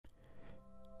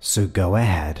So go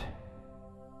ahead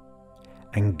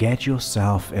and get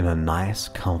yourself in a nice,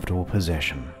 comfortable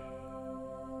position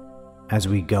as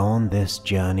we go on this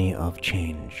journey of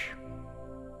change.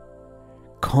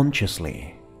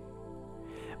 Consciously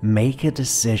make a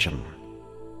decision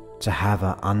to have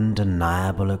an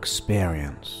undeniable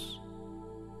experience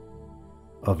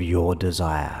of your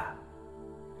desire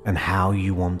and how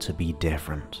you want to be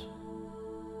different.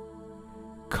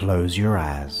 Close your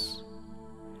eyes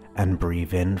and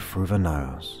breathe in through the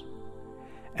nose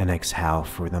and exhale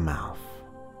through the mouth.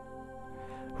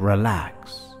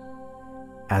 Relax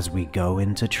as we go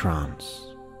into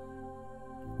trance,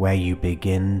 where you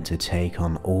begin to take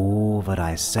on all that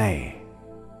I say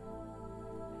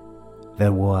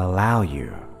that will allow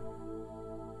you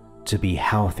to be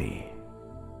healthy,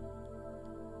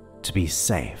 to be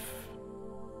safe,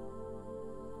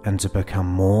 and to become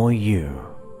more you,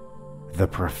 the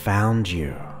profound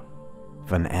you,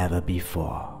 than ever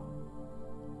before.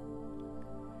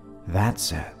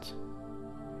 That's it.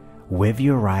 With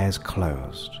your eyes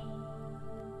closed,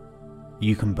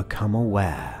 you can become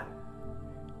aware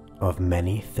of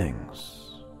many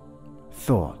things,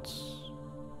 thoughts,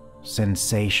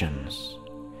 sensations,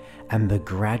 and the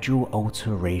gradual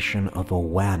alteration of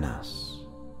awareness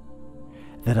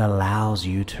that allows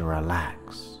you to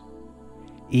relax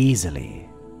easily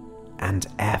and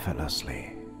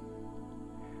effortlessly,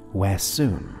 where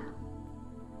soon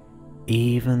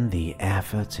even the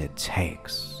effort it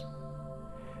takes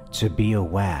to be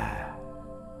aware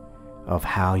of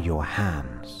how your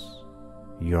hands,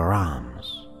 your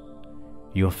arms,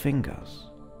 your fingers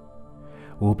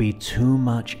will be too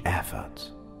much effort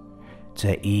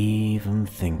to even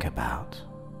think about.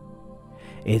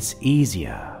 It's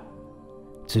easier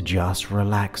to just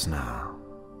relax now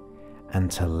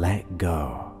and to let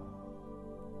go,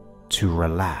 to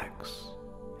relax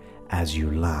as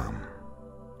you learn,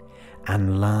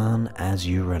 and learn as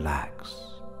you relax,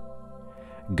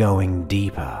 going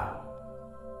deeper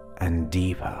and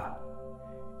deeper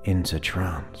into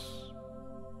trance.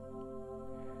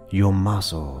 Your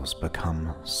muscles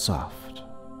become soft.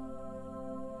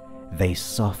 They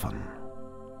soften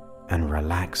and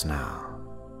relax now,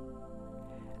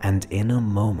 and in a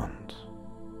moment,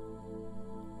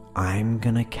 I'm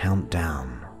gonna count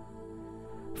down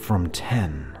from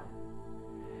 10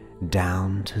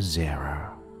 down to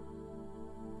 0.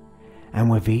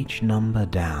 And with each number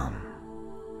down,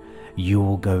 you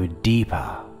will go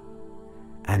deeper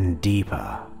and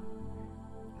deeper,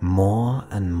 more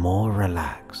and more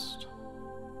relaxed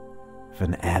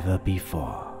than ever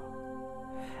before.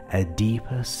 A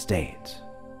deeper state,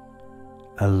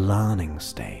 a learning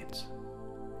state,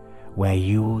 where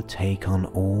you will take on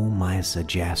all my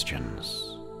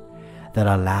suggestions that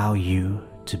allow you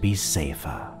to be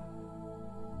safer,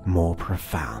 more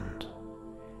profound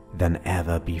than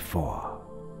ever before,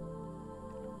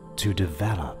 to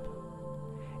develop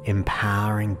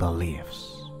empowering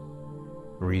beliefs,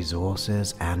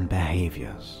 resources, and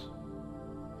behaviors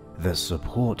that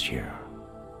support you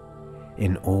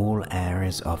in all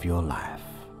areas of your life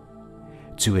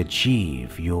to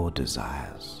achieve your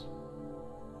desires.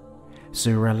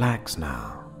 So relax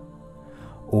now,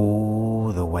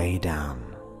 all the way down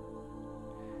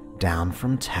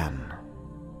from 10,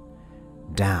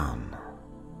 down,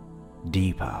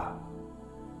 deeper,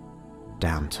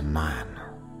 down to 9,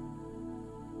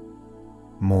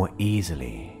 more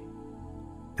easily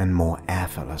and more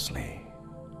effortlessly,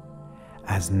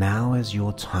 as now is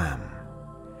your time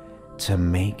to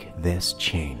make this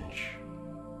change,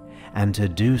 and to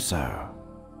do so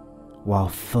while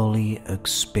fully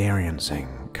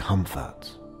experiencing comfort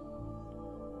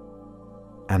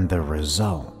and the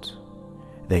result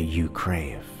that you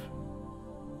crave.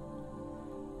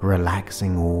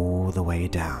 Relaxing all the way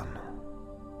down,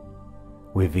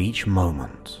 with each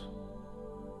moment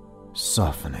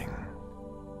softening,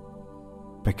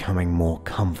 becoming more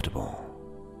comfortable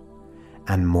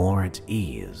and more at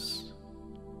ease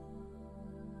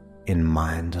in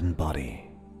mind and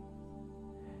body.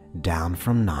 Down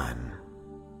from 9,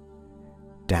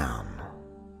 down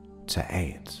to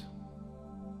 8.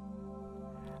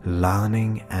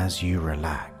 Learning as you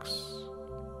relax,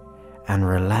 and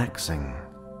relaxing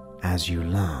as you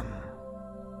learn.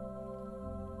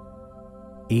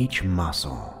 Each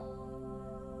muscle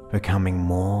becoming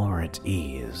more at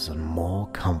ease and more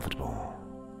comfortable,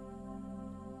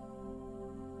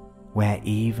 where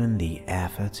even the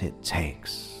effort it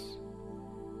takes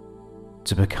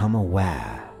to become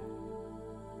aware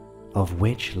of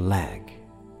which leg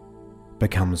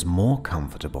becomes more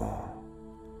comfortable,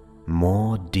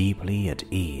 more deeply at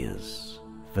ease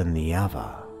than the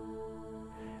other,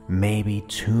 maybe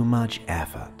too much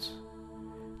effort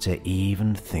to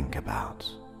even think about.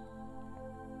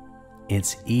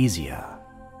 It's easier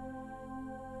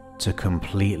to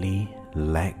completely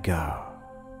let go,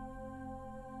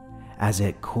 as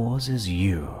it causes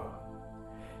you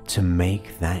to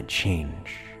make that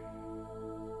change,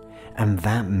 and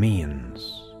that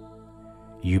means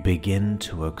you begin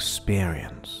to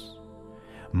experience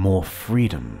more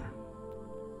freedom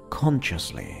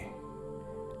consciously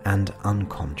and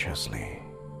unconsciously.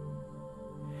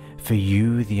 For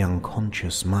you, the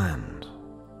unconscious mind,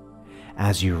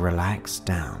 as you relax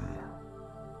down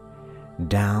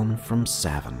from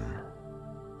 7,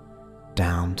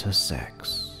 down to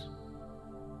 6,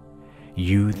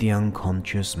 you, the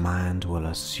unconscious mind, will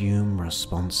assume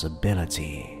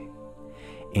responsibility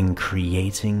in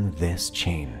creating this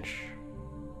change,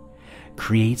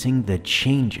 creating the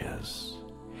changes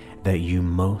that you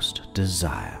most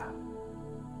desire,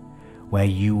 where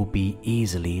you will be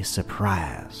easily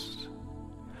surprised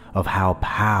of how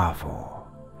powerful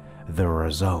the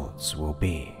results will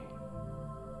be.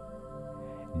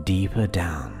 Deeper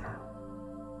down,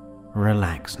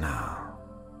 relax now.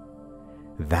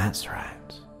 That's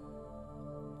right.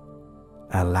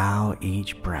 Allow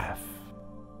each breath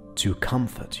to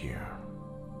comfort you,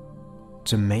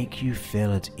 to make you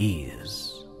feel at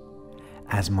ease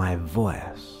as my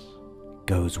voice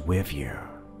goes with you.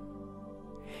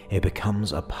 It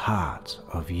becomes a part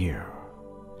of you,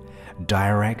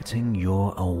 directing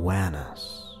your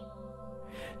awareness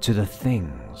to the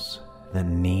things that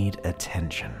need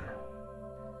attention,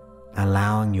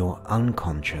 allowing your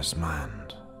unconscious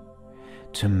mind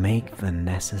to make the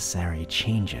necessary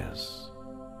changes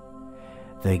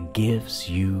that gives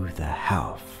you the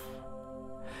health,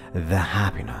 the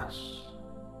happiness,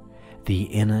 the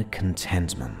inner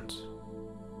contentment,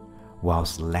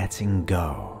 whilst letting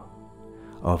go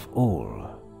of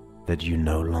all that you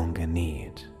no longer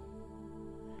need.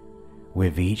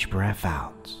 With each breath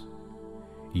out,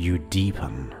 you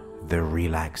deepen the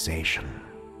relaxation.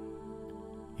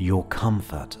 Your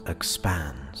comfort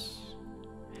expands.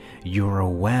 Your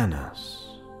awareness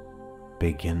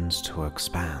begins to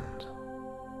expand,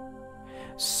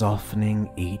 softening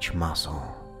each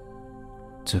muscle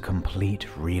to complete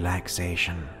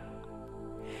relaxation,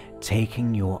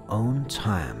 taking your own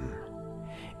time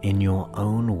in your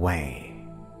own way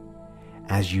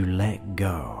as you let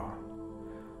go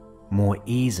more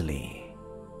easily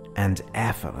and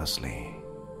effortlessly,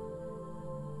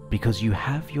 because you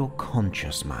have your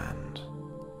conscious mind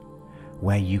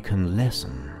where you can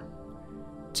listen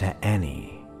to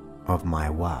any of my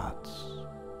words,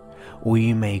 or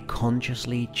you may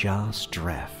consciously just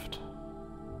drift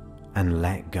and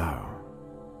let go,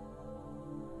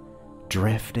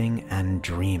 drifting and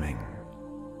dreaming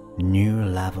new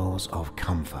levels of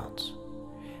comfort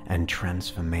and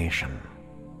transformation,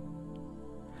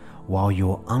 while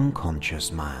your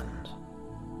unconscious mind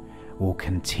will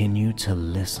continue to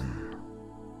listen,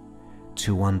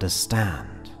 to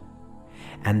understand,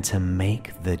 and to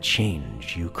make the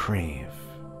change you crave,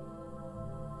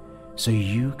 so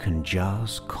you can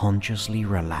just consciously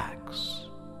relax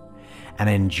and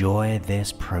enjoy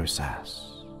this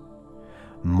process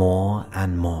more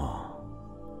and more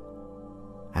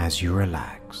as you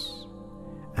relax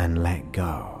and let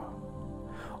go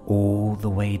all the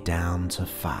way down to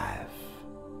 5.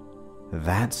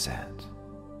 That's it.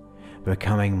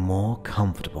 Becoming more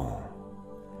comfortable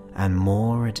and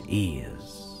more at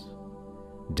ease,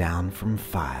 down from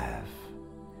 5,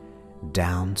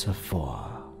 down to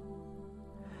 4,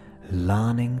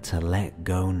 learning to let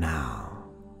go now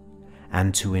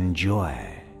and to enjoy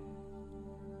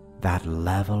that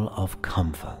level of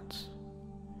comfort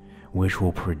which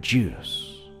will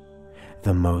produce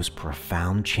the most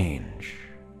profound change,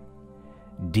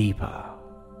 deeper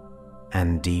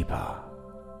and deeper,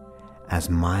 as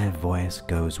my voice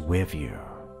goes with you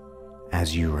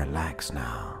as you relax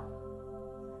now.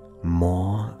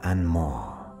 More and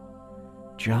more,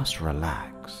 just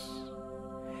relax,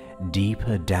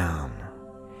 deeper down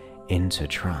into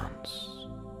trance,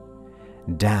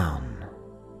 down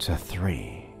to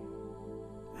 3,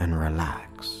 and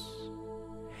relax,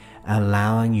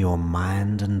 allowing your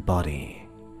mind and body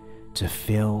to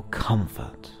feel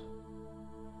comfort,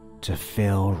 to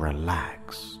feel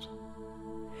relaxed,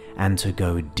 and to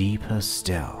go deeper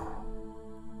still.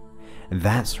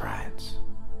 That's right.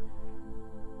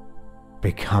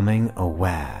 Becoming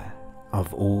aware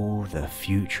of all the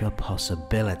future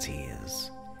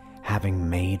possibilities, having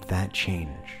made that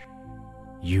change,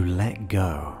 you let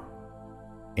go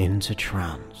into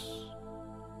trance,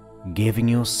 giving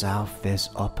yourself this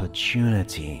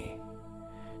opportunity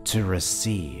to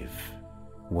receive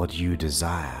what you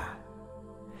desire,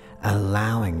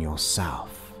 allowing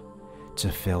yourself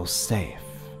to feel safe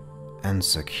and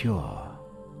secure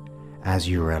as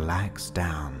you relax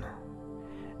down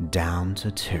to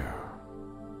 2,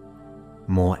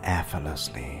 more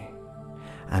effortlessly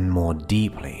and more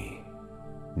deeply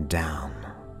down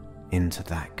into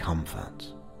that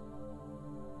comfort,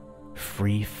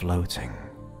 free floating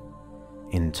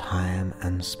in time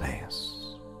and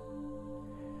space,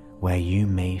 where you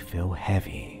may feel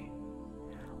heavy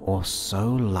or so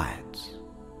light,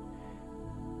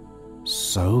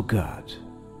 so good.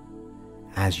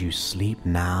 As you sleep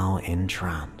now in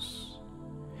trance,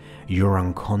 your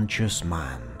unconscious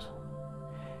mind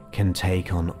can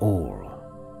take on all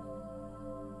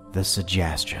the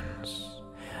suggestions,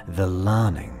 the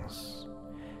learnings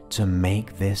to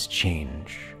make this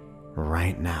change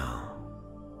right now,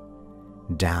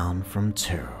 down from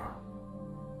 2,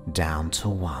 down to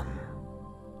 1.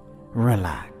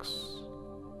 Relax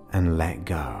and let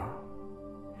go.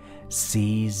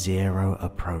 See 0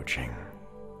 approaching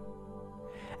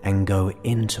and go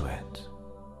into it,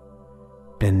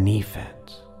 beneath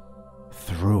it,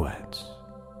 through it,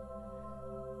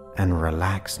 and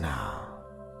relax now.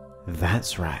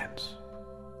 That's right.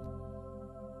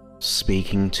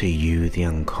 Speaking to you, the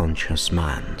unconscious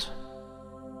mind,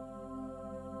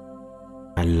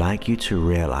 I'd like you to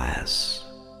realize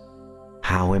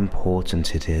how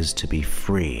important it is to be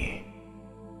free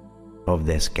of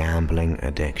this gambling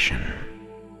addiction.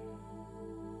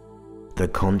 The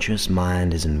conscious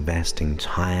mind is investing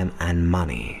time and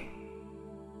money,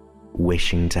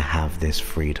 wishing to have this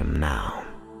freedom now.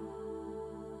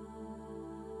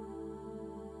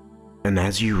 And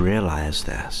as you realize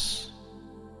this,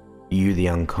 you, the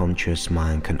unconscious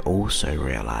mind, can also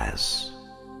realize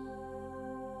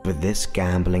that this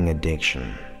gambling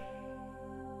addiction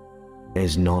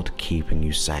is not keeping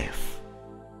you safe.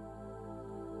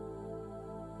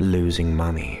 Losing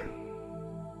money,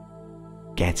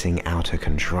 getting out of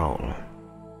control,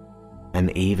 and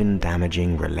even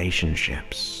damaging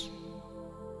relationships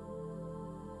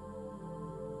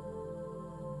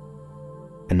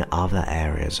and other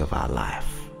areas of our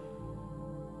life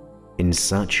in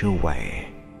such a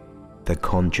way the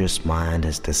conscious mind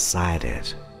has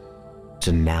decided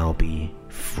to now be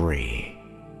free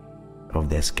of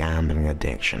this gambling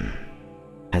addiction,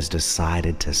 has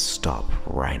decided to stop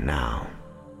right now.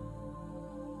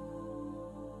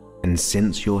 And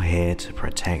since you're here to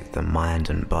protect the mind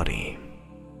and body,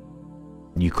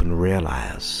 you can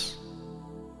realize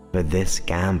that this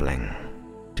gambling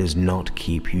does not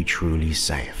keep you truly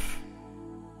safe.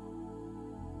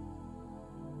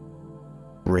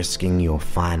 Risking your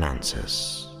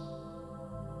finances,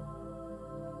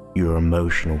 your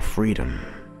emotional freedom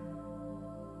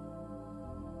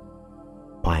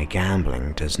by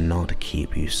gambling does not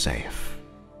keep you safe.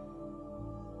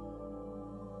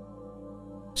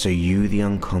 So you, the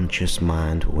unconscious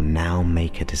mind, will now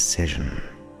make a decision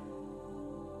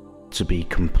to be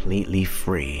completely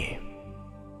free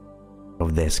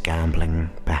of this gambling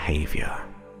behavior.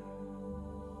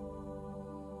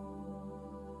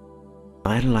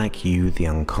 I'd like you, the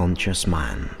unconscious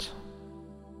mind,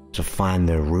 to find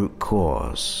the root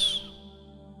cause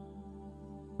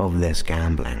of this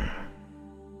gambling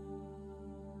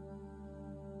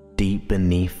deep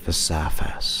beneath the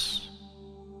surface.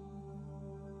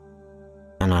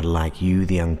 And I'd like you,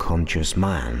 the unconscious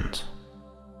mind,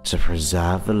 to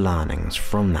preserve the learnings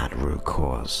from that root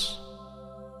cause.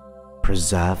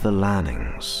 Preserve the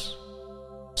learnings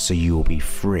so you will be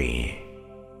free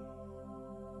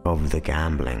of the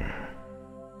gambling.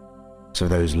 So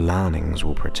those learnings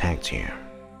will protect you.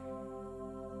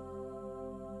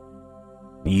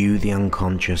 You, the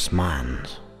unconscious mind,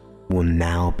 will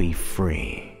now be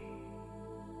free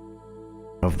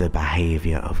of the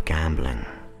behavior of gambling.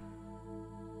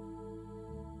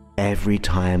 Every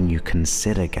time you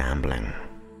consider gambling,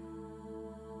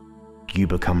 you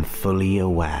become fully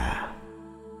aware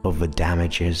of the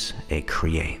damages it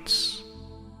creates,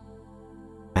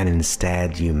 and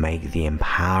instead you make the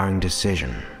empowering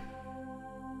decision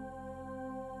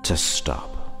to stop.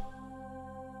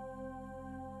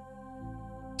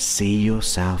 See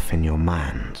yourself in your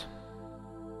mind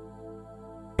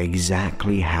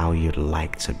exactly how you'd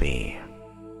like to be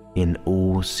in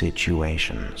all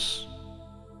situations.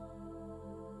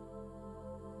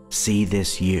 See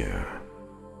this you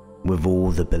with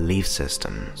all the belief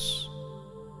systems,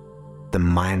 the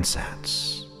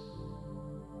mindsets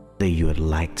that you would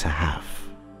like to have.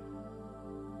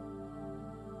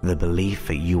 The belief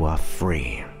that you are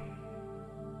free.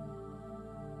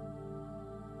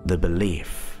 The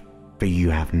belief that you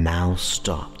have now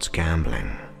stopped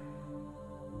gambling.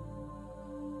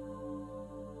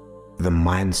 the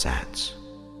mindset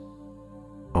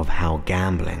of how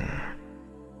gambling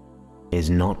is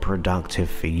not productive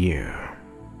for you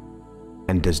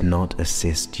and does not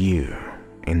assist you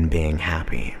in being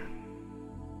happy.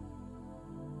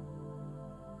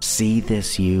 See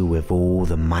this you with all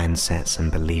the mindsets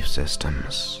and belief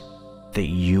systems that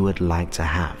you would like to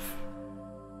have.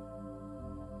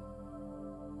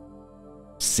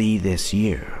 See this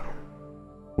you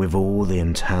with all the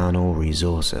internal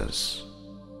resources,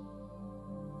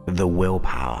 the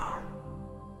willpower,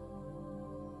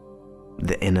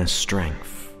 the inner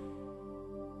strength,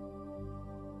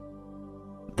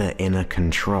 the inner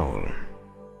control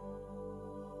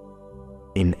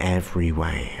in every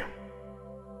way.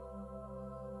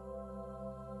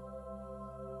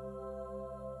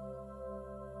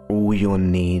 All your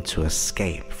need to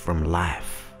escape from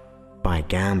life by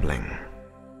gambling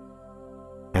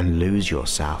and lose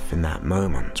yourself in that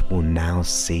moment will now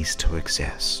cease to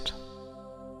exist.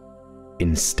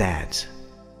 Instead,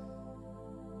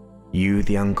 you,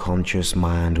 the unconscious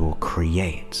mind, will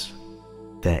create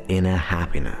the inner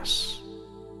happiness,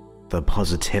 the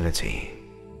positivity,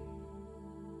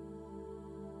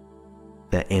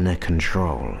 the inner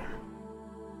control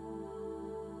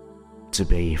to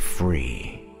be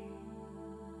free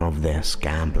of this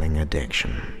gambling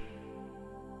addiction.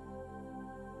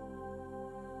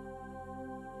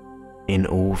 In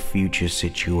all future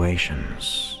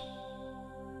situations,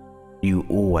 you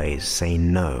always say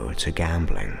no to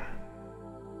gambling.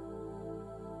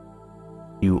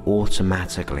 You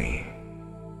automatically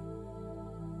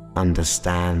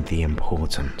understand the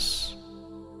importance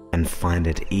and find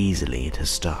it easily to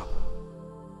stop.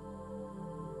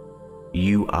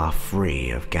 You are free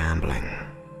of gambling.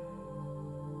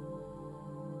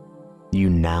 You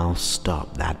now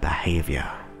stop that behavior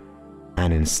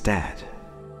and instead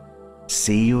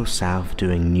see yourself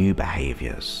doing new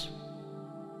behaviors.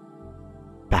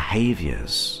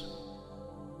 Behaviors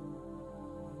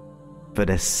that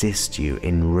assist you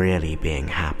in really being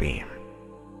happy,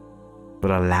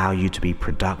 that allow you to be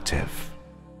productive,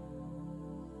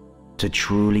 to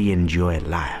truly enjoy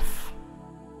life.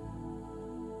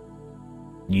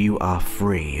 You are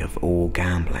free of all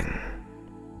gambling.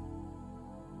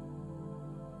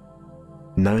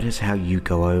 Notice how you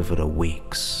go over the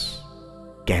weeks,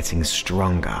 getting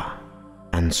stronger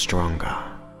and stronger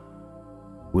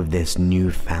with this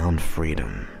newfound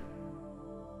freedom.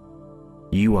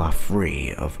 You are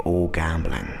free of all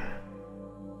gambling.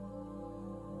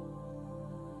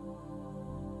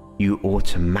 You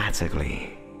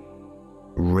automatically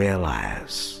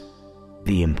realize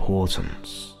the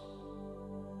importance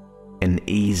and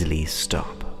easily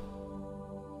stop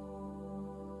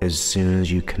as soon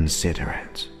as you consider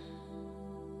it.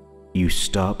 You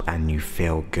stop and you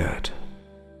feel good.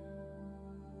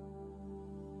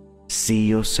 See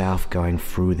yourself going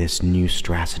through this new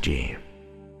strategy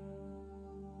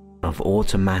of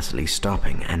automatically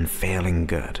stopping and feeling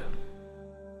good,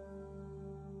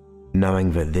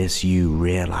 knowing that this you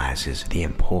realizes the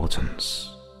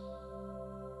importance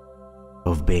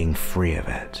of being free of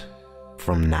it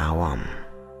from now on.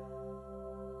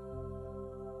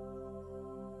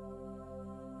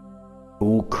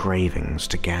 All cravings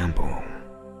to gamble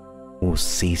will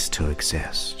cease to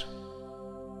exist.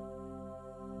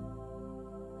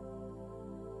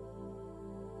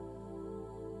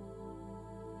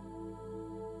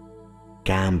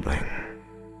 Gambling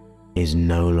is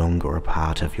no longer a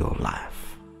part of your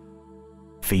life,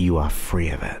 for you are free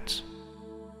of it.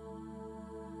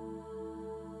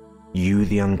 You,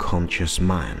 the unconscious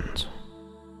mind,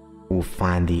 will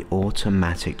find the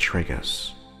automatic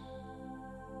triggers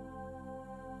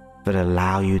that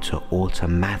allow you to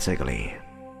automatically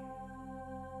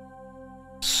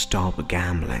stop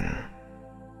gambling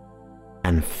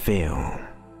and feel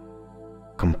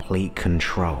complete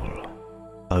control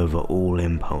over all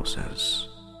impulses,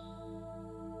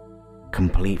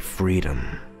 complete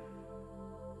freedom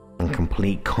and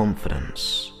complete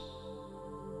confidence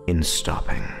in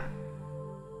stopping.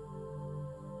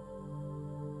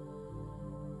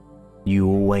 You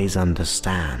always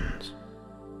understand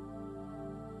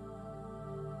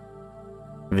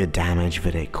the damage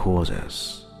that it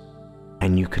causes,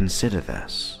 and you consider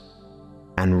this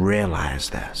and realize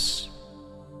this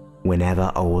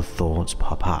whenever old thoughts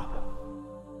pop up.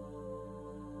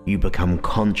 You become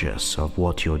conscious of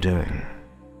what you're doing,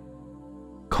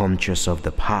 conscious of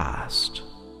the past,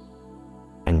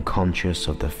 and conscious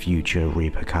of the future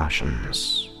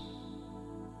repercussions.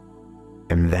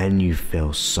 And then you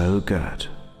feel so good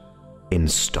in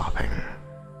stopping.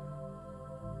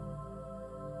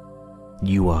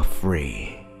 You are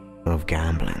free of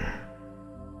gambling.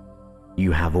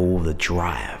 You have all the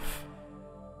drive,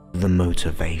 the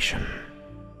motivation,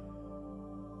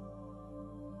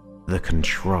 the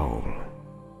control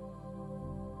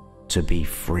to be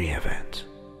free of it.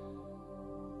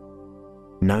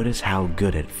 Notice how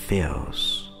good it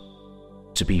feels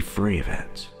to be free of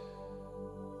it.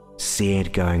 See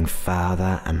it going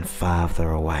further and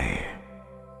further away,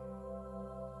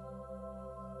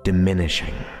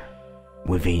 diminishing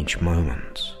with each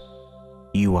moment.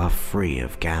 You are free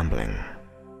of gambling.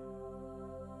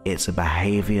 It's a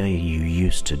behavior you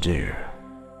used to do,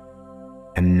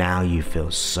 and now you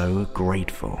feel so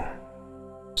grateful,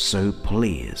 so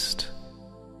pleased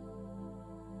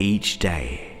each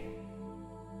day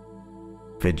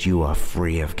that you are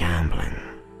free of gambling.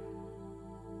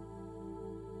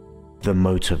 The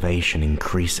motivation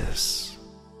increases.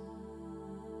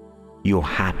 Your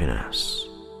happiness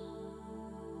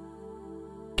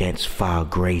gets far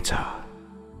greater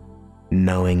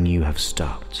knowing you have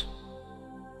stopped.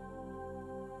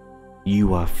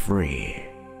 You are free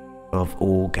of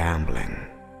all gambling,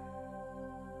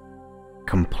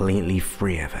 completely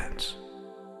free of it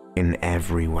in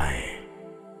every way.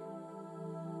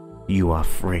 You are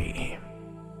free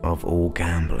of all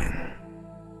gambling.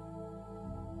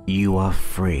 You are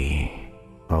free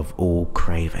of all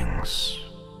cravings.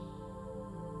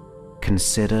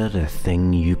 Consider the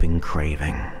thing you've been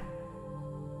craving,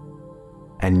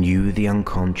 and you, the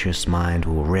unconscious mind,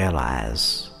 will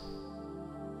realize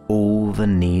all the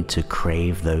need to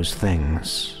crave those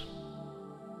things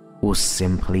will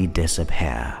simply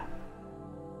disappear.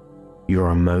 Your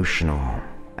emotional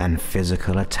and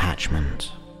physical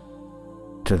attachment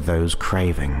to those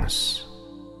cravings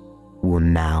will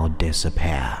now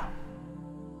disappear.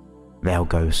 They'll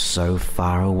go so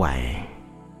far away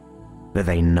that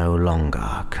they no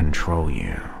longer control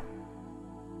you.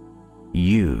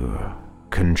 You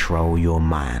control your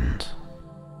mind.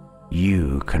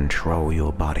 You control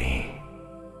your body.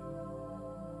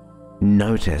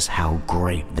 Notice how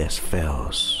great this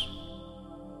feels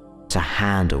to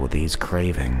handle these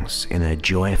cravings in a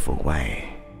joyful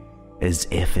way, as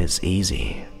if it's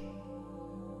easy.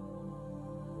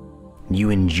 You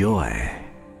enjoy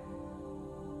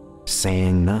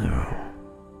saying no.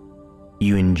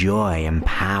 You enjoy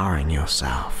empowering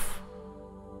yourself,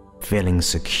 feeling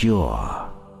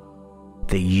secure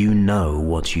that you know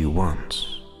what you want.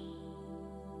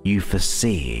 You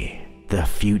foresee the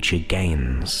future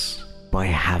gains by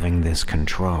having this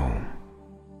control.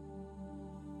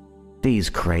 These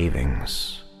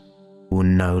cravings will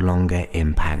no longer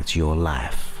impact your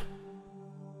life,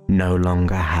 no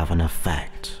longer have an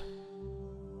effect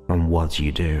on what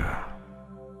you do.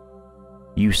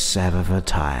 You sever the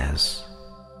ties,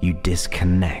 you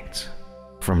disconnect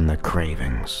from the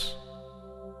cravings,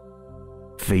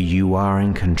 for you are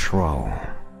in control.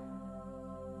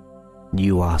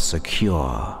 You are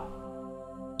secure,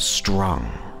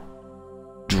 strong,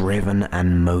 driven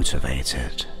and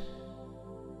motivated.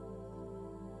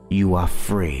 You are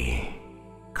free,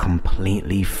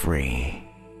 completely free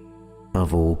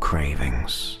of all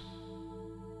cravings.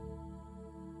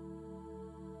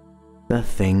 The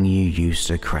thing you used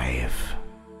to crave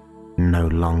no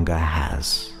longer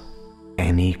has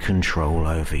any control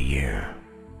over you.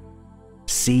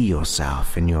 See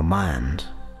yourself in your mind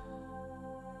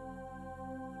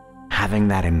having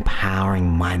that empowering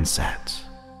mindset,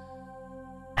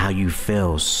 how you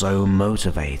feel so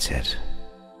motivated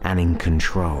and in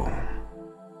control,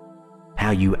 how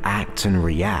you act and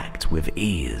react with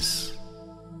ease.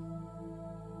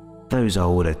 Those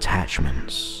old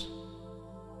attachments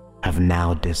have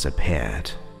now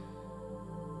disappeared.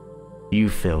 You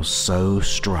feel so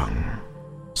strong,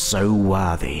 so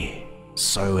worthy,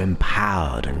 so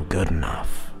empowered and good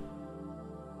enough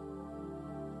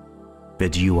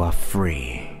that you are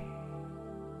free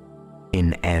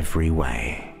in every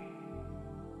way.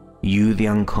 You, the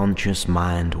unconscious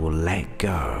mind, will let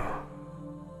go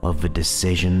of the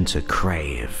decision to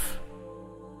crave.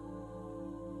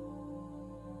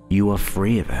 You are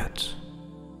free of it,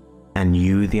 and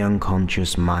you, the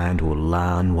unconscious mind, will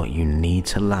learn what you need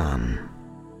to learn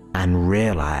and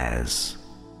realize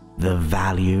the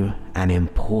value and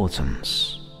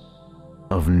importance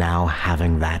of now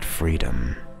having that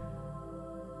freedom.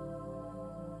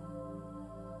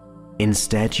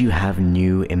 Instead, you have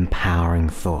new empowering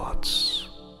thoughts.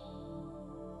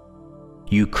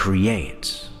 You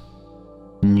create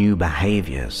new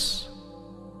behaviors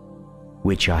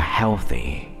which are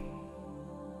healthy,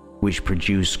 which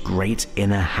produce great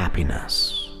inner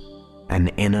happiness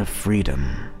and inner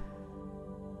freedom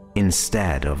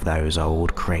instead of those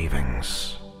old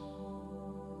cravings.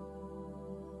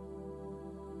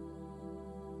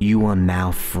 You You are now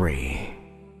free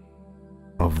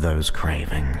of those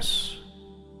cravings.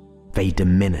 They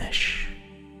diminish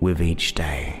with each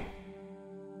day,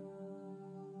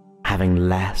 having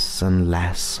less and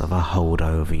less of a hold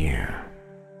over you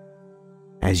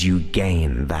as you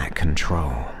gain that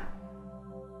control.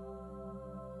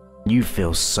 You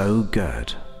feel so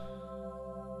good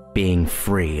being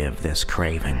free of this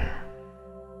craving.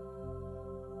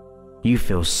 You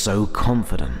feel so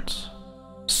confident,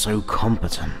 so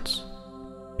competent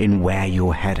in where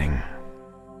you're heading.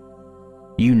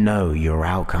 You know your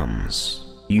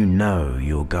outcomes, you know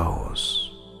your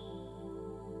goals,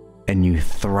 and you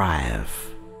thrive.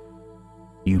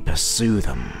 You pursue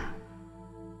them,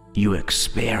 you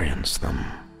experience them,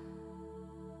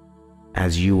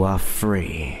 as you are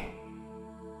free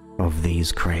of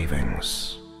these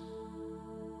cravings.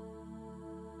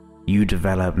 You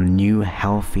develop new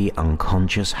healthy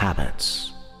unconscious habits,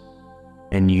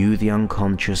 and you, the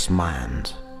unconscious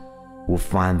mind, will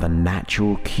find the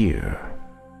natural cue,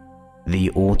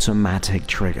 the automatic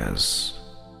triggers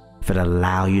that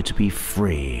allow you to be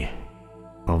free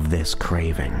of this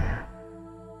craving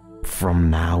from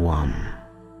now on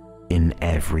in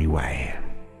every way.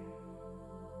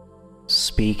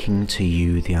 Speaking to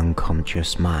you, the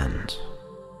unconscious mind,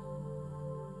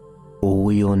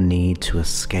 all your need to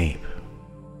escape,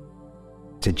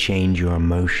 to change your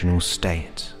emotional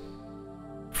state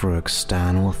for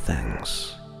external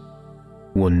things,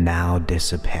 will now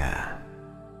disappear.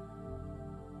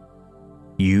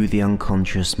 You, the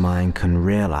unconscious mind, can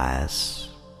realize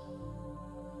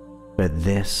that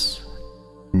this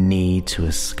need to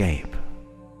escape,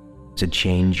 to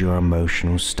change your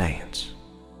emotional state,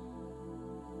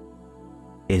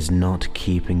 is not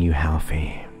keeping you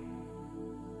healthy.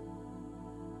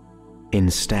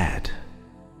 Instead,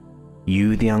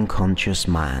 you, the unconscious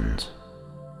mind,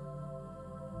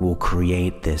 will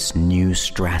create this new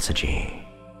strategy,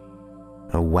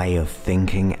 a way of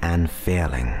thinking and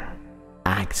feeling,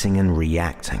 acting and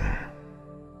reacting,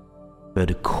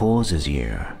 that causes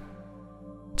you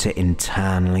to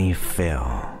internally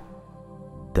feel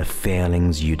the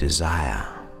feelings you desire.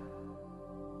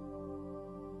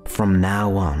 From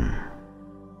now on,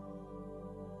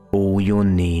 all your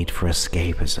need for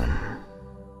escapism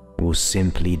will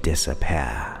simply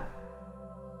disappear.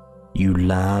 You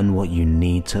learn what you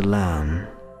need to learn,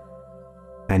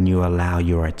 and you allow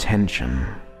your attention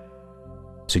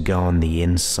to go on the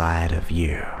inside of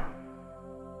you.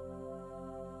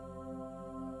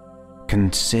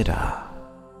 Consider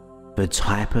the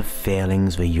type of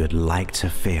feelings that you'd like to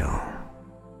feel,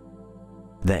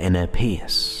 the inner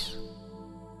peace,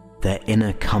 the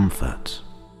inner comfort,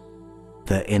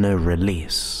 the inner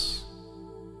release,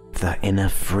 the inner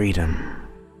freedom,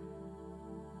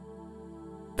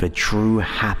 the true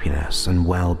happiness and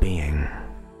well-being.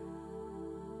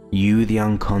 You, the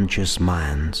unconscious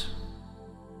mind,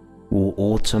 will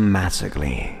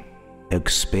automatically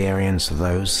experience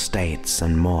those states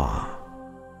and more,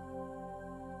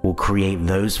 will create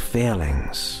those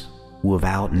feelings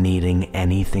without needing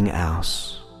anything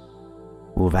else,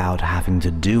 without having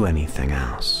to do anything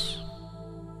else.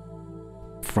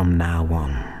 From now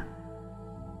on,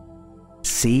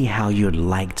 see how you'd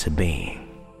like to be,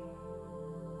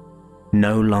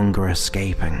 no longer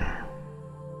escaping.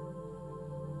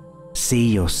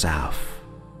 See yourself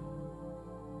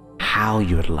how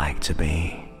you'd like to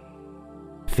be,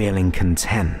 feeling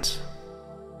content,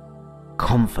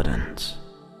 confident,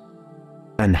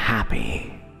 and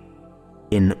happy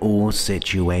in all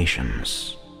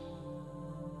situations.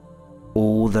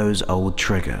 All those old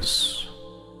triggers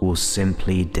will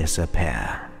simply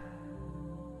disappear.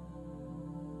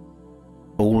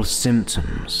 All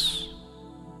symptoms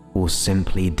will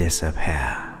simply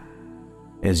disappear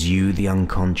as you, the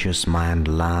unconscious mind,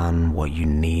 learn what you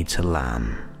need to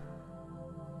learn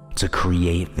to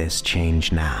create this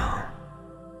change now.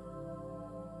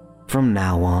 From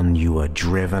now on, you are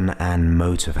driven and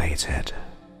motivated.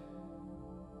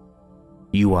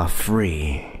 You are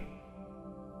free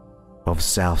of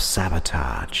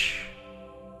self-sabotage.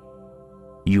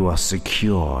 You are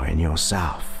secure in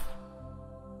yourself.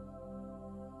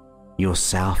 Your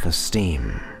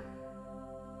self-esteem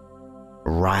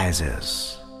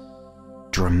rises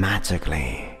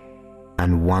dramatically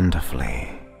and wonderfully.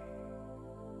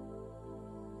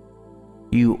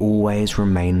 You always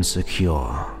remain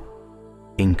secure,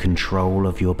 in control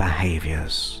of your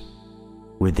behaviors,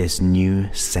 with this new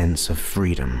sense of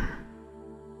freedom,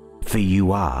 for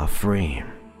you are free.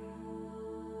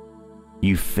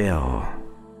 You feel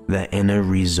the inner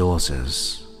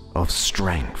resources of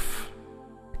strength,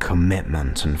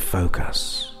 commitment, and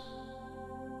focus.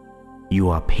 You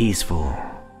are peaceful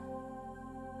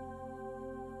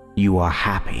you are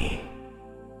happy,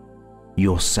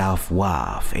 your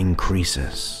self-worth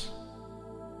increases.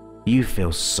 You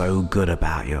feel so good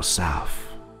about yourself,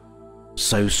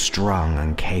 so strong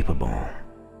and capable.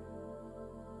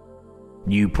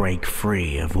 You break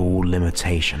free of all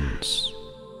limitations,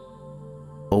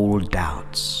 all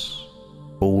doubts,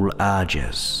 all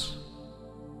urges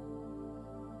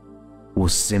will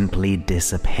simply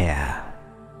disappear,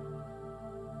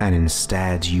 and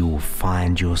instead you will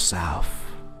find yourself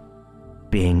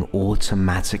being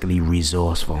automatically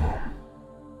resourceful,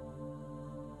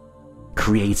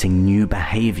 creating new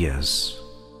behaviors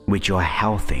which are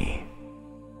healthy,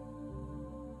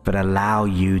 that allow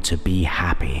you to be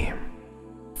happy,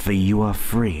 for you are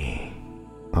free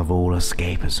of all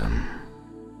escapism.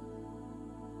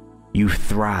 You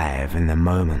thrive in the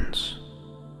moment.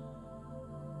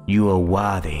 You are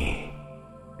worthy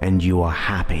and you are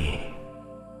happy.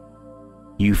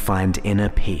 You find inner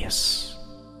peace.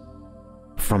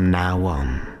 From now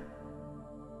on,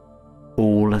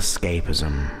 all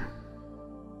escapism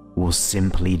will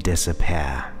simply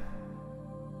disappear.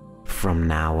 From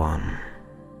now on,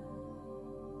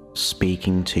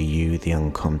 speaking to you, the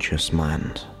unconscious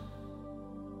mind.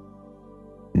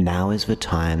 Now is the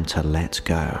time to let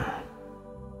go.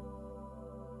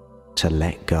 To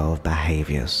let go of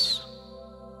behaviors.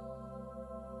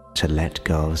 To let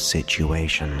go of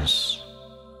situations.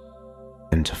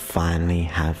 And to finally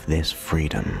have this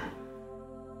freedom.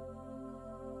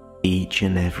 Each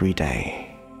and every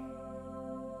day,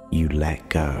 you let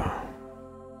go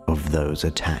of those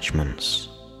attachments.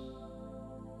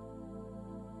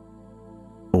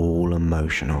 All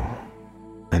emotional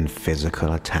and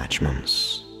physical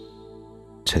attachments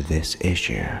to this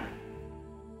issue,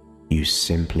 you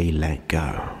simply let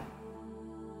go.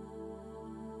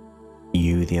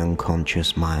 You, the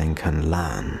unconscious mind, can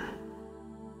learn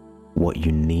what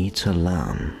you need to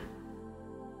learn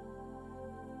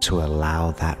to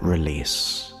allow that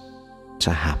release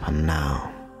to happen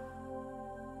now.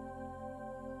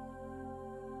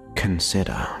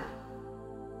 Consider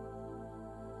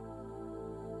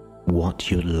what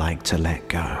you'd like to let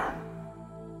go.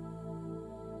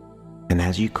 And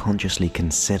as you consciously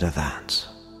consider that,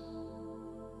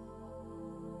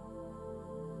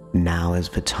 now is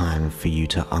the time for you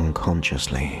to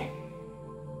unconsciously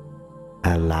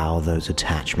allow those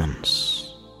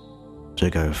attachments to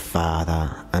go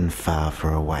further and further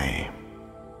away.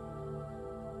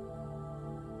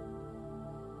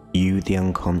 You, the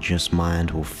unconscious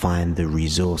mind, will find the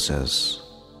resources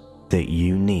that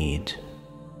you need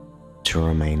to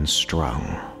remain strong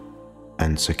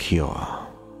and secure.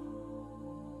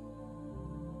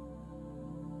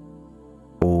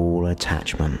 All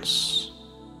attachments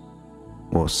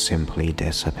will simply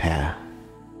disappear.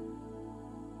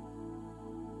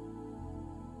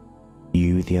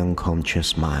 You, the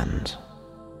unconscious mind,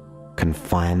 can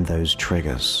find those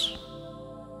triggers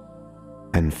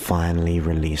and finally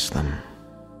release them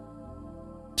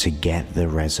to get the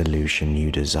resolution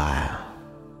you desire.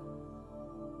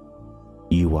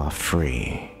 You are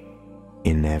free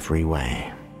in every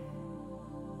way.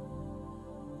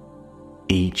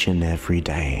 Each and every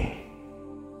day,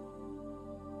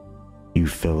 you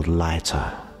feel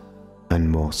lighter and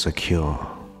more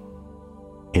secure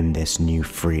in this new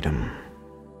freedom.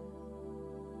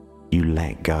 You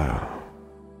let go.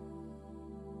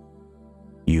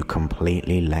 You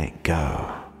completely let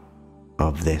go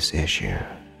of this issue.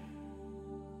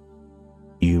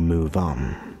 You move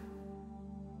on,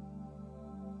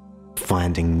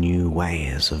 finding new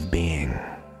ways of being,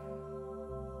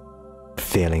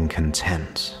 feeling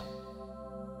content,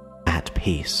 at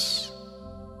peace,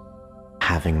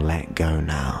 having let go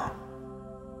now.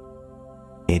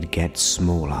 It gets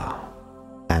smaller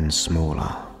and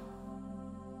smaller.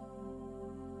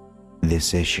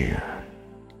 This issue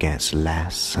gets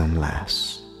less and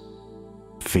less,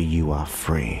 for you are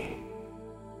free.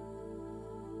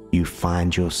 You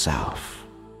find yourself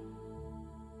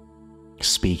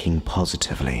speaking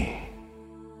positively,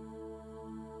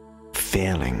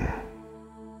 feeling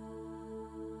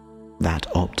that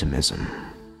optimism.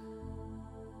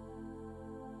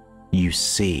 You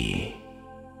see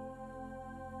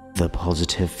the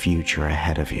positive future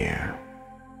ahead of you,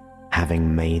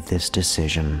 having made this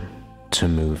decision to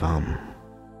move on.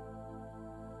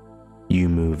 You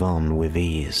move on with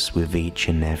ease with each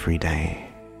and every day,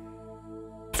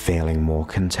 feeling more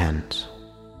content,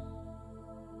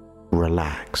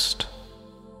 relaxed,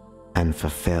 and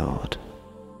fulfilled.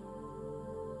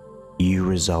 You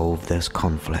resolve this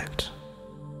conflict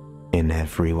in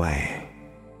every way.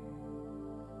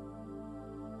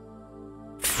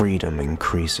 Freedom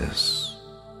increases,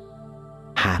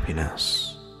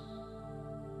 happiness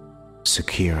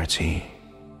security,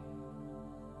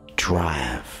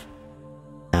 drive,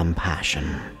 and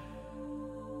passion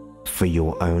for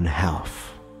your own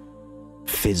health,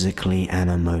 physically and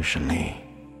emotionally,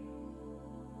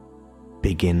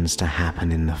 begins to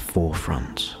happen in the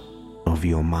forefront of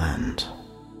your mind.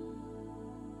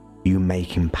 You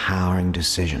make empowering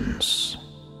decisions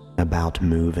about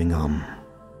moving on,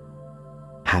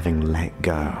 having let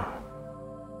go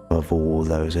of all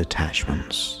those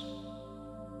attachments.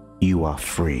 You are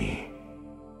free.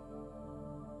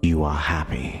 You are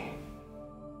happy.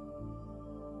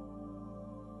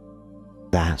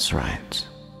 That's right.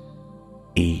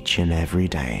 Each and every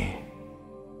day,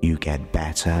 you get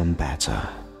better and better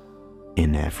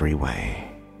in every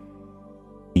way.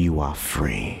 You are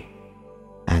free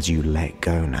as you let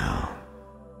go now.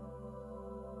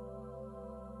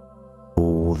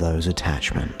 All those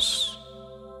attachments,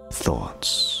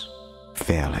 thoughts,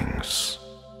 feelings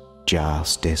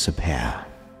just disappear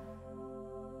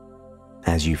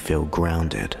as you feel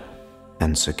grounded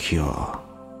and secure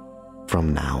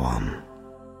from now on.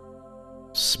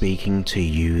 Speaking to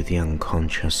you, the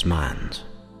unconscious mind,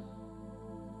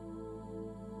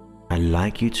 I'd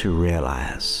like you to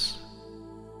realize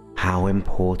how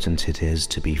important it is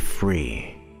to be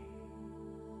free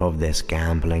of this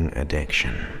gambling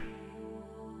addiction.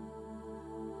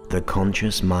 The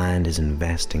conscious mind is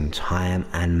investing time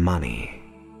and money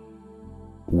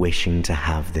wishing to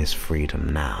have this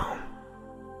freedom now.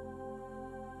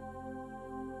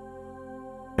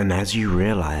 And as you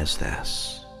realize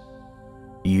this,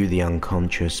 you, the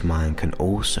unconscious mind, can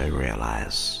also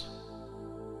realize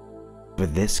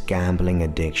that this gambling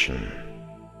addiction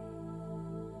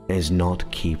is not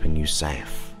keeping you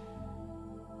safe.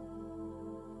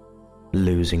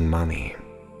 Losing money,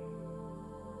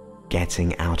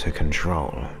 getting out of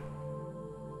control,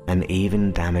 and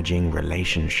even damaging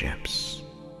relationships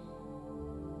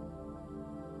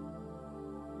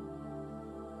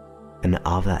and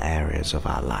other areas of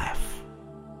our life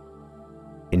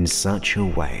in such a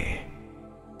way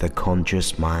the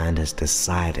conscious mind has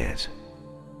decided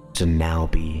to now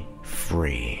be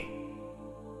free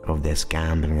of this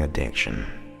gambling addiction,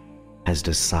 has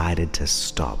decided to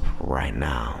stop right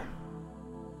now.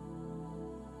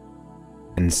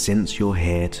 And since you're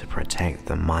here to protect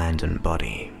the mind and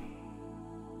body,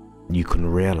 you can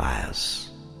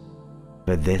realize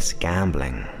that this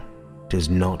gambling does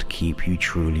not keep you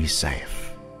truly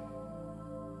safe.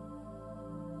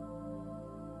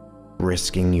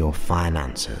 Risking your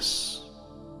finances,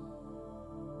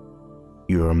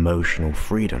 your emotional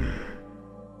freedom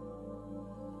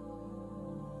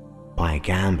by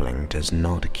gambling does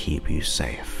not keep you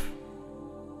safe.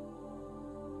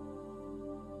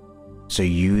 So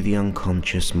you, the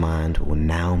unconscious mind, will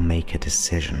now make a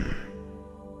decision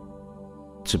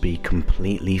to be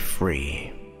completely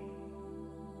free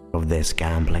of this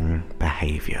gambling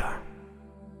behavior.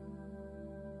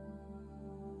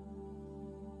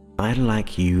 I'd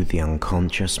like you, the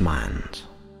unconscious mind,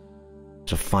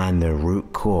 to find the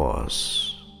root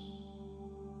cause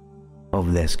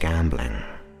of this gambling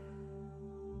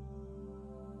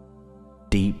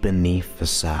deep beneath the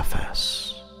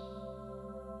surface.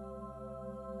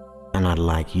 And I'd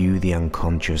like you, the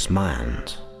unconscious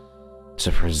mind,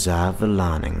 to preserve the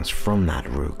learnings from that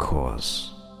root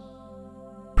cause.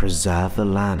 Preserve the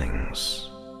learnings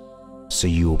so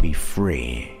you will be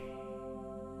free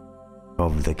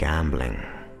of the gambling.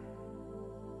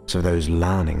 So those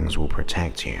learnings will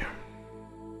protect you.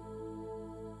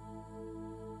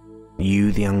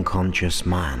 You, the unconscious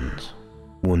mind,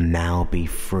 will now be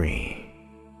free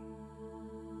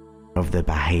of the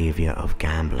behavior of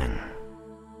gambling.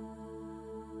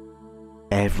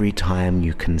 Every time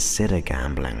you consider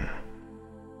gambling,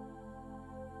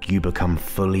 you become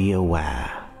fully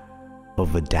aware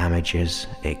of the damages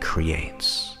it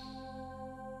creates,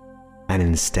 and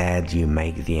instead you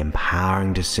make the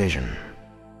empowering decision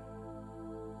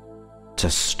to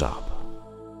stop.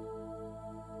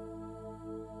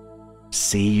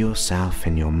 See yourself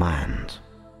in your mind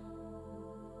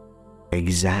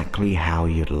exactly how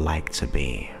you'd like to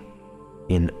be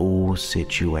in all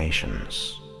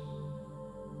situations.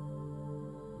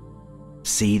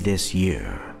 See this you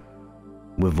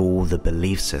with all the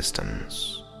belief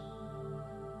systems,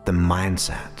 the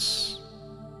mindsets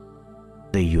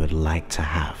that you would like to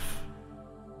have.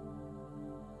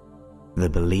 The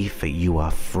belief that you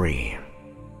are free.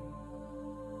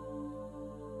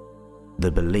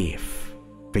 The belief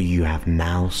that you have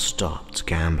now stopped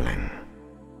gambling.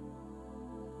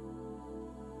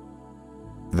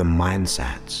 The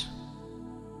mindset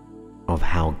of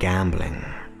how gambling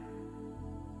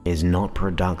is not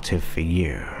productive for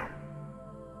you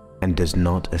and does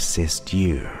not assist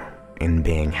you in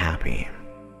being happy.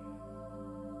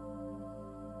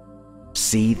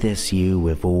 See this you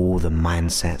with all the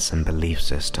mindsets and belief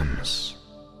systems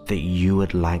that you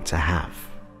would like to have.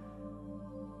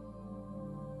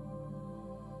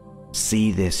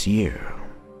 See this you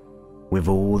with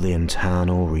all the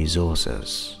internal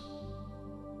resources,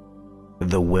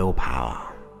 the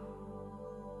willpower,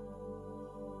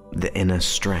 the inner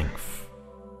strength,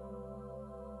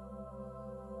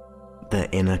 the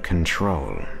inner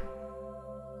control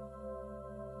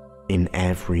in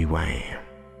every way.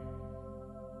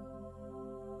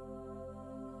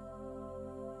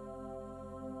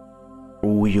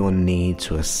 All your need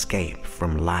to escape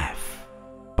from life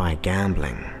by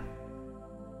gambling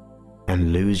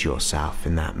and lose yourself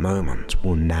in that moment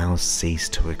will now cease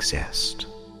to exist.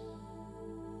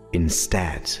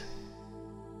 Instead,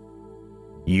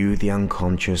 you, the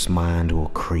unconscious mind, will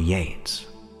create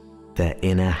the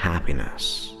inner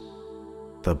happiness,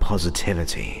 the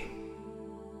positivity,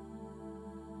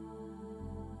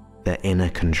 the inner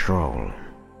control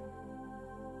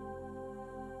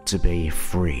to be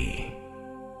free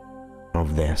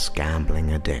of this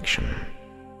gambling addiction.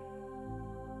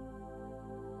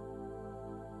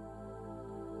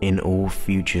 In all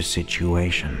future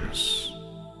situations,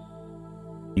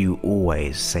 you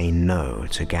always say no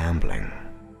to gambling.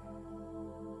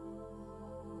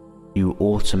 You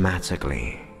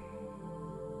automatically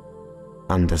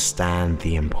understand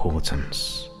the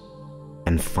importance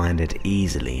and find it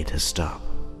easily to stop.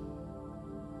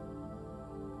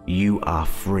 You are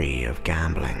free of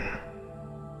gambling.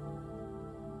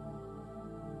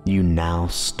 You now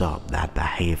stop that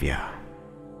behavior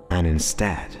and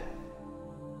instead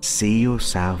see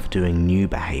yourself doing new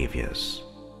behaviors.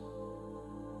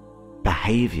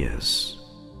 Behaviors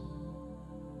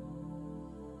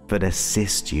that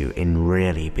assist you in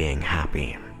really being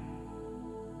happy,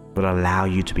 that allow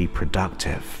you to be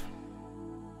productive,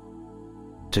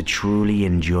 to truly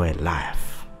enjoy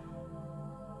life.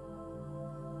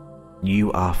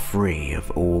 You are free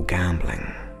of all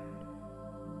gambling.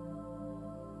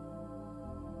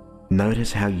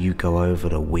 Notice how you go over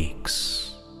the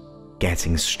weeks,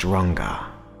 getting stronger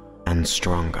and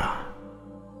stronger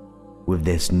with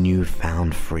this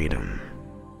newfound freedom.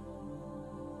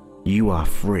 You are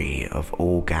free of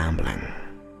all gambling.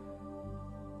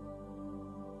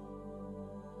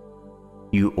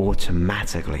 You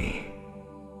automatically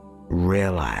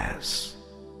realize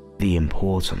the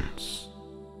importance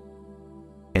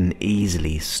and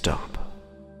easily stop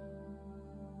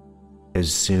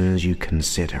as soon as you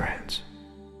consider it.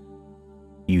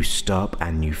 You stop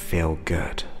and you feel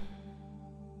good.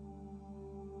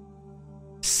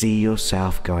 See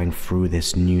yourself going through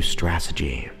this new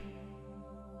strategy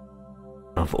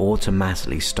of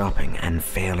automatically stopping and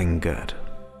feeling good,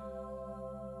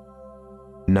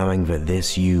 knowing that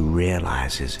this you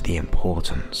realizes the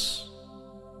importance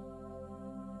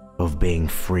of being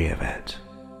free of it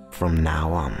from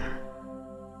now on.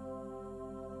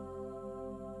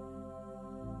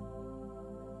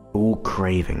 All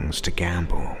cravings to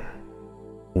gamble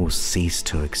will cease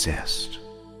to exist.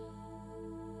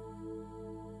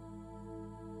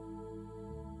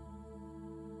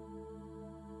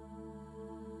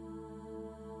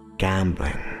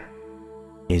 Gambling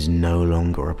is no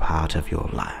longer a part of your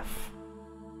life,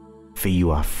 for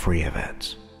you are free of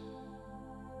it.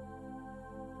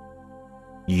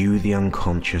 You, the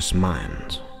unconscious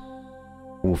mind,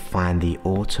 will find the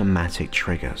automatic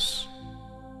triggers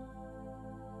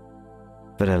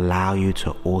that allow you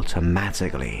to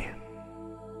automatically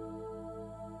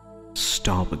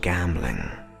stop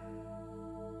gambling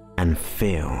and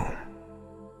feel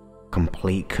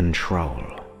complete control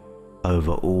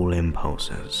over all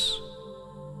impulses,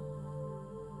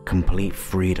 complete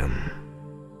freedom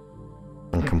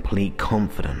and complete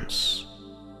confidence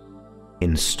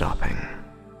in stopping.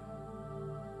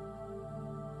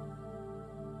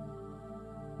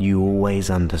 You always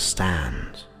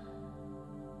understand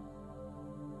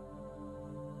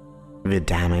the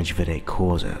damage that it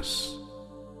causes,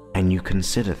 and you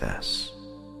consider this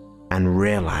and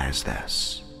realize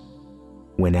this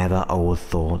whenever old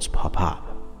thoughts pop up.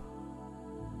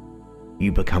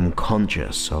 You become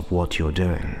conscious of what you're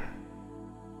doing,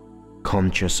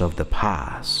 conscious of the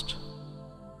past,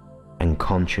 and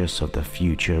conscious of the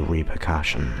future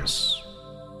repercussions.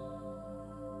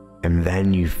 And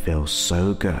then you feel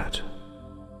so good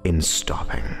in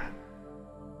stopping.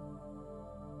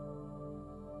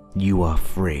 You are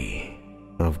free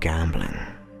of gambling.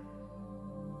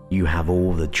 You have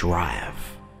all the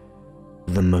drive,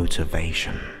 the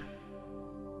motivation,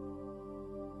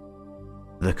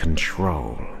 the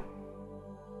control,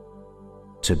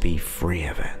 to be free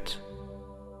of it.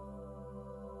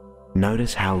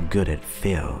 Notice how good it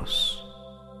feels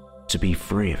to be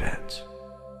free of it.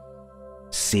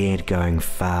 See it going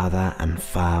farther and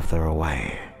farther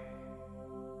away,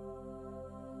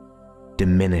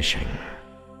 diminishing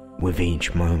with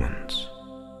each moment.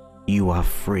 You are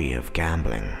free of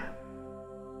gambling.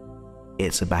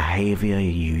 It's a behavior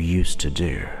you used to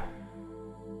do,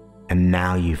 and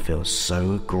now you feel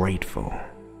so grateful,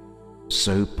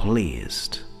 so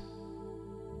pleased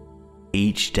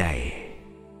each day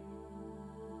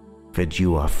that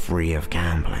you are free of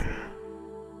gambling.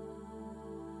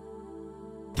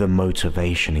 The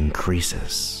motivation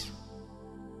increases.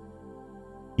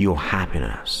 Your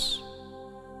happiness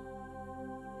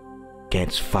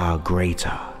gets far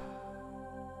greater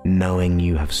knowing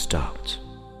you have stopped.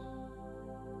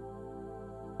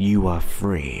 You are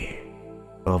free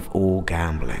of all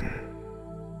gambling,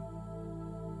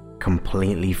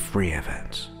 completely free of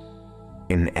it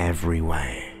in every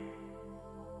way.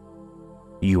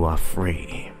 You are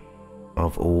free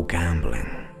of all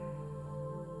gambling.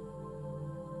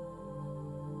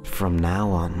 From now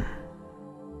on,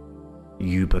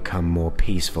 you become more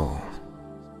peaceful,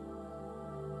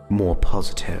 more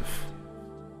positive,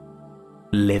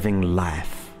 living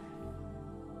life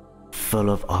full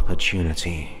of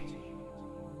opportunity.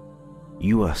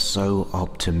 You are so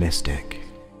optimistic.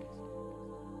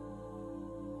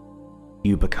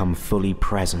 You become fully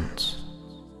present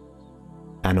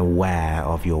and aware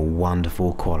of your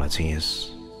wonderful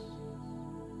qualities.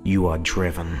 You are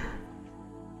driven,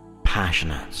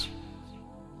 passionate.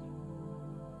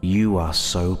 You are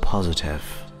so positive.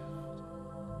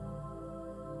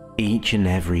 Each and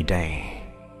every day,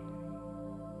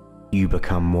 you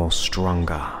become more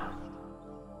stronger,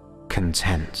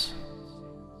 content,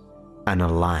 and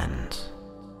aligned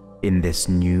in this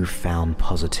newfound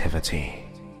positivity.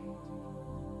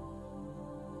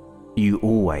 You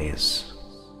always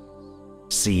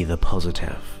see the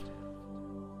positive,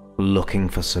 looking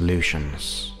for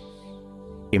solutions,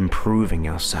 improving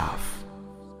yourself,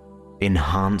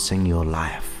 enhancing your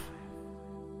life.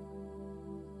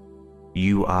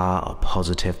 You are a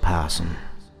positive person.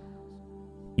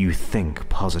 You think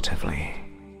positively.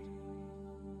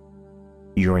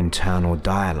 Your internal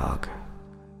dialogue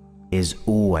is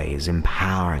always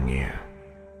empowering you,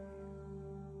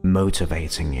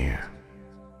 motivating you,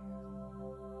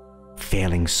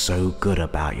 feeling so good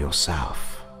about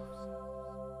yourself.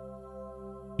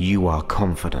 You are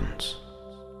confident,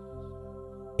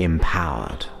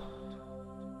 empowered,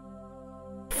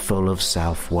 full of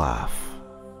self-worth.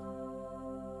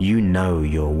 You know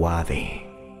you're worthy,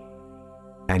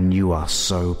 and you are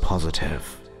so positive.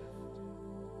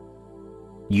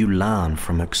 You learn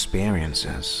from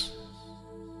experiences.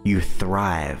 You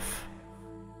thrive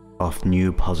off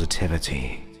new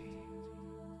positivity.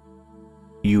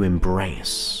 You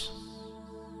embrace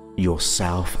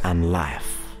yourself and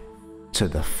life to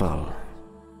the full.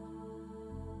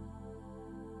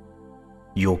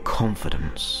 Your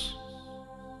confidence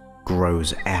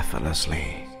grows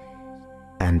effortlessly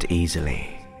and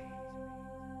easily.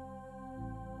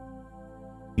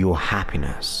 Your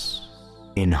happiness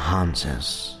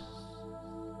enhances.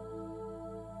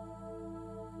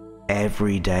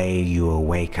 Every day you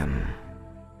awaken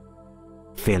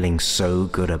feeling so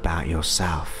good about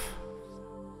yourself,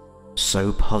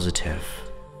 so positive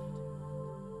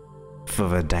for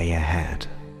the day ahead.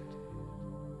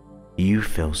 You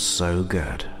feel so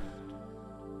good,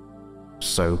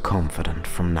 so confident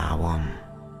from now on.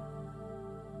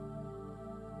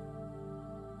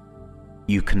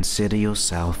 You consider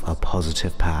yourself a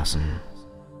positive person.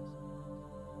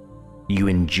 You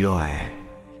enjoy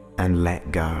and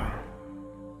let go.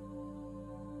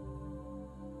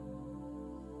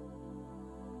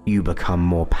 You become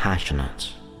more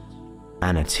passionate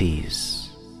and at ease.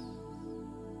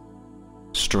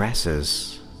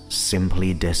 Stresses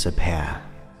simply disappear.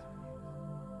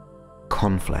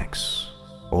 Conflicts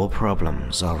or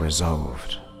problems are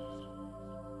resolved.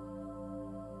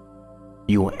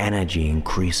 Your energy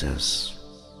increases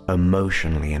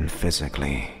emotionally and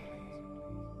physically.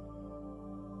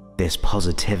 This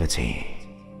positivity,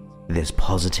 this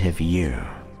positive you,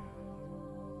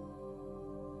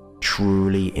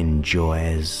 truly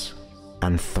enjoys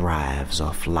and thrives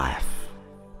off life.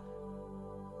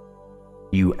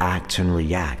 You act and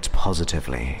react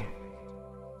positively,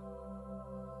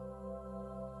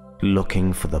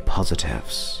 looking for the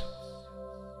positives,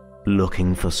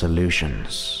 looking for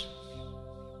solutions.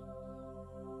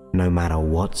 No matter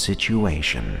what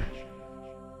situation,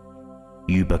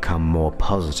 you become more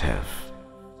positive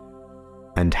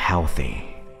and healthy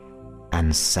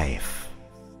and safe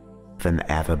than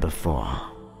ever before.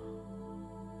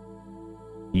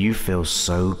 You feel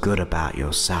so good about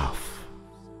yourself.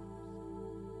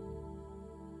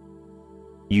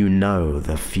 You know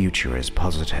the future is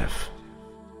positive.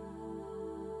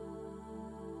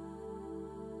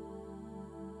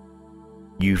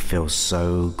 You feel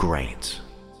so great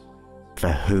for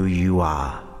who you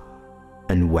are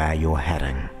and where you're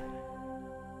heading.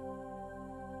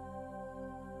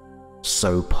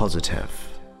 So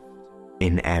positive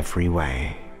in every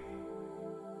way.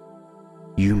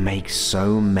 You make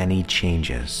so many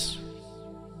changes,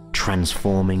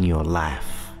 transforming your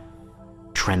life,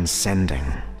 transcending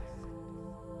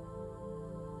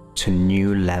to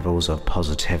new levels of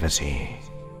positivity.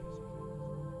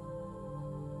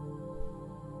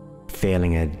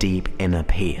 Feeling a deep inner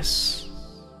peace,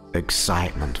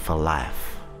 excitement for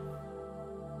life.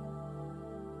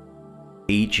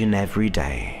 Each and every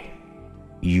day,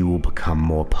 you will become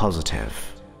more positive,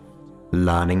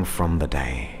 learning from the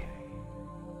day,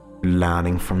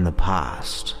 learning from the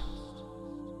past,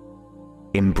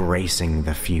 embracing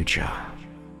the future.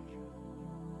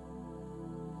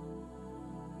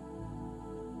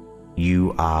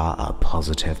 You are a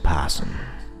positive person.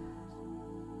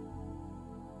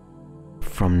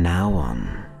 From now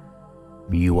on,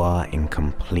 you are in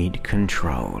complete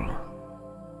control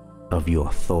of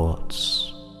your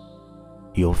thoughts,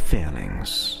 your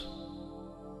feelings,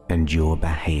 and your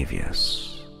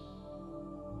behaviors.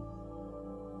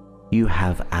 You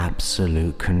have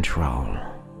absolute control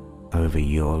over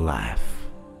your life.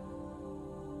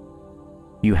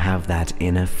 You have that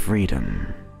inner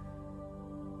freedom,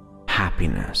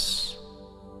 happiness,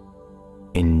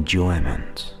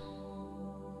 enjoyment.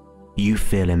 You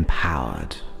feel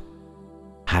empowered,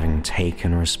 having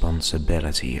taken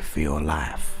responsibility for your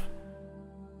life.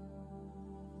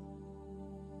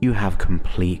 You have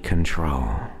complete control.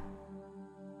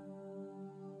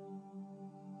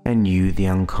 And you, the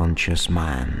unconscious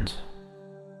mind,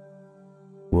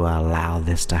 will allow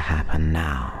this to happen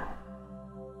now.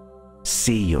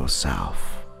 See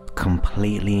yourself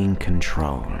completely in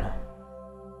control,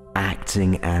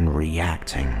 acting and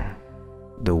reacting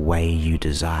the way you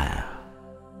desire.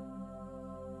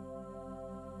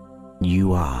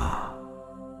 You are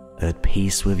at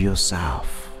peace with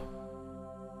yourself,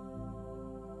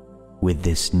 with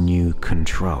this new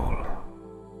control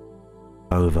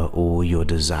over all your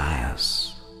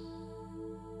desires.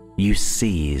 You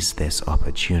seize this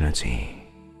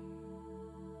opportunity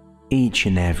each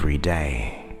and every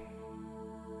day.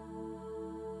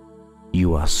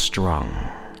 You are strong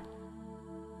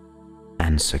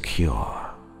and secure.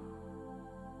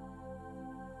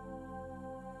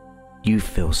 You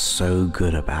feel so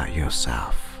good about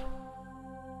yourself.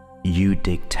 You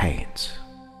dictate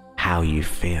how you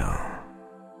feel,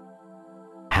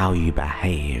 how you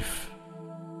behave.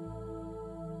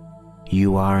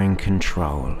 You are in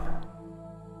control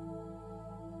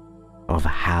of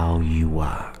how you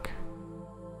work,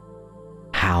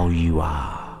 how you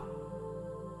are,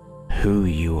 who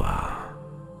you are.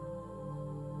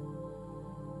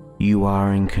 You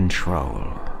are in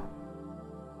control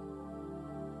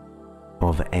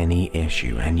of any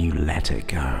issue and you let it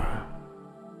go.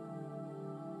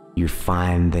 You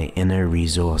find the inner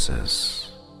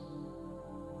resources.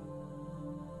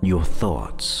 Your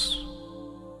thoughts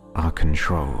are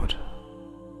controlled,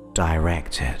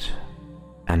 directed,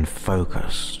 and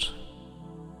focused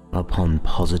upon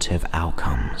positive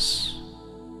outcomes.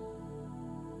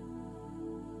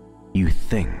 You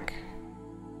think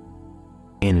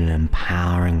in an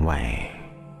empowering way.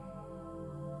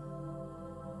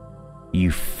 You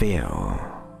feel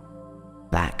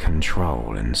that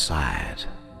control inside.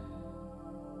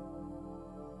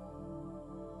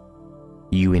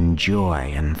 You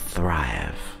enjoy and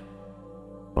thrive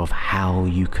of how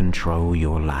you control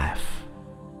your life,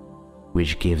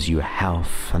 which gives you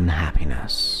health and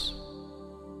happiness.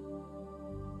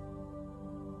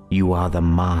 You are the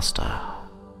master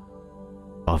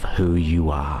of who you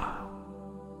are.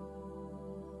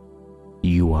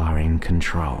 You are in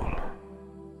control.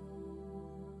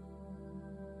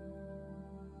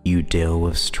 You deal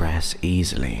with stress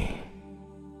easily.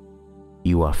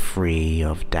 You are free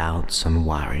of doubts and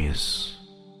worries.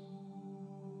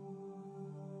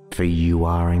 For you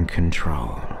are in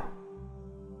control.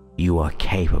 You are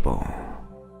capable,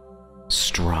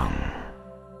 strong,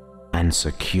 and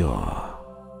secure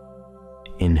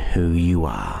in who you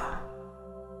are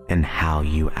and how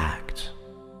you act.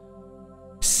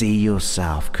 See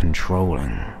yourself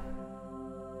controlling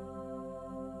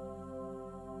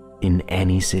in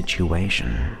any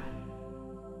situation.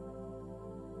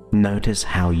 Notice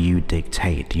how you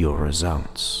dictate your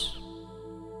results.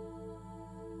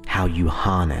 how you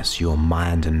harness your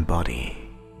mind and body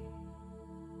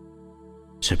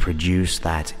to produce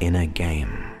that inner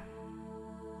game,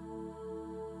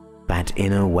 that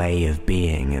inner way of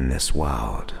being in this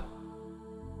world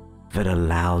that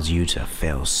allows you to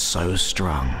feel so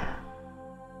strong.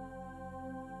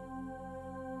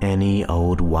 Any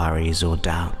old worries or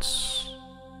doubts,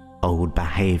 old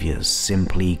behaviors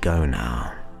simply go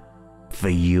now, for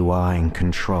you are in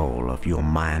control of your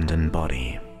mind and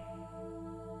body.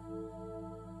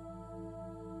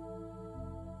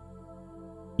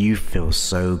 You feel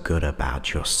so good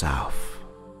about yourself,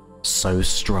 so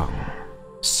strong,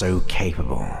 so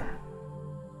capable.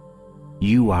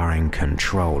 You are in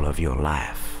control of your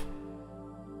life.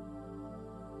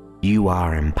 You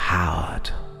are empowered.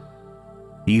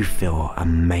 You feel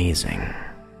amazing.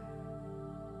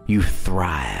 You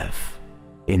thrive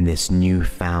in this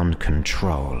newfound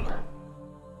control.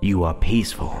 You are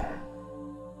peaceful,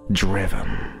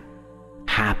 driven,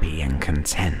 happy and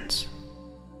content,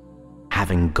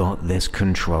 having got this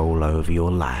control over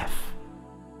your life,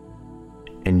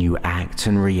 and you act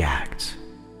and react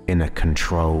in a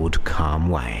controlled, calm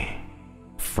way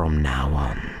from now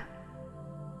on.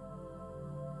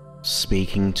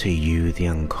 Speaking to you, the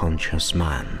unconscious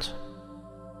mind,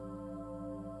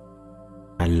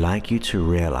 I'd like you to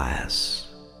realize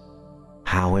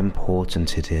how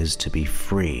important it is to be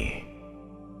free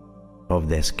of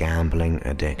this gambling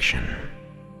addiction.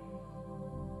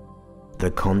 The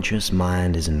conscious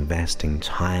mind is investing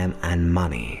time and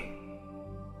money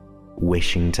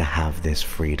wishing to have this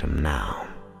freedom now.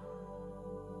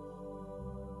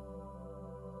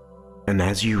 And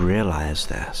as you realize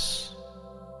this,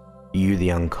 you,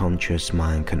 the unconscious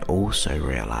mind, can also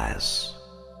realize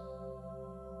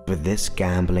that this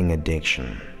gambling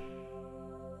addiction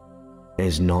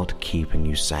is not keeping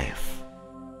you safe.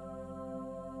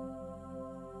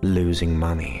 Losing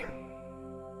money,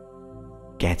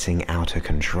 getting out of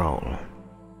control,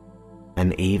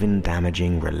 and even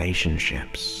damaging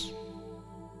relationships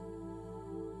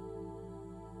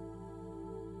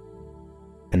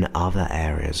and other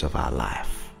areas of our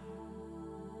life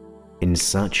in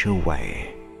such a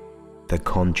way the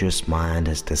conscious mind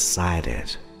has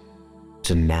decided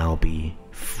to now be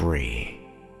free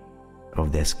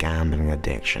of this gambling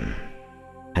addiction,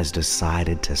 has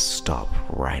decided to stop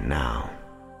right now.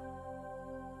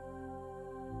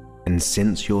 And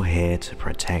since you're here to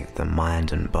protect the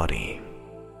mind and body,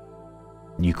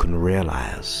 you can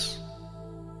realize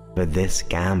that this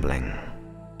gambling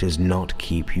does not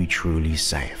keep you truly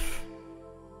safe.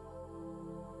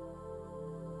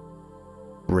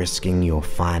 Risking your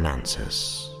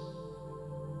finances,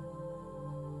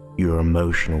 your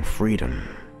emotional freedom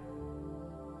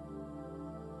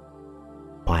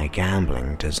by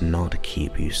gambling does not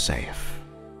keep you safe.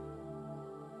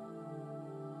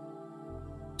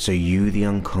 So you, the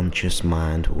unconscious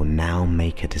mind, will now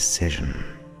make a decision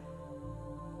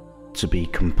to be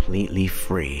completely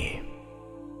free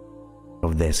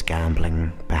of this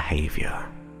gambling behavior.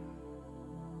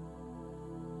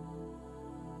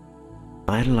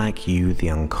 I'd like you, the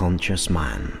unconscious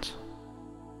mind,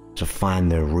 to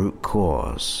find the root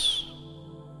cause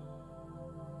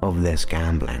of this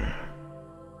gambling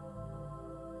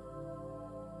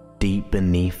deep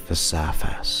beneath the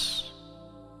surface.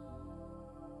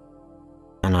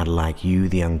 And I'd like you,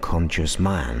 the unconscious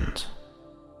mind,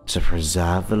 to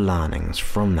preserve the learnings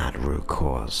from that root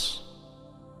cause.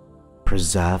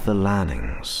 Preserve the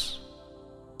learnings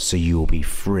so you will be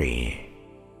free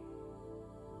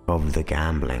of the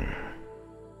gambling.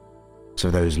 So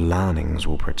those learnings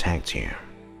will protect you.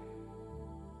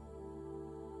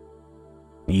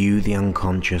 You, the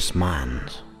unconscious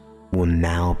mind, will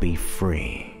now be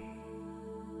free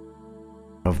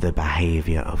of the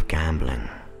behavior of gambling.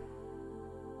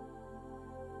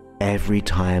 Every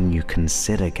time you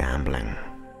consider gambling,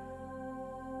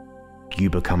 you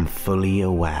become fully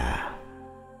aware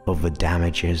of the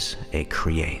damages it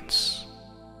creates,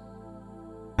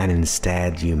 and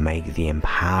instead you make the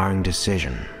empowering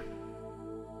decision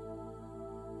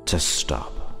to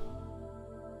stop.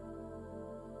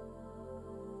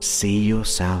 See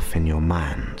yourself in your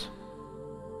mind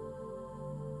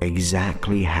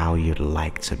exactly how you'd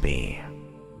like to be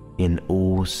in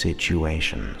all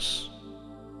situations.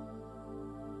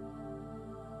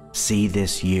 See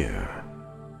this you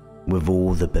with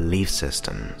all the belief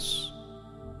systems,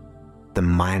 the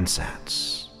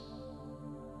mindsets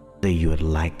that you would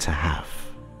like to have.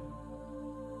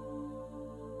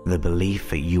 The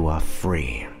belief that you are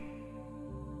free.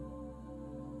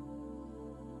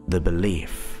 The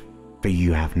belief that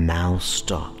you have now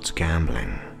stopped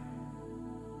gambling.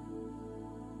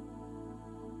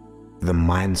 The the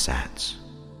mindset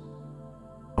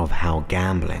of how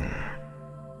gambling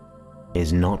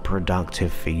is not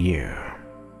productive for you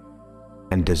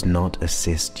and does not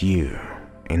assist you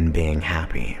in being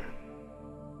happy.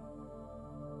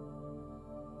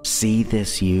 See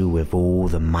this you with all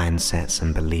the mindsets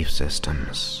and belief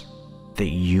systems that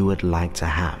you would like to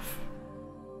have.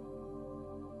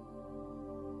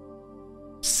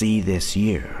 See this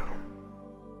you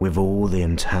with all the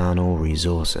internal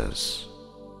resources,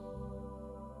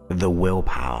 the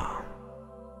willpower,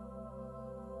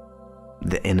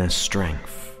 the inner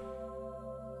strength,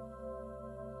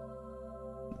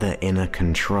 the inner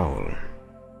control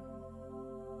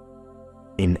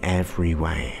in every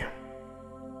way.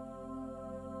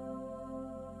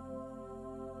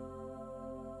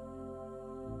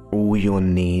 All your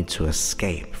need to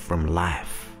escape from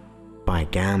life by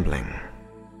gambling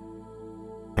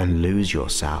and lose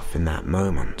yourself in that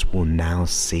moment will now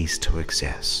cease to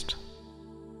exist.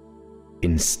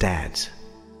 Instead,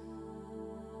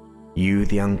 you,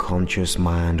 the unconscious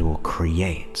mind, will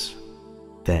create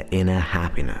the inner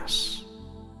happiness,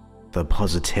 the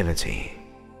positivity,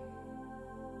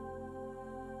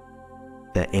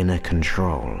 the inner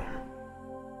control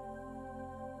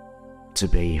to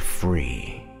be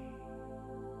free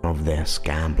of this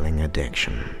gambling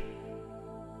addiction.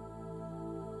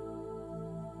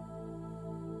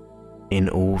 In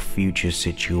all future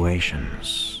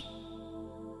situations,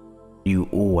 you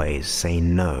always say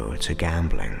no to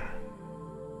gambling.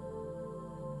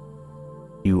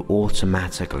 You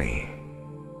automatically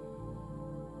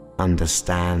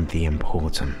understand the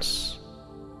importance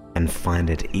and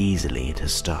find it easily to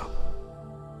stop.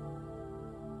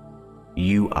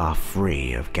 You are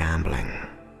free of gambling.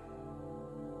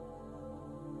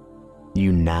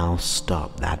 You now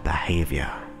stop that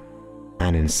behavior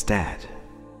and instead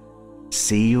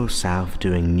see yourself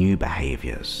doing new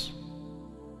behaviors.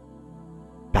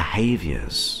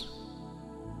 Behaviors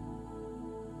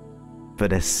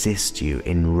that assist you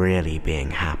in really being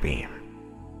happy,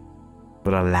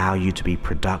 that allow you to be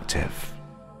productive,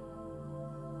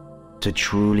 to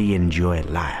truly enjoy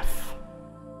life.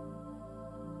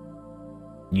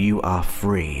 You are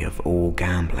free of all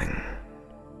gambling.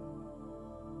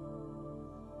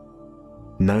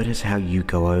 Notice how you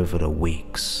go over the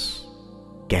weeks,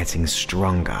 getting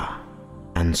stronger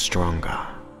and stronger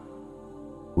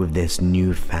with this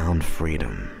newfound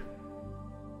freedom.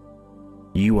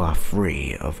 You are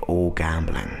free of all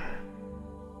gambling.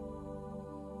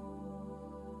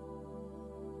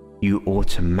 You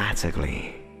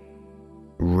automatically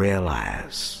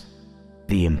realize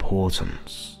the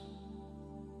importance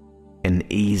and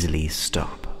easily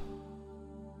stop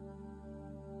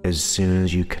as soon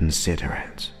as you consider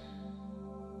it.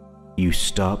 You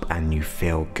stop and you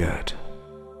feel good.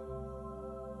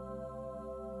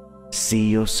 See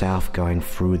yourself going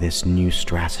through this new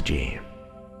strategy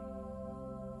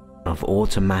of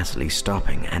automatically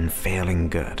stopping and feeling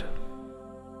good,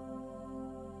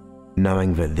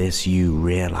 knowing that this you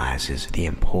realizes the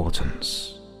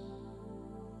importance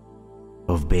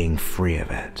of being free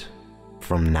of it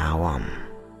from now on.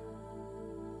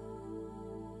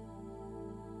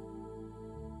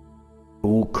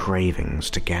 All cravings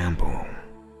to gamble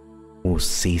will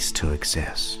cease to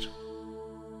exist.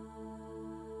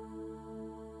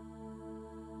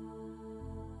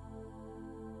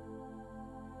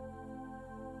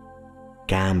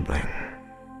 Gambling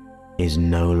is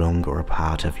no longer a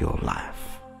part of your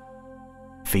life,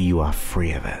 for you are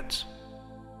free of it.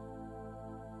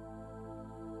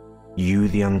 You,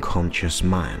 the unconscious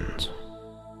mind,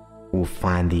 will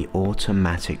find the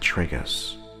automatic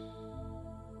triggers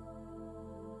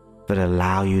that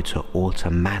allow you to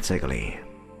automatically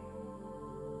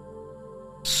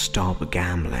stop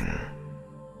gambling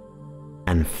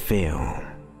and feel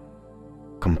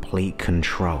complete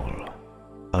control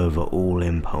over all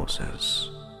impulses,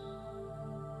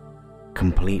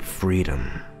 complete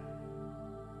freedom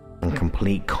and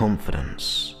complete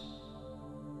confidence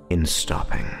in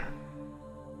stopping.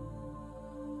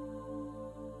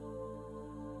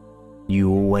 You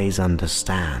always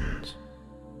understand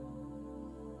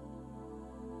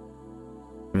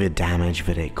the damage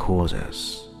that it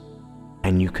causes,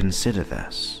 and you consider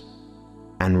this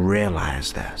and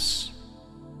realize this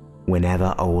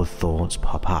whenever old thoughts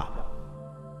pop up.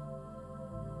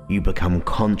 You become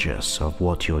conscious of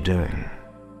what you're doing,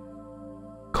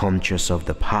 conscious of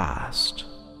the past,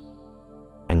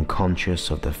 and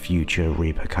conscious of the future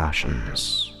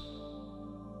repercussions.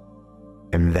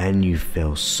 And then you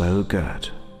feel so good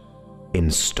in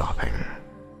stopping.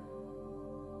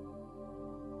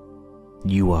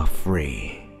 You are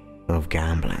free of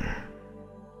gambling.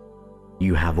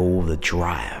 You have all the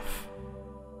drive,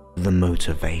 the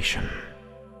motivation,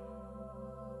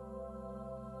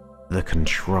 the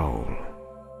control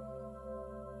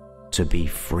to be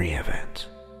free of it.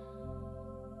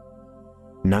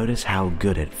 Notice how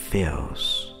good it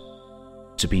feels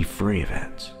to be free of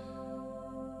it.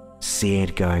 See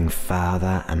it going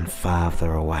further and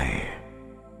further away,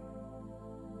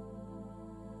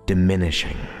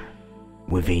 diminishing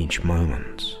with each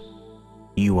moment.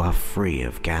 You are free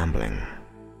of gambling.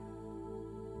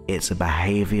 It's a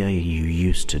behavior you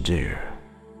used to do,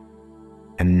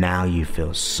 and now you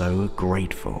feel so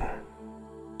grateful,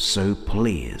 so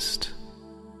pleased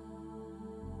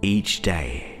each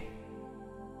day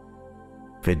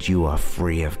that you are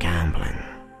free of gambling.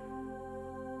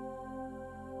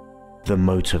 The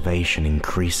motivation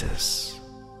increases.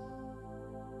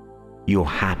 Your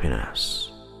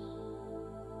happiness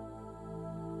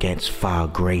gets far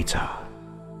greater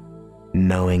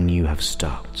knowing you have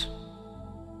stopped.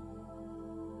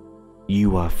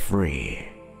 You are free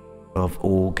of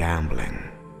all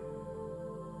gambling,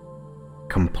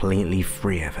 completely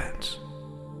free of it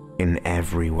in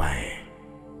every way.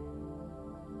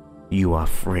 You are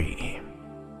free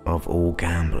of all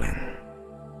gambling.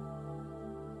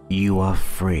 You are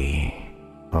free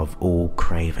of all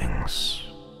cravings.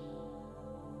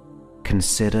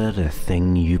 Consider the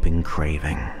thing you've been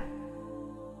craving,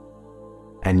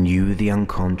 and you, the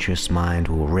unconscious mind,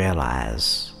 will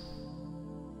realize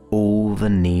all the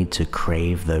need to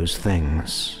crave those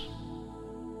things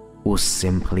will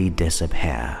simply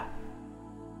disappear.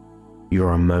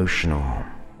 Your emotional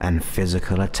and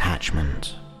physical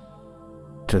attachment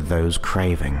to those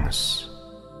cravings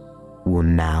will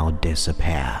now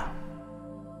disappear.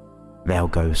 They'll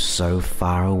go so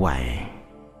far away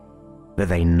that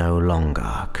they no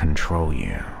longer control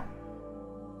you.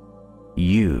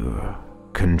 You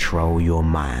control your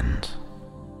mind.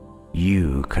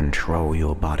 You control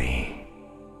your body.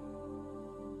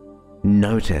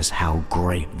 Notice how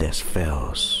great this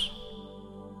feels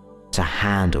to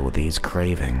handle these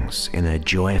cravings in a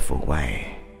joyful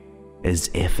way, as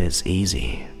if it's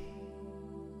easy.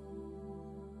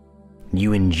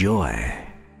 You enjoy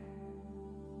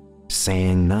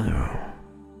saying no.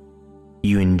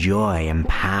 You enjoy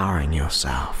empowering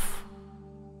yourself,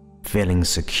 feeling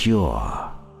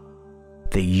secure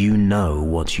that you know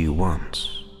what you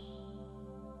want.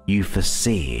 You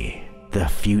foresee the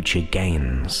future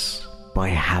gains by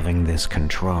having this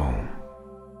control.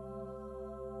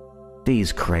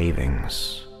 These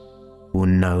cravings will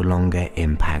no longer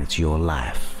impact your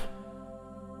life,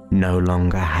 no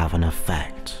longer have an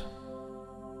effect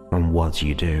on what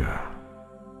you do.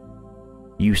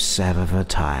 You sever the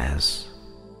ties,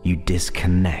 you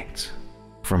disconnect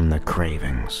from the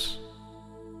cravings,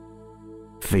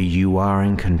 for you are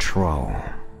in control.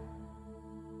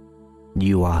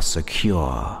 You are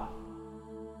secure,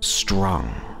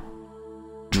 strong,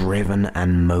 driven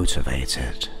and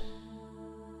motivated.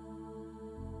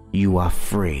 You are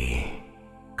free,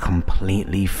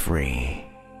 completely free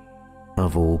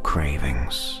of all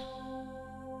cravings.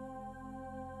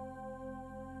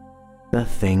 The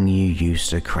thing you used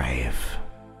to crave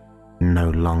no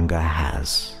longer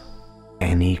has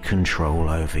any control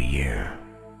over you.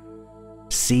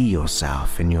 See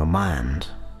yourself in your mind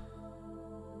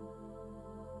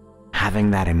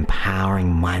having that empowering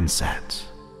mindset,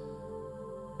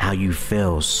 how you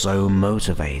feel so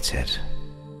motivated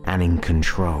and in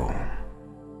control,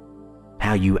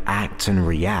 how you act and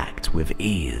react with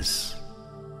ease.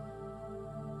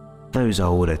 Those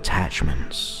old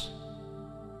attachments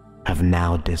have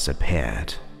now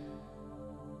disappeared.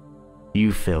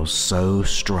 You feel so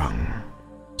strong,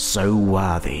 so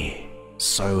worthy,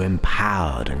 so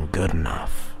empowered and good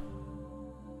enough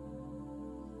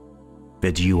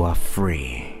that you are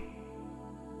free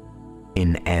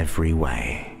in every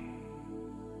way.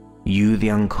 You, the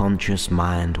unconscious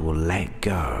mind, will let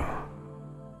go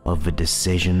of the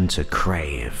decision to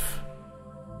crave.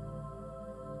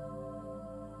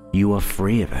 You are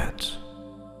free of it,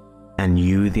 and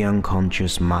you, the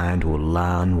unconscious mind, will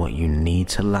learn what you need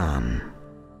to learn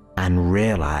and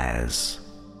realize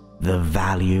the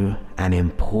value and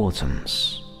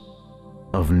importance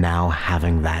of now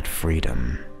having that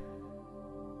freedom.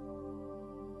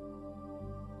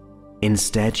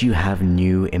 Instead, you have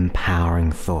new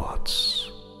empowering thoughts.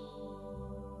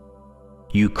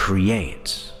 You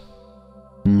create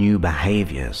new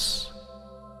behaviors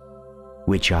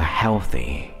which are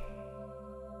healthy,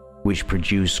 which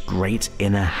produce great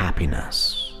inner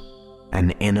happiness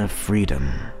and inner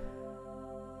freedom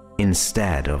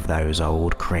instead of those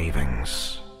old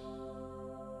cravings.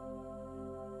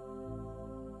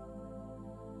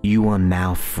 You are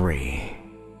now free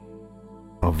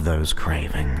of those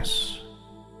cravings.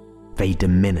 They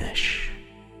diminish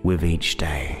with each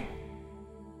day,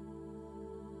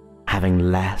 having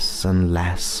less and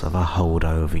less of a hold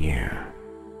over you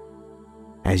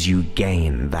as you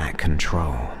gain that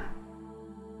control.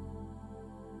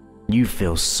 You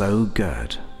feel so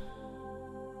good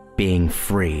being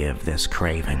free of this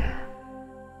craving.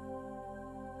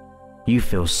 You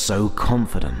feel so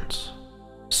confident,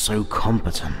 so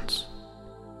competent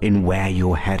in where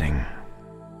you're heading.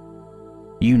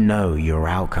 You know your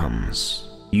outcomes,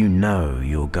 you know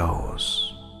your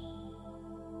goals,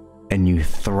 and you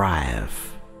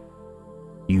thrive.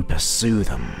 You pursue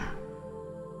them,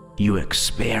 you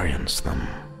experience them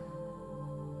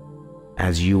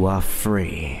as you are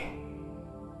free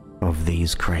of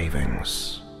these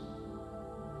cravings.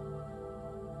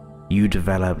 You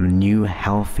develop new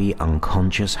healthy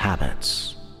unconscious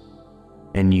habits,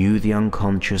 and you, the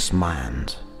unconscious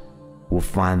mind, will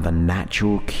find the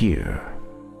natural cue,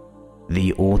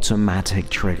 the automatic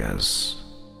triggers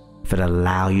that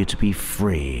allow you to be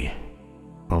free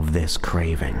of this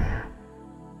craving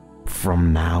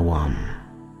from now on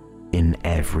in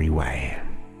every way.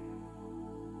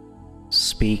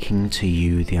 Speaking to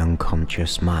you, the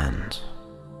unconscious mind,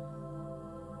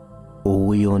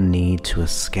 all your need to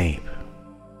escape,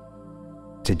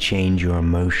 to change your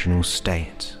emotional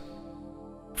state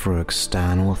for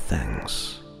external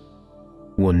things,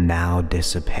 will now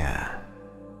disappear.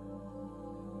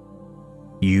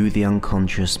 You, the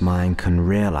unconscious mind, can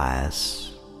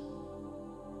realize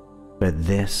that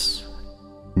this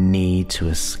need to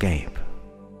escape,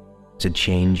 to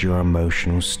change your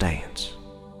emotional state,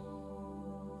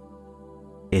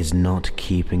 is not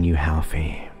keeping you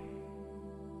healthy.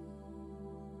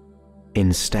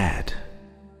 Instead,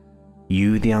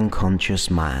 you, the unconscious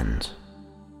mind,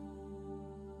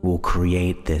 will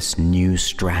create this new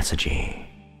strategy,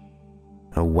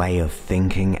 a way of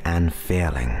thinking and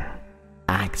feeling,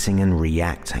 acting and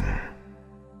reacting,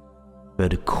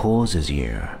 that causes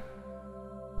you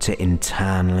to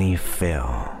internally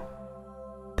feel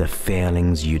the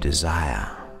feelings you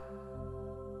desire.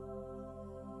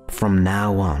 From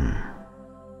now on,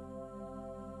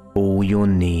 all your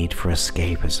need for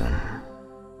escapism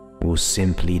will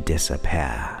simply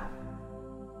disappear.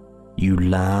 You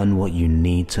learn what you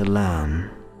need to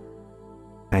learn,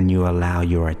 and you allow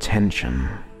your attention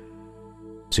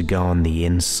to go on the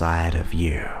inside of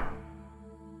you.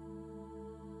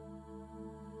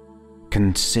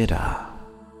 Consider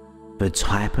the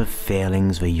type of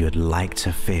feelings that you'd like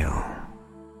to feel,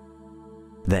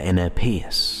 the inner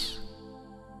peace,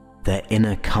 the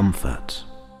inner comfort,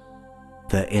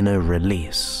 the inner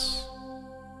release,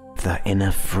 the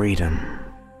inner freedom,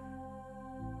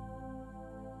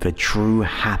 the true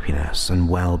happiness and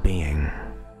well-being.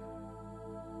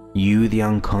 You, the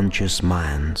unconscious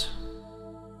mind,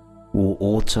 will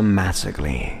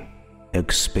automatically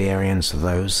experience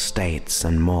those states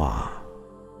and more,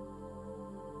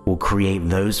 will create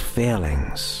those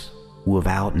feelings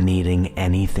without needing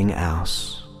anything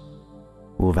else,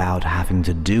 without having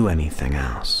to do anything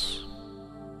else.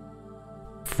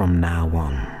 From now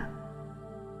on,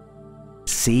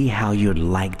 see how you'd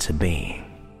like to be,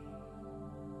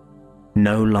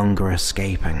 no longer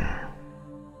escaping.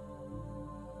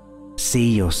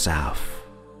 See yourself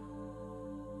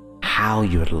how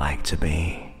you'd like to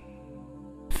be,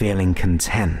 feeling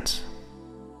content,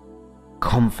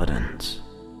 confident,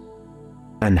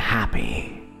 and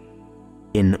happy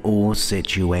in all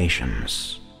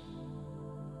situations.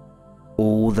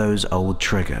 All those old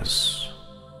triggers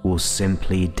will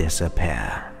simply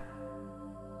disappear.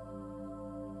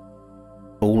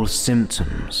 All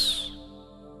symptoms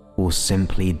will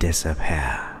simply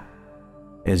disappear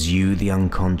as you, the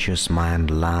unconscious mind,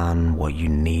 learn what you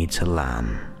need to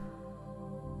learn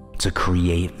to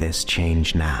create this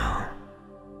change now.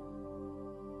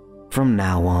 From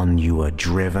now on, you are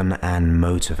driven and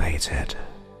motivated.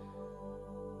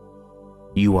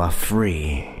 You are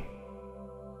free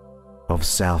of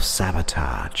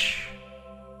self-sabotage.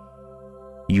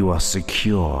 You are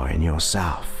secure in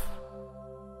yourself.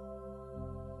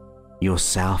 Your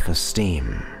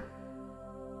self-esteem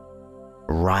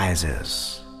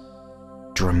rises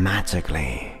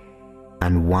dramatically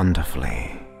and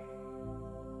wonderfully.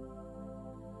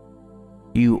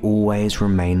 You always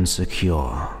remain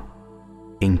secure,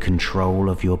 in control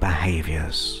of your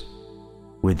behaviors,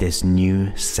 with this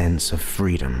new sense of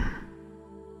freedom,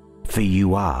 for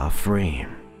you are free.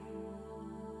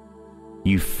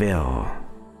 You feel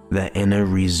the inner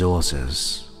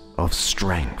resources of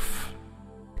strength,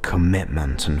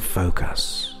 commitment, and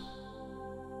focus.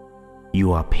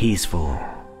 You are peaceful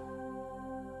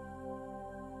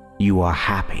you are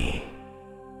happy,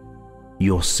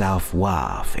 your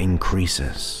self-worth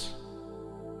increases.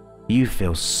 You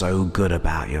feel so good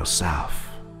about yourself,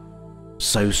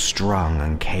 so strong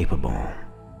and capable.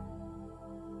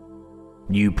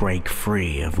 You break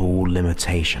free of all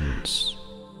limitations,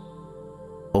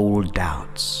 all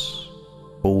doubts,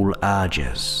 all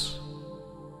urges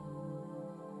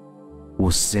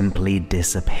will simply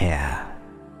disappear,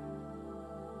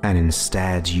 and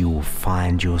instead you will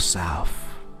find yourself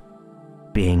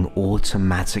being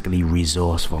automatically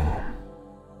resourceful,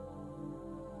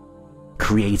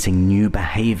 creating new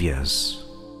behaviors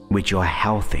which are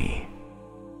healthy,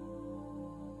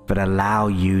 but allow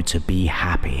you to be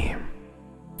happy,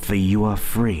 for you are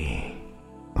free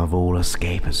of all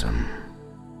escapism.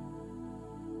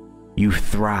 You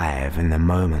thrive in the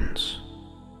moment.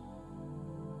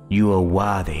 You are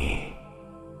worthy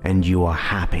and you are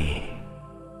happy.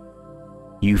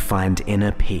 You find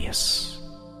inner peace.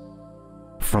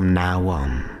 From now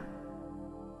on,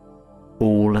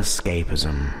 all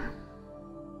escapism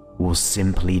will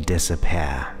simply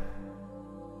disappear.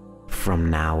 From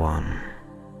now on,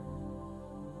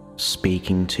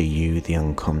 speaking to you, the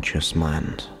unconscious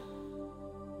mind.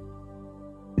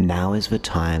 Now is the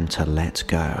time to let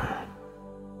go.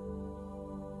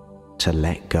 To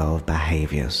let go of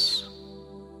behaviors.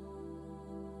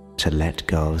 To let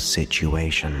go of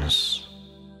situations.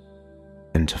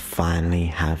 And to finally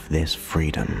have this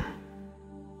freedom.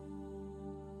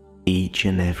 Each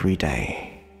and every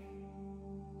day,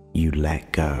 you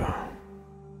let go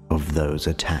of those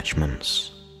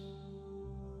attachments.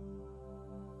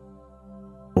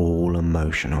 All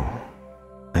emotional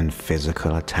and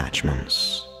physical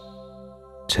attachments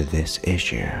to this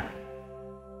issue,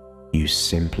 you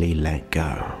simply let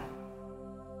go.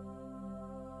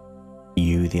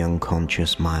 You, the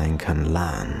unconscious mind, can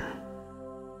learn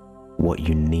what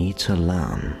you need to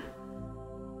learn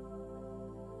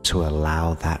to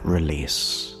allow that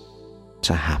release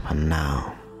to happen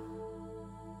now.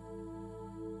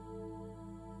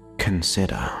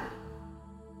 Consider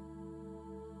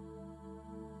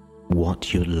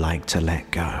what you'd like to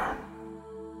let go.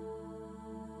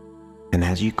 And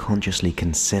as you consciously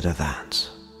consider that,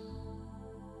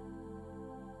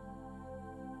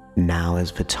 now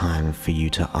is the time for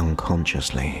you to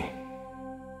unconsciously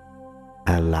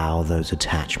allow those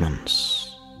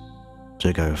attachments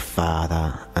to go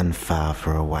further and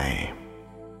further away.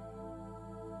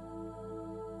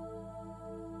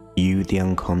 You, the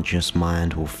unconscious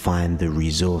mind, will find the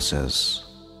resources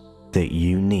that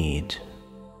you need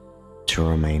to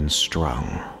remain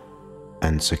strong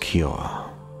and secure.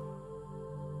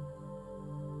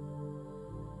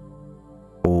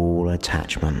 All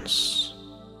attachments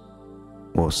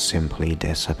will simply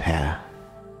disappear.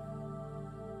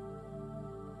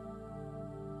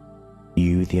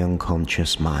 You, the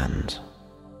unconscious mind,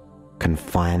 can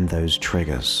find those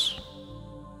triggers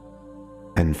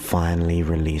and finally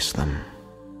release them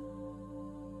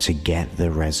to get the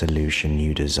resolution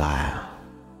you desire.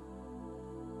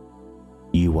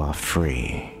 You are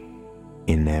free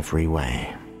in every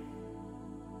way.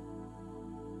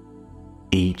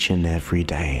 Each and every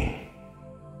day,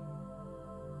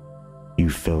 you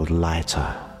feel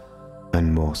lighter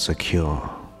and more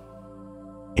secure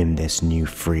in this new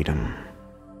freedom.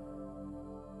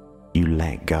 You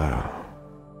let go.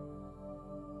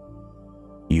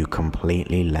 You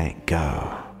completely let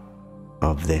go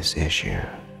of this issue.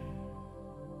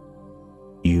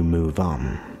 You move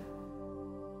on,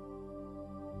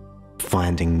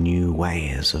 finding new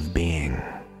ways of being,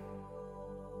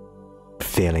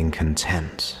 feeling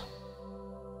content,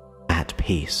 at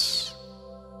peace,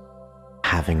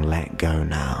 having let go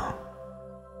now.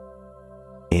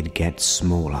 It gets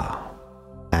smaller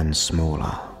and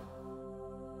smaller.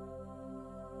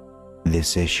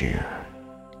 This issue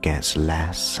gets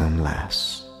less and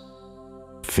less,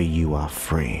 for you are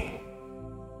free.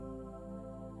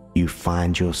 You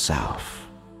find yourself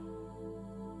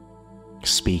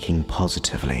speaking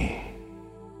positively,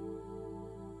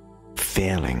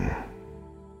 feeling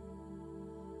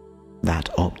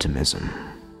that optimism.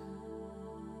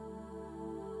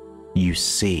 You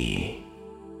see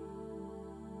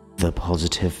the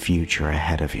positive future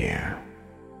ahead of you,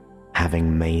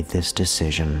 having made this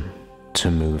decision to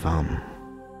move on.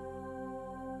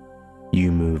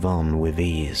 You move on with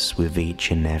ease with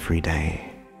each and every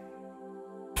day,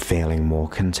 feeling more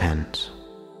content,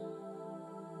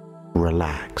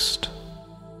 relaxed,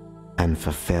 and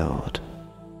fulfilled.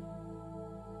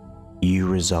 You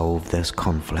resolve this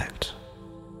conflict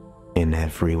in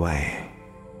every way.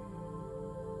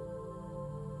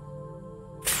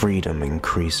 Freedom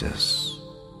increases,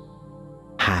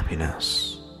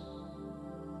 happiness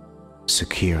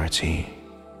security,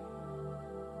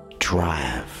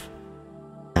 drive,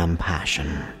 and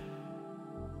passion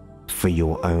for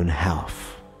your own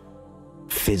health,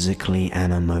 physically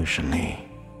and emotionally,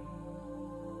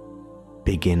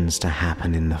 begins to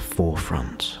happen in the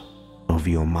forefront of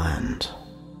your mind.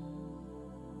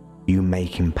 You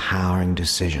make empowering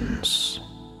decisions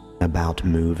about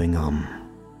moving on,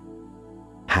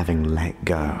 having let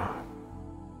go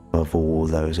of all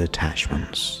those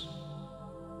attachments.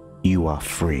 You are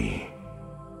free.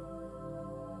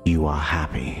 You are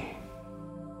happy.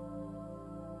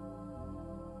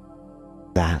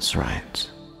 That's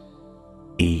right.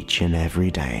 Each and every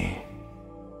day,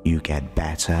 you get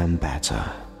better and better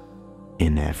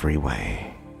in every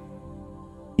way.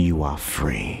 You are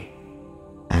free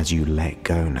as you let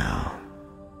go now.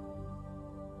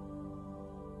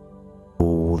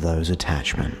 All those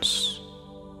attachments,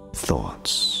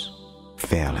 thoughts,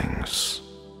 feelings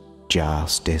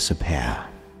just disappear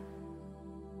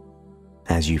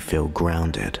as you feel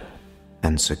grounded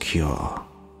and secure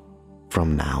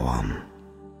from now on.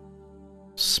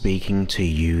 Speaking to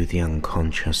you, the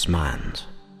unconscious mind,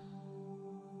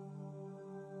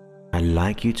 I'd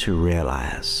like you to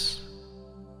realize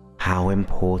how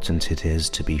important it is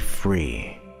to be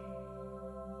free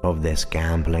of this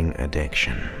gambling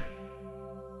addiction.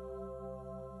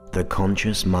 The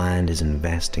conscious mind is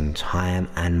investing time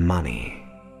and money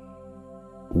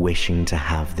wishing to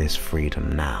have this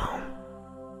freedom now.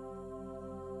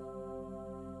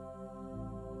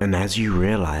 And as you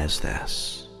realize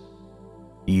this,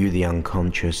 you, the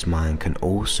unconscious mind, can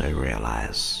also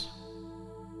realize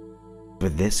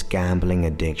that this gambling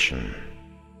addiction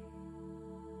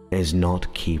is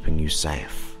not keeping you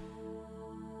safe.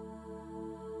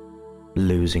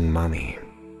 Losing money,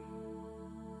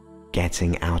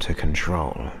 getting out of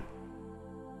control,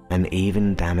 and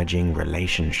even damaging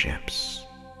relationships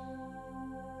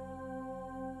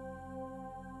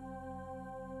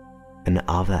and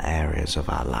other areas of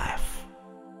our life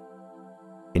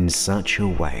in such a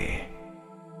way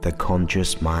the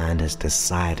conscious mind has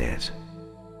decided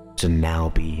to now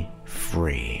be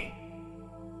free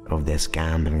of this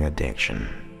gambling addiction,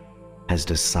 has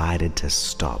decided to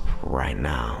stop right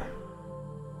now.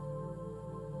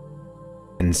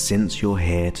 And since you're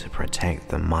here to protect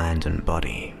the mind and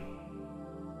body,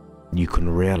 you can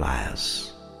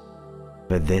realize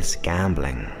that this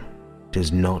gambling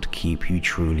does not keep you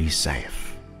truly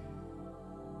safe.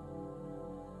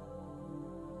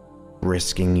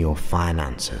 Risking your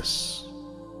finances,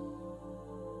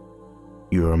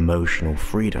 your emotional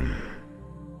freedom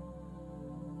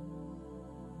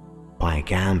by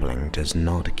gambling does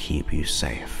not keep you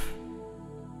safe.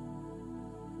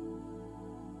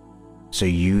 So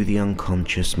you, the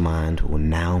unconscious mind, will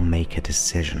now make a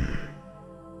decision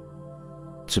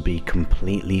to be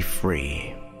completely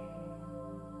free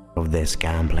of this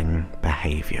gambling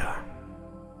behavior.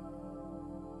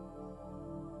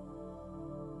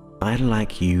 I'd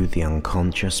like you, the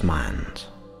unconscious mind,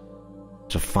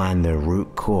 to find the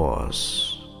root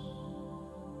cause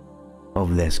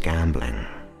of this gambling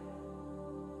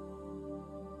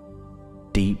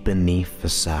deep beneath the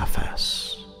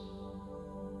surface.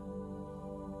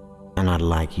 And I'd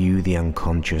like you, the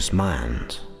unconscious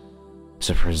mind,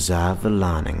 to preserve the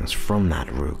learnings from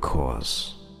that root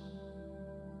cause.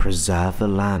 Preserve the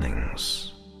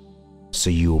learnings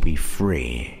so you will be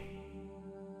free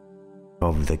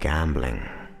of the gambling.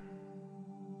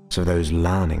 So those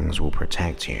learnings will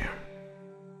protect you.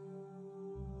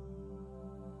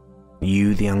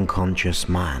 You, the unconscious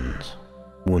mind,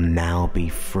 will now be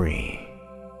free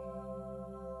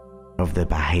of the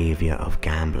behavior of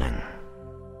gambling.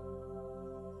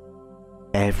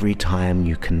 Every time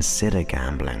you consider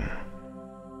gambling,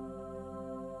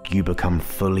 you become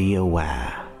fully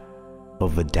aware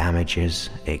of the damages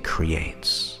it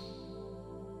creates,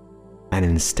 and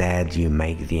instead you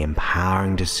make the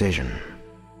empowering decision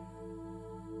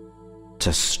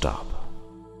to stop.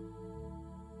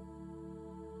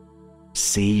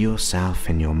 See yourself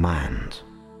in your mind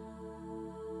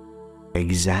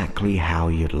exactly how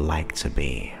you'd like to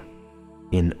be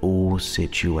in all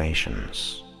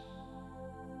situations.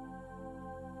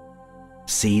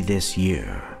 See this you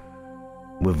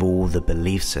with all the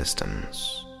belief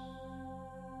systems,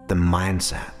 the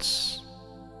mindsets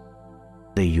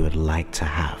that you would like to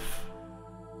have.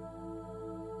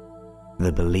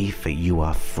 The belief that you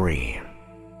are free.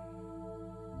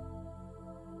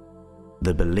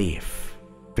 The belief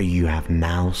that you have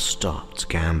now stopped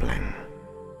gambling.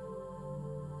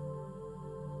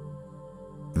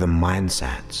 The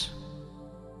mindset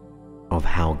of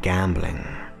how gambling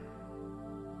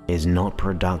is not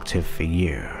productive for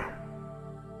you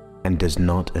and does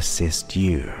not assist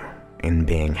you in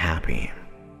being happy.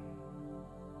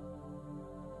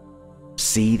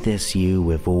 See this you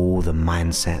with all the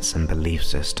mindsets and belief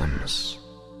systems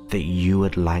that you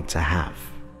would like to have.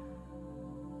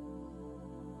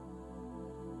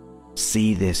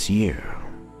 See this you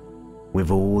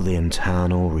with all the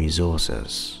internal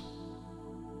resources,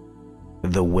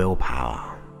 the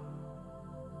willpower,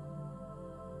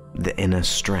 the inner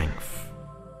strength,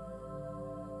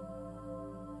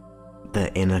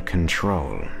 the inner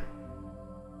control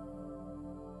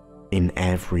in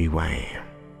every way.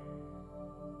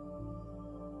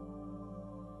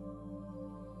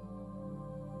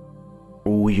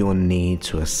 All your need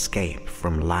to escape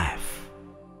from life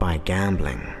by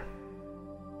gambling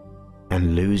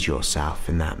and lose yourself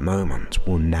in that moment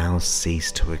will now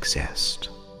cease to exist.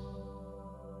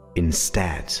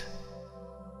 Instead,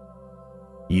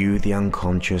 you, the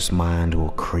unconscious mind,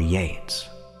 will create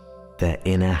the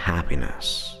inner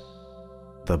happiness,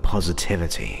 the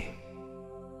positivity,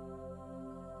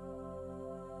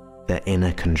 the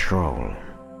inner control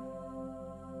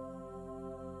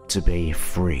to be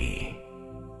free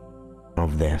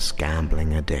of this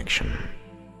gambling addiction.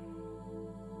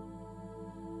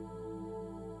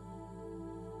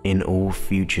 In all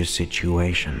future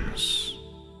situations,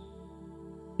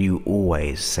 you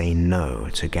always say no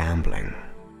to gambling.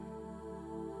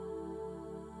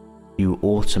 You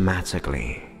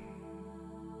automatically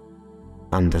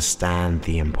understand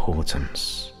the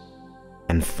importance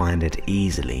and find it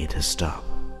easily to stop.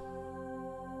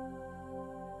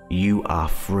 You are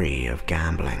free of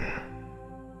gambling.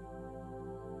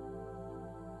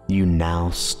 You now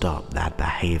stop that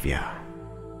behavior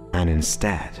and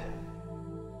instead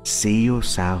see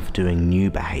yourself doing new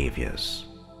behaviors.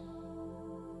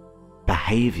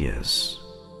 Behaviors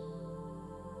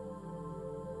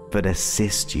that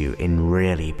assist you in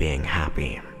really being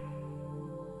happy,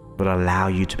 that allow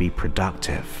you to be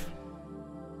productive,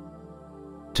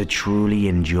 to truly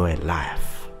enjoy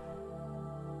life.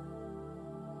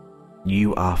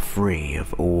 You are free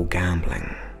of all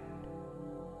gambling.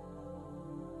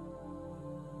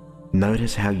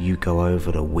 Notice how you go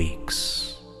over the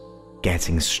weeks,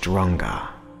 getting stronger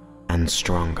and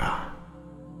stronger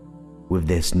with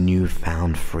this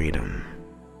newfound freedom.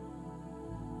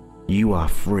 You are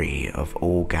free of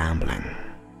all gambling.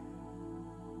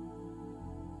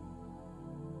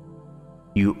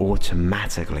 You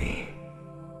automatically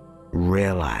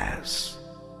realize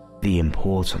the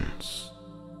importance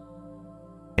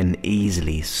and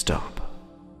easily stop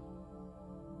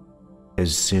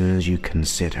as soon as you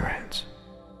consider it.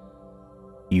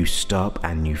 You stop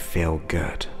and you feel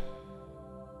good.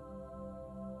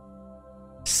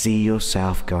 See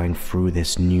yourself going through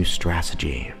this new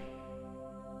strategy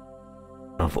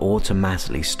of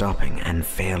automatically stopping and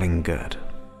feeling good,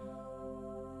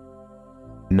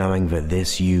 knowing that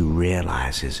this you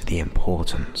realizes the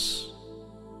importance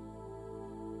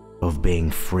of being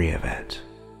free of it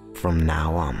from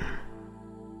now on.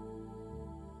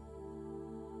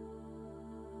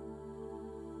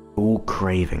 All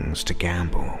cravings to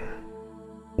gamble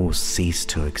will cease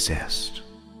to exist.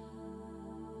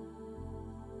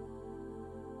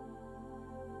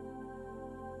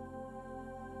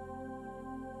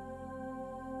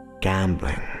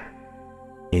 Gambling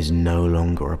is no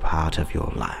longer a part of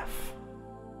your life,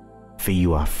 for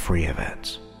you are free of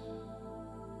it.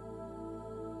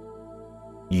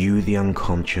 You, the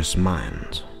unconscious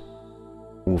mind,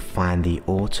 will find the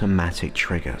automatic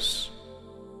triggers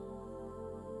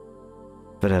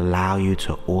that allow you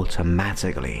to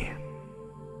automatically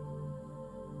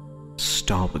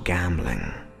stop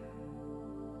gambling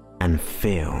and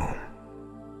feel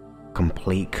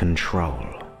complete control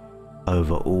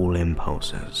over all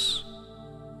impulses,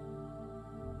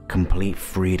 complete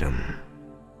freedom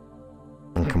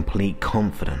and complete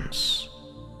confidence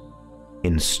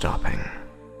in stopping.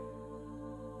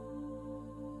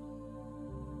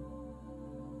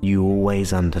 You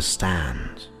always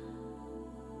understand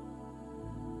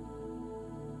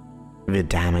the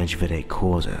damage that it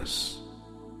causes,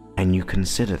 and you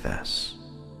consider this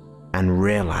and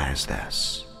realize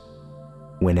this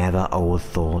whenever old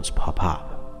thoughts pop up.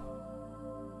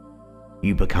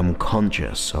 You become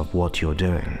conscious of what you're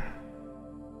doing,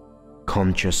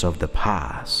 conscious of the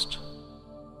past,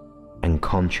 and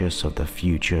conscious of the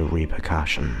future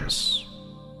repercussions.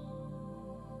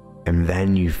 And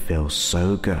then you feel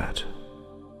so good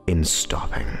in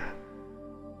stopping.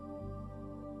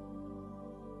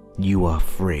 You are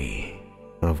free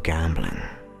of gambling.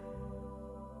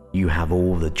 You have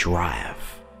all the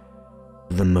drive,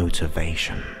 the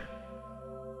motivation,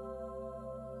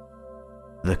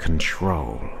 the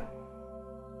control,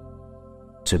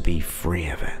 to be free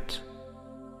of it.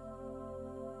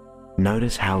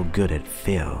 Notice how good it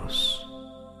feels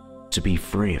to be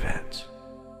free of it.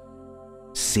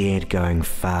 See it going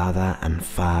farther and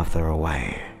farther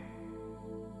away,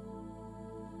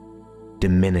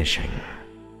 diminishing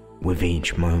with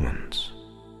each moment.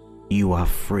 You are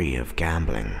free of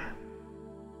gambling.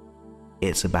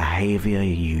 It's a behavior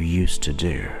you used to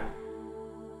do,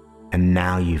 and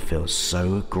now you feel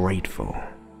so grateful,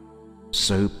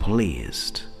 so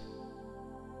pleased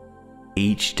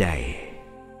each day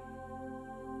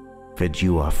that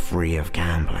you are free of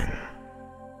gambling.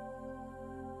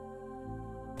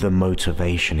 The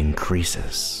motivation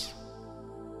increases.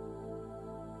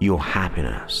 Your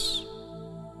happiness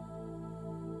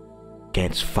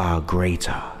gets far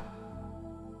greater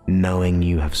knowing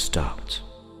you have stopped.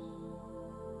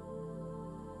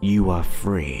 You are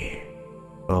free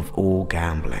of all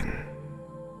gambling,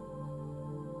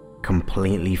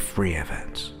 completely free of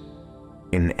it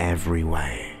in every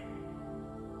way.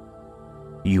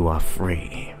 You are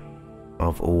free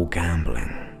of all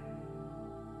gambling.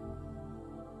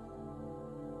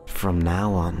 From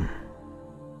now on,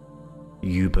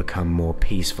 you become more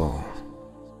peaceful,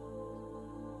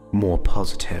 more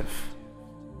positive,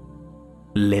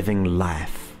 living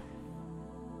life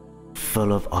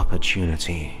full of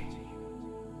opportunity.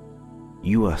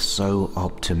 You are so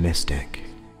optimistic.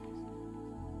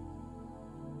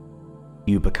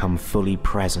 You become fully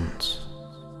present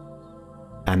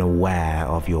and aware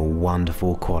of your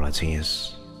wonderful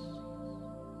qualities.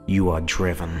 You are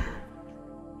driven,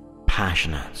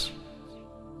 passionate.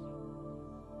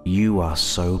 You are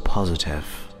so positive.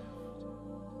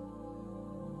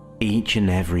 Each and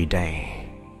every day,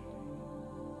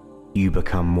 you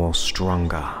become more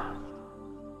stronger,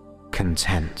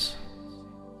 content,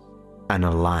 and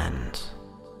aligned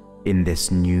in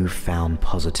this newfound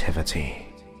positivity.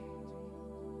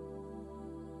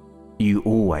 You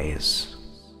always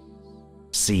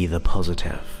see the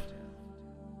positive,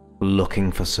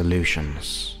 looking for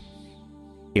solutions,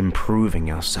 improving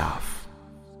yourself,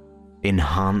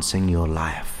 enhancing your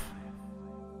life.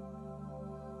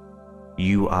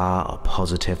 You are a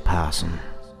positive person.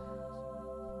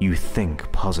 You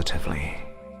think positively.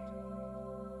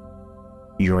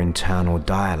 Your internal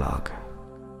dialogue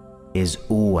is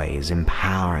always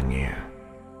empowering you,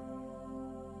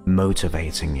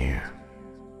 motivating you,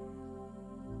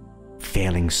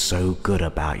 feeling so good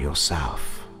about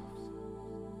yourself.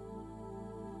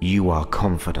 You are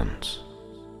confident,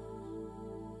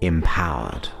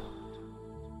 empowered,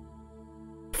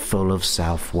 full of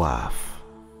self-worth.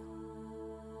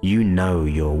 You know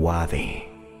you're worthy,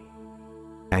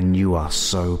 and you are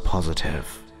so positive.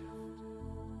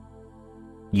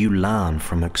 You learn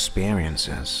from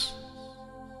experiences.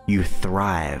 You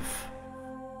thrive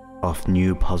off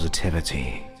new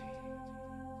positivity.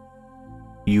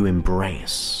 You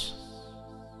embrace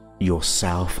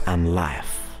yourself and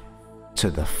life to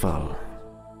the full.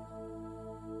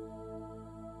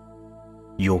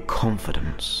 Your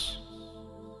confidence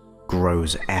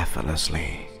grows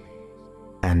effortlessly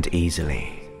and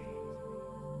easily.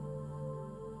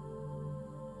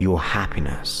 Your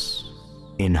happiness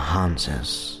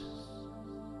enhances.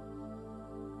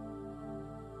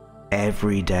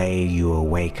 Every day you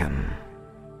awaken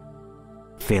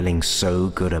feeling so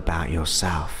good about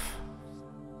yourself,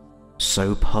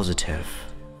 so positive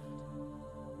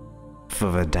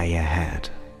for the day ahead.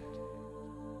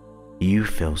 You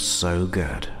feel so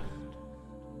good,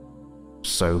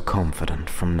 so confident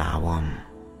from now on.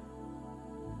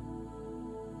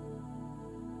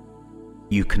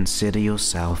 You consider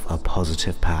yourself a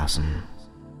positive person.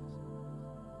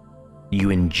 You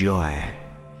enjoy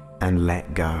and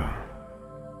let go.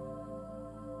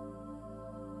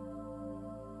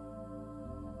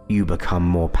 You become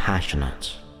more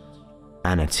passionate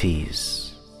and at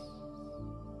ease.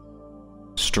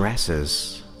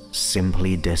 Stresses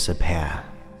simply disappear.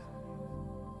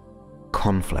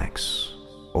 Conflicts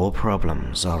or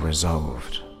problems are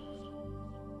resolved.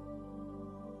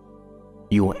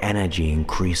 Your energy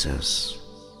increases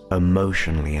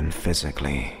emotionally and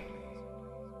physically.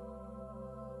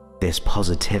 This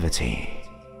positivity,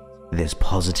 this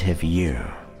positive you,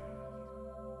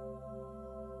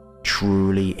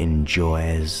 truly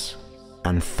enjoys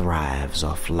and thrives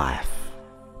off life.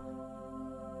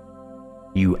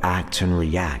 You act and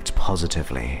react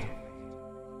positively,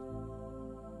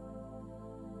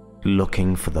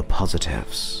 looking for the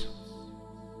positives,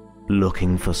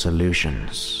 looking for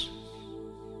solutions.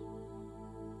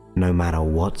 No matter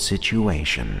what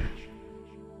situation,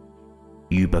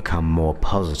 you become more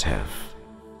positive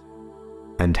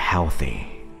and healthy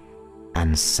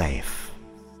and safe.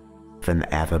 than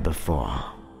ever before.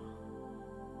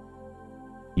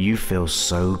 You feel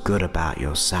so good about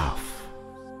yourself.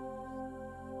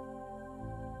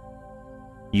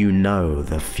 You know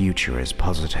the future is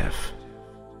positive.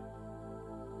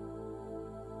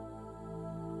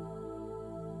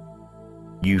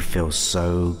 You feel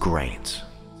so great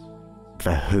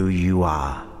for who you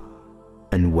are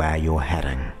and where you're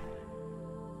heading.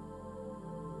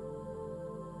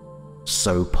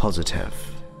 So positive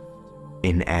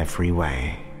in every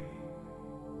way.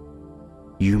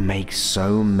 You make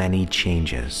so many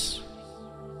changes,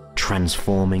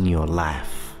 transforming your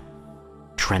life,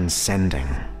 transcending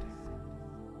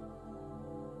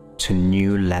to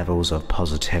new levels of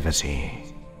positivity,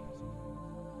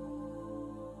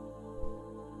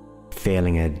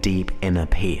 feeling a deep inner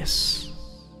peace,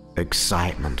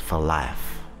 excitement for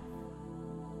life.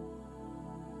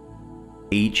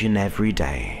 Each and every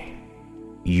day,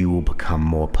 you will become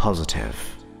more positive,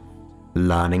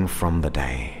 learning from the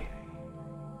day,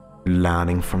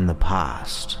 learning from the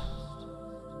past,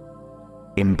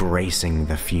 embracing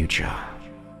the future.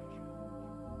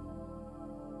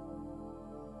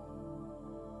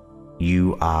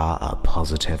 You are a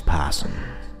positive person.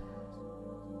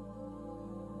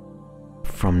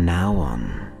 From now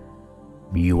on,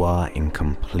 you are in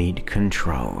complete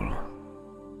control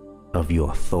of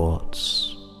your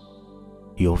thoughts,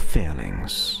 your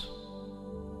feelings,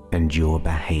 and your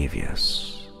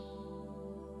behaviors.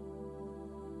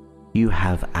 You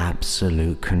have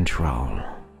absolute control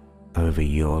over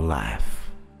your life.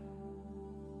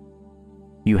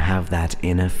 You have that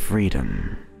inner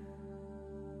freedom,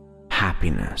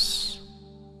 happiness,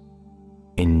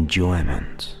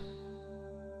 enjoyment.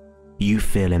 You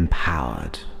feel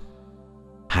empowered,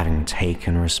 having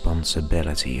taken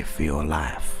responsibility for your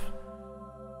life.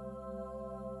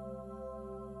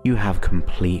 You have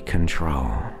complete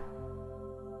control.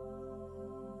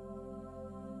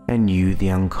 And you,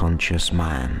 the unconscious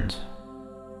mind,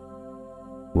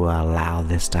 will allow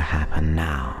this to happen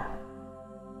now.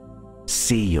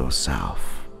 See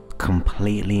yourself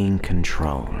completely in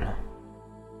control,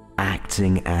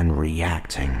 acting and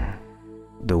reacting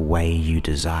the way you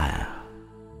desire.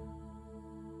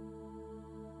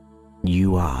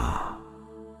 You are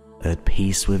at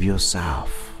peace with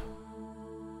yourself,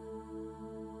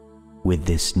 with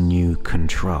this new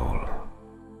control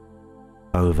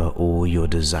over all your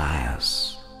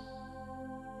desires.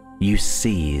 You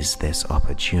seize this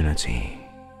opportunity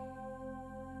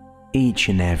each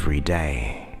and every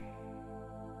day.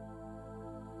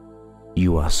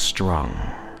 You are strong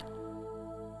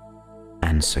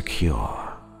and secure.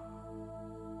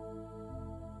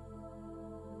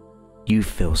 You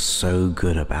feel so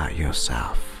good about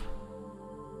yourself.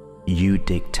 You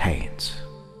dictate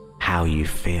how you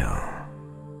feel,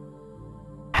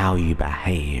 how you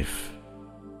behave.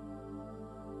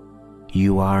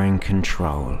 You are in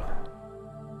control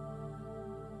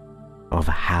of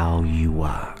how you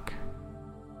work,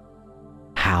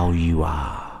 how you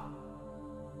are,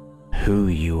 who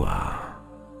you are.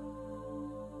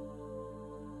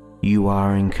 You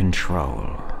are in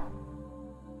control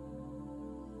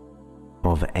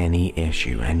of any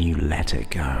issue and you let it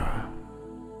go.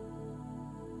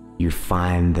 You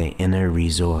find the inner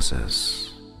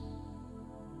resources.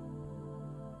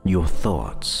 Your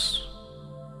thoughts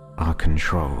are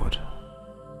controlled,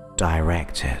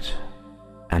 directed,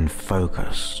 and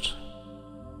focused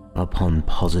upon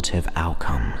positive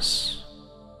outcomes.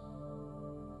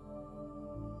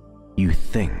 You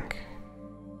think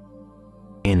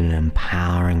in an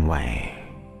empowering way.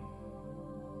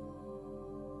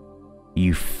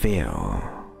 You feel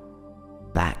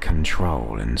that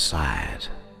control inside.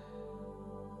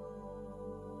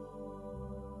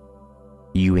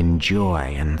 You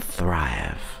enjoy and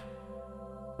thrive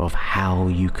of how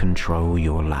you control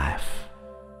your life,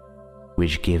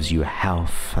 which gives you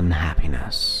health and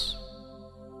happiness.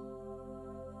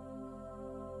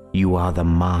 You are the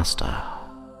master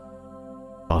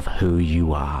of who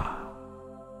you are.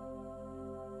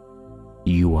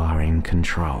 You are in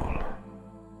control.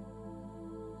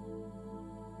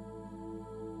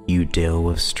 You deal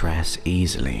with stress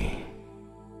easily.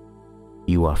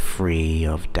 You are free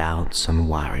of doubts and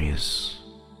worries.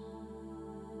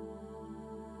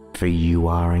 For you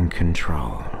are in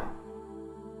control.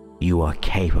 You are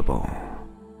capable,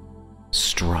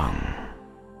 strong,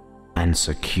 and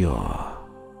secure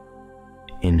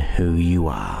in who you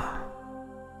are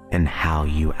and how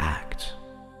you act.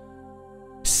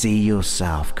 See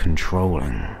yourself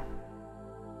controlling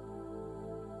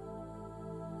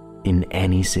in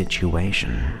any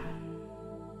situation.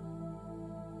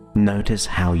 Notice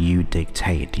how you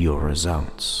dictate your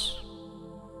results.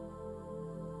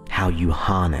 how you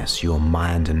harness your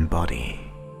mind and body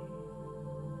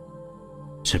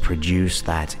to produce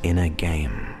that inner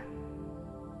game,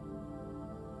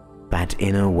 that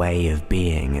inner way of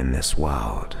being in this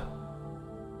world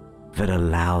that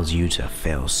allows you to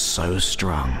feel so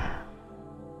strong.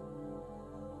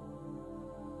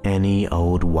 Any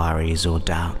old worries or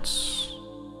doubts,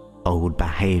 old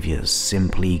behaviors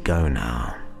simply go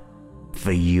now,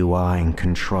 for you are in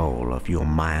control of your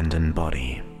mind and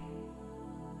body.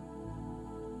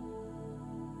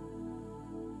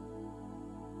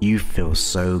 You feel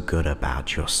so good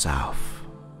about yourself,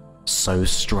 so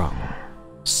strong,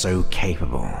 so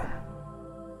capable.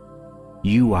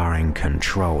 You are in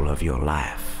control of your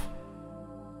life.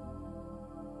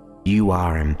 You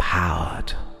are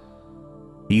empowered.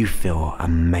 You feel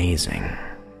amazing.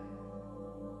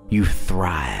 You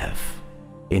thrive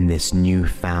in this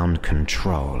newfound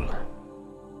control.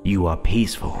 You are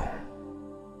peaceful,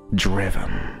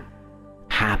 driven,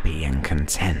 happy and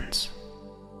content,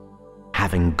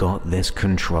 having got this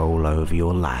control over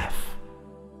your life,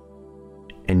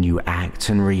 and you act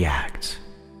and react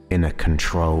in a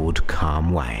controlled,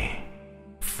 calm way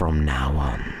from now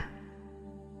on.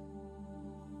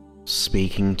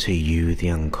 Speaking to you, the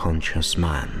unconscious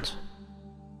mind,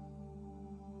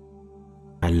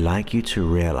 I'd like you to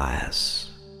realize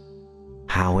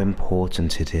how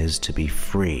important it is to be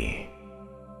free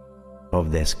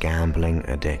of this gambling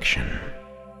addiction.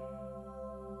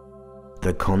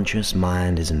 The conscious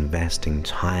mind is investing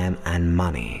time and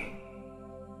money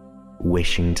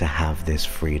wishing to have this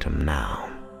freedom now.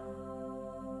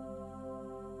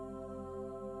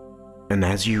 And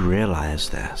as you realize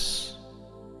this,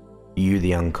 you,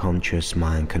 the unconscious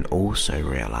mind, can also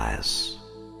realize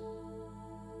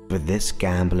that this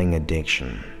gambling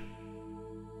addiction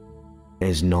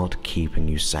is not keeping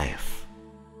you safe.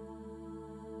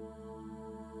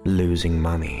 Losing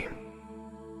money,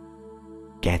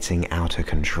 getting out of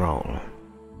control,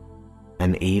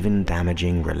 and even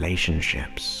damaging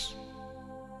relationships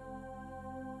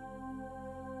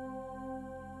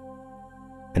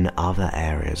and other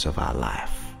areas of our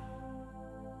life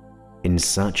in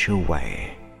such a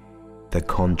way the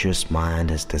conscious mind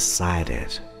has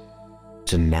decided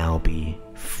to now be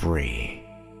free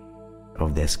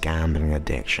of this gambling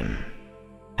addiction,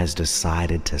 has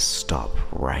decided to stop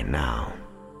right now.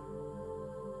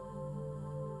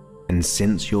 And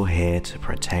since you're here to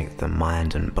protect the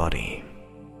mind and body,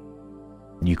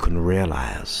 you can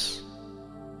realize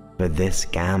that this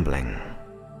gambling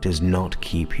does not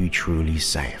keep you truly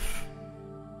safe.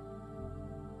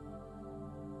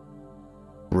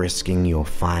 Risking your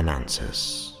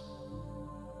finances,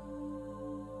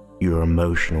 your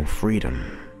emotional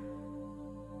freedom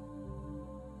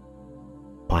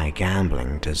by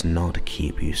gambling does not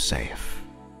keep you safe.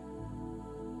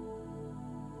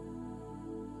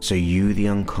 So you, the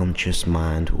unconscious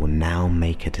mind, will now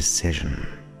make a decision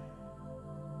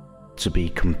to be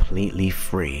completely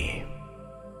free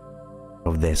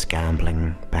of this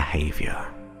gambling behavior.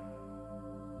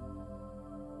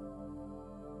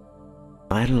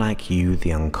 I'd like you,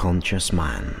 the unconscious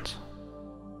mind,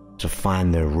 to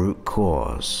find the root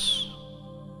cause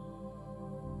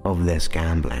of this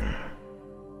gambling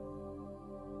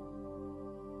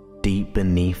deep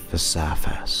beneath the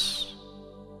surface.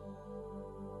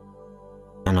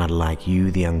 And I'd like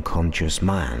you, the unconscious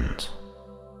mind,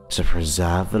 to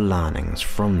preserve the learnings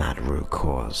from that root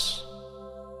cause.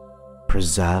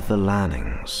 Preserve the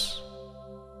learnings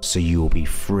so you will be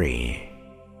free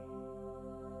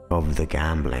of the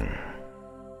gambling,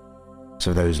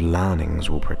 so those learnings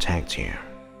will protect you.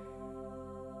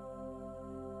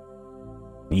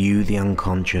 You, the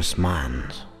unconscious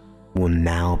mind, will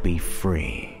now be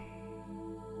free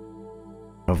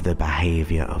of the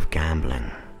behavior of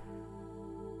gambling.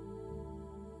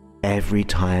 Every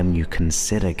time you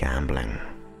consider gambling,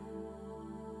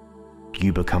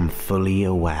 you become fully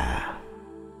aware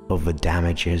of the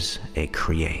damages it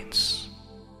creates.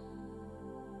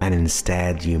 And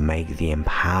instead you make the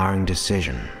empowering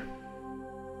decision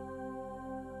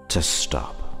to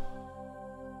stop.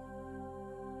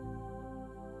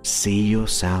 See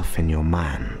yourself in your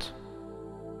mind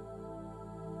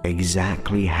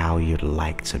exactly how you'd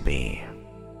like to be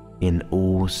in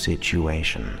all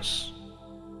situations.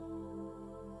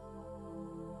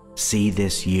 See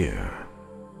this you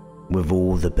with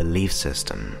all the belief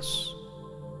systems,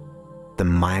 the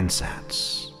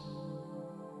mindsets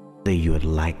that you would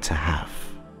like to have.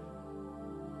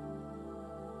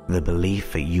 The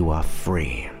belief that you are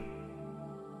free.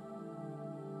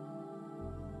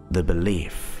 The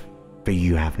belief that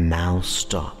you have now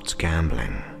stopped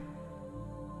gambling.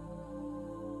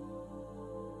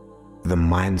 the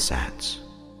mindset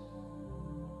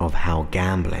of how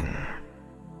gambling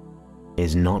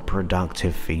is not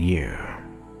productive for you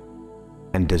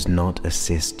and does not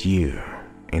assist you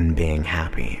in being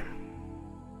happy.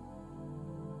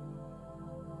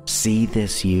 See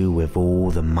this you with all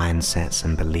the mindsets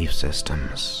and belief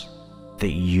systems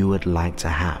that you would like to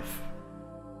have.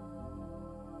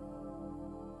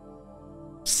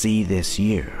 See this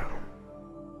you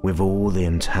with all the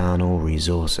internal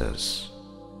resources,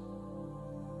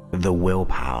 the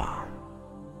willpower,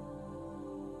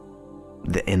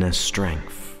 the inner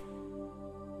strength,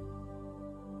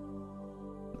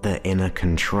 the inner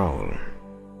control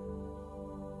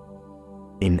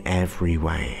in every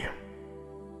way.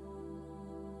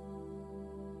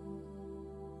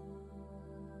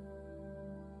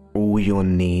 All your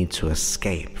need to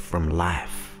escape from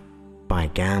life by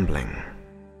gambling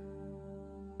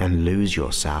and lose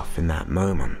yourself in that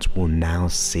moment will now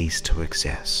cease to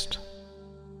exist.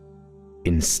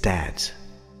 Instead,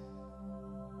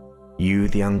 you,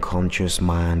 the unconscious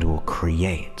mind, will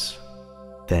create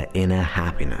the inner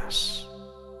happiness,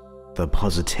 the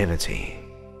positivity,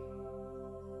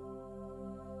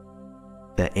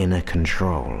 the inner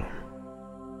control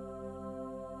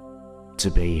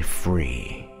to be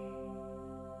free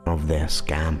of this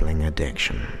gambling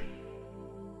addiction.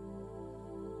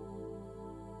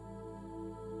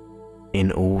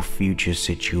 In all future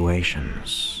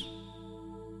situations,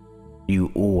 you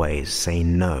always say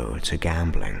no to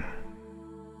gambling.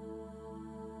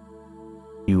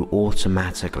 You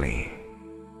automatically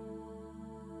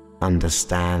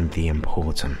understand the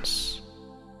importance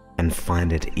and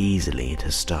find it easily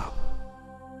to stop.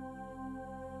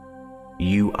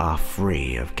 You are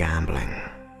free of gambling.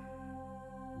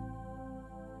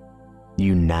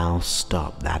 You now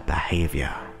stop that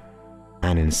behavior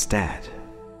and instead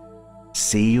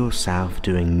see yourself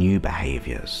doing new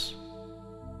behaviors.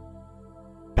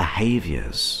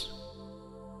 Behaviors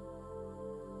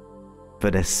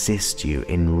that assist you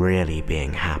in really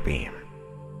being happy,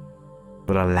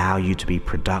 that allow you to be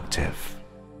productive,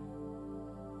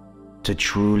 to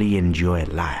truly enjoy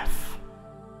life.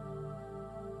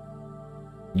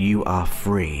 You are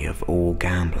free of all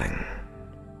gambling.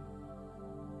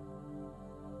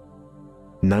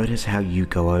 Notice how you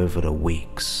go over the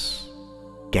weeks,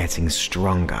 getting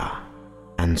stronger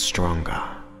and stronger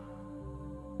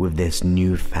with this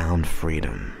newfound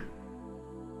freedom.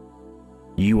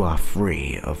 You are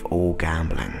free of all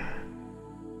gambling.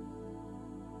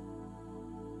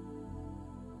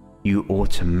 You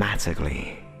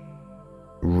automatically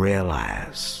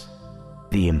realize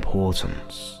the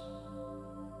importance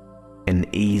and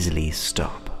easily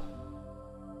stop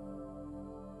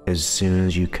as soon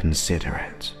as you consider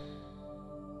it.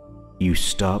 You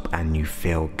stop and you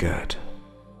feel good.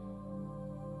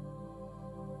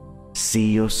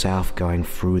 See yourself going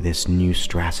through this new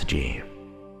strategy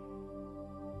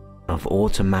of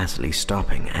automatically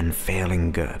stopping and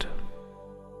feeling good,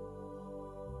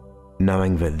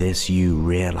 knowing that this you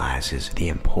realizes the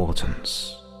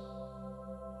importance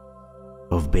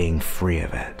of being free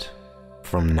of it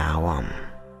from now on.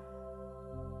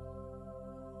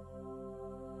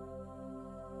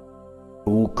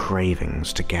 All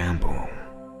cravings to gamble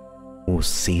will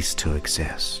cease to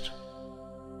exist.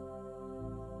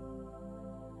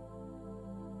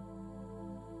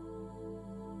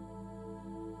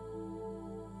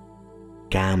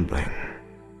 Gambling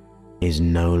is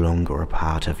no longer a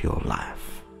part of your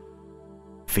life,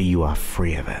 for you are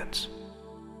free of it.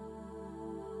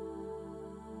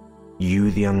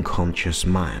 You, the unconscious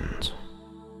mind,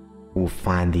 will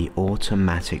find the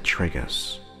automatic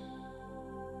triggers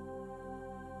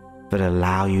that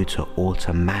allow you to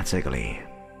automatically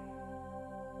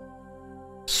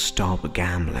stop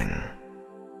gambling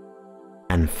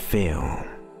and feel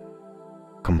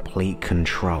complete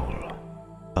control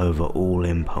over all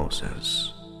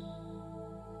impulses,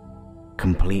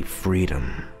 complete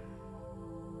freedom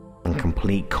and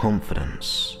complete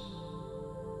confidence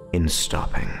in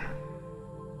stopping.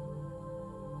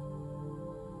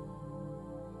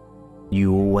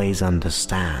 You always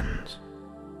understand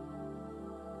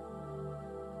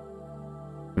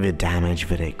the damage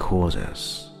that it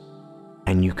causes,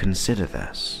 and you consider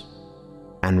this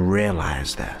and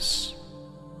realize this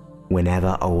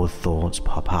whenever old thoughts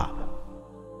pop up.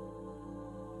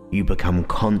 You become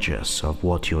conscious of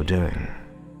what you're doing,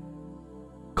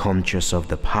 conscious of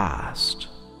the past,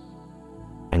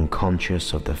 and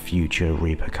conscious of the future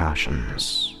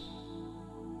repercussions.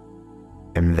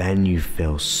 And then you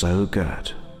feel so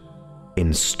good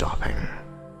in stopping.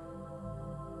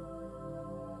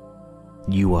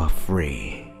 You are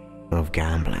free of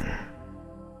gambling.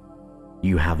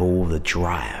 you have all the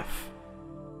drive,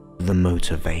 the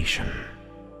motivation,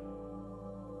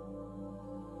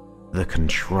 the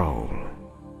control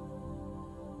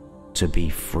to be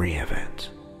free of it.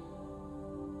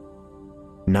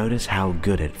 Notice how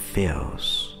good it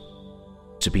feels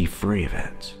to be free of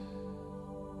it.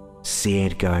 See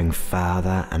it going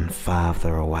further and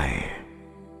further away,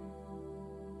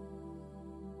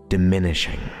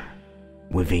 diminishing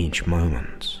with each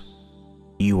moment.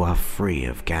 You are free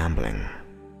of gambling.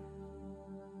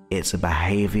 It's a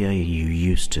behavior you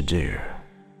used to do,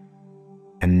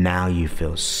 and now you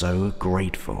feel so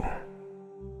grateful,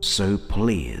 so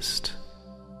pleased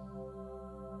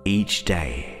each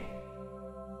day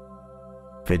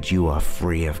that you are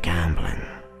free of gambling.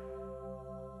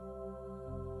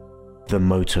 The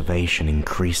motivation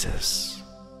increases.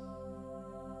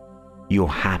 Your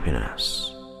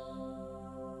happiness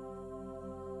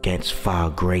gets far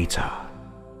greater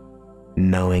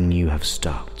knowing you have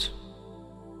stopped.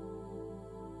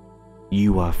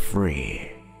 You are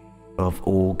free of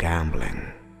all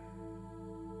gambling,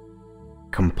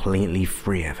 completely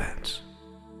free of it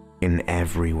in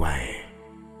every way.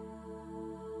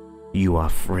 You are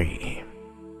free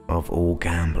of all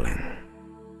gambling.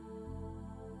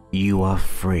 You are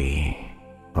free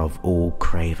of all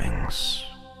cravings.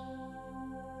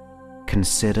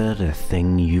 Consider the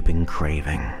thing you've been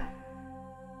craving,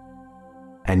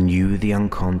 and you, the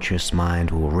unconscious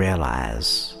mind, will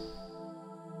realize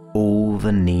all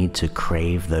the need to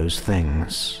crave those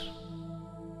things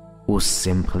will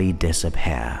simply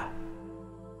disappear.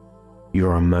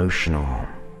 Your emotional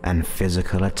and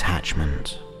physical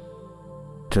attachment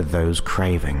to those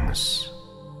cravings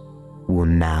will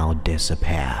now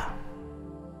disappear.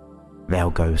 They'll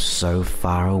go so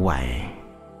far away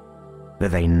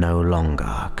that they no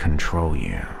longer control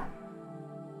you.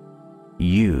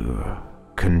 You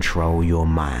control your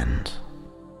mind.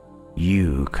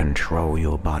 You control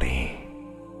your body.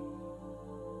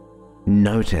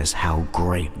 Notice how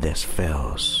great this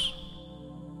feels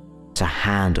to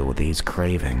handle these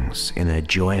cravings in a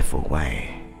joyful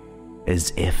way,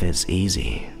 as if it's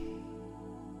easy.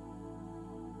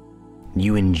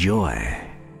 You enjoy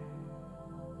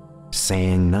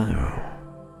saying no.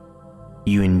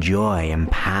 You enjoy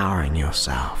empowering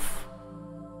yourself,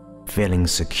 feeling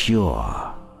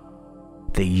secure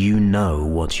that you know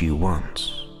what you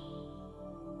want.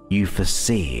 You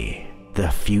foresee the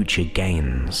future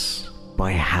gains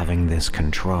by having this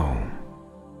control.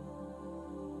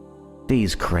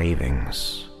 These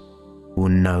cravings will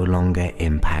no longer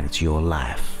impact your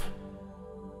life,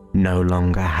 no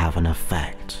longer have an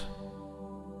effect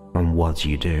on what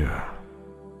you do.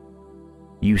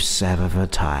 You sever the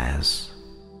ties,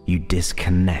 you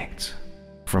disconnect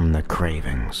from the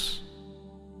cravings,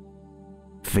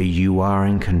 for you are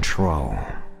in control.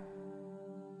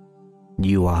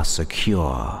 You are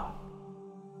secure,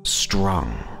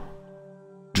 strong,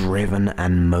 driven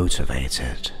and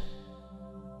motivated.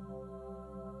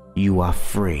 You are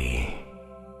free,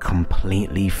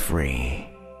 completely free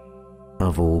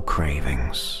of all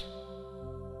cravings.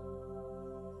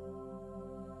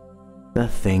 The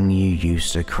thing you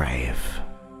used to crave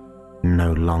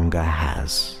no longer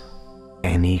has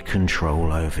any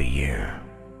control over you.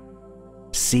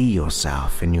 See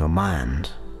yourself in your mind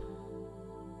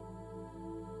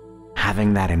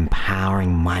having that empowering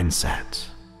mindset,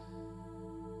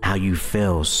 how you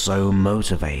feel so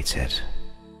motivated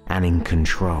and in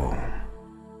control,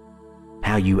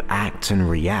 how you act and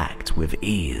react with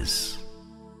ease.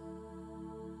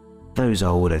 Those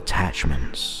old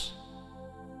attachments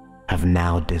have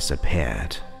now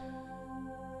disappeared.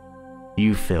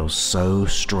 You feel so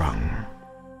strong,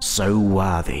 so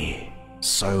worthy,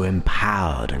 so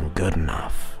empowered and good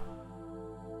enough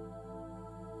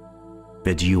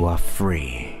that you are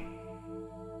free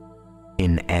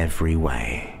in every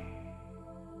way.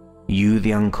 You,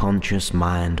 the unconscious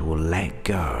mind, will let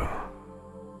go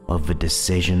of the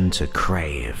decision to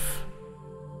crave.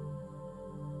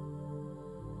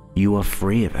 You are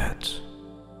free of it,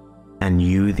 and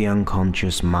you, the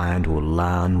unconscious mind, will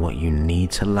learn what you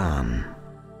need to learn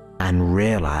and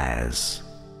realize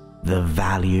the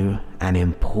value and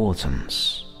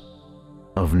importance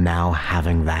of now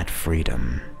having that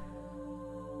freedom.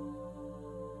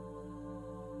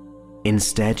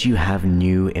 Instead, you have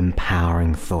new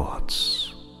empowering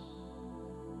thoughts.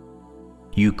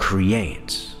 You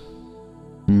create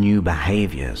new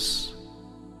behaviors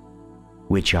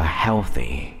which are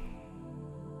healthy,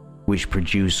 which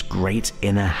produce great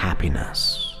inner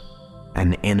happiness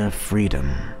and inner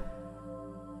freedom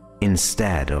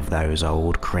instead of those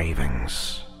old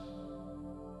cravings.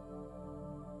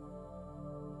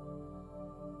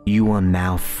 You are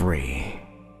now free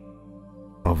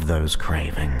of those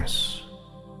cravings.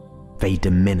 They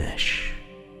diminish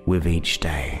with each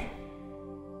day,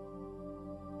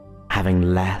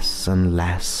 having less and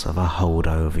less of a hold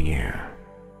over you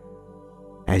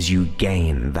as you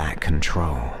gain that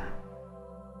control.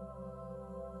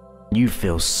 You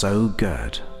feel so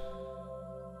good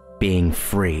being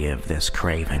free of this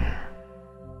craving.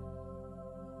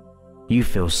 You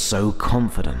feel so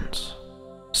confident,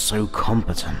 so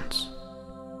competent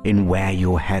in where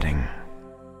you're heading.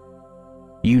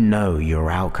 You know your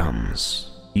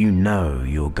outcomes, you know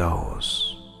your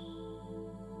goals,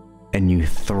 and you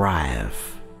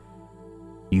thrive.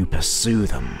 You pursue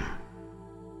them,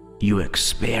 you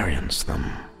experience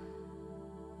them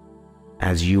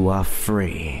as you are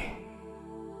free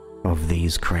of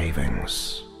these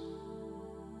cravings.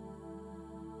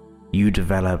 You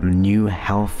develop new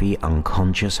healthy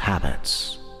unconscious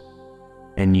habits,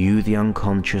 and you, the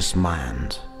unconscious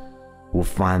mind, will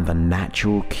find the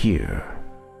natural cue,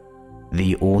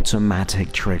 the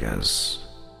automatic triggers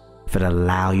that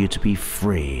allow you to be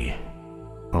free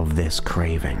of this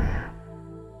craving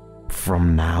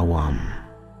from now on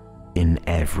in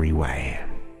every way.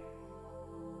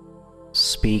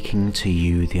 Speaking to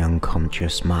you, the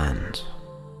unconscious mind,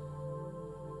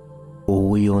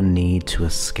 all you'll need to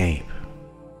escape,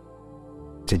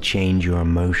 to change your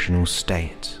emotional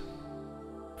state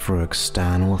through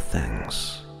external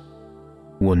things,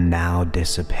 will now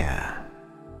disappear.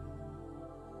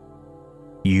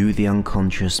 You, the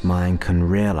unconscious mind, can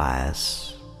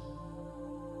realize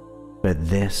that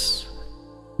this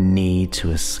need to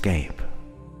escape,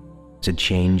 to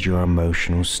change your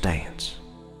emotional state,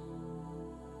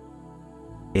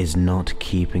 is not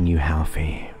keeping you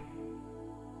healthy.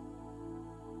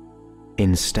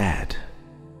 Instead,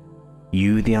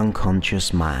 you, the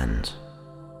unconscious mind,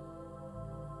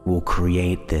 will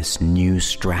create this new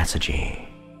strategy,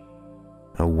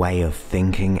 a way of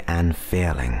thinking and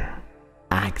feeling,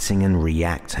 acting and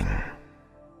reacting,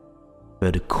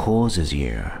 that causes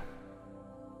you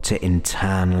to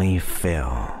internally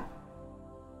feel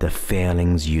the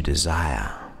feelings you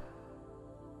desire.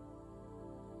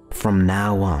 From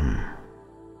now on,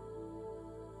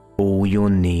 all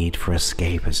your need for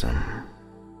escapism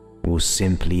will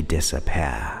simply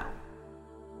disappear.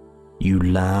 You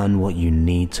learn what you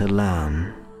need to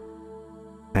learn,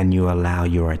 and you allow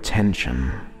your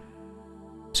attention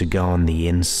to go on the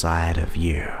inside of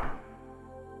you.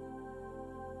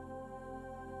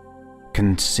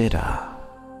 Consider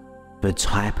the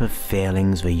type of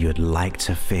feelings that you'd like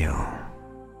to feel: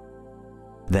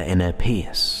 the inner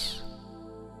peace,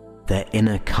 the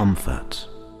inner comfort,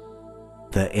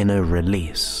 the inner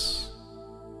release,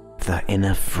 the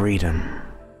inner freedom,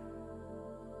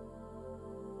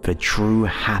 the true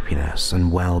happiness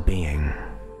and well-being.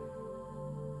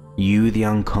 You, the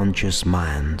unconscious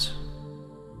mind,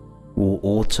 will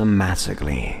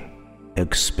automatically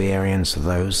experience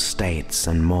those states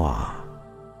and more,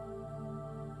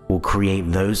 will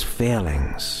create those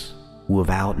feelings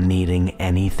without needing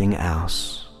anything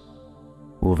else,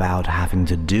 without having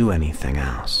to do anything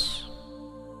else.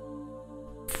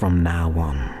 From now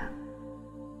on,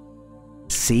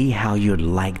 see how you'd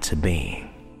like to be,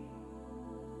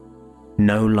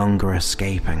 no longer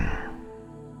escaping.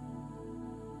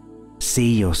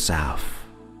 See yourself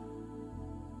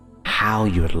how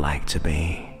you'd like to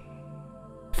be,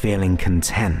 feeling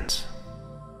content,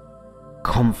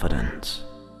 confident,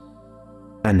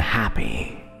 and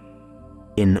happy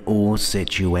in all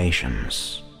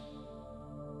situations.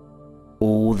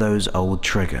 All those old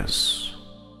triggers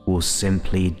will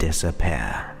simply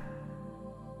disappear.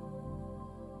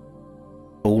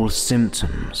 All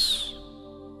symptoms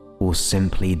will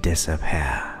simply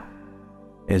disappear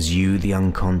as you, the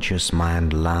unconscious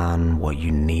mind, learn what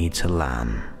you need to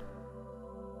learn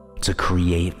to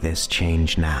create this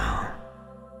change now.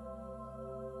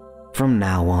 From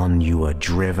now on, you are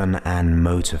driven and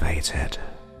motivated.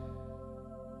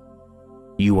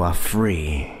 You are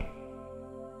free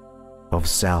of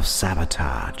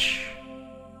self-sabotage.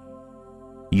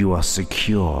 You are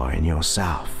secure in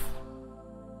yourself.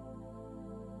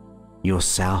 Your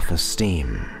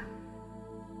self-esteem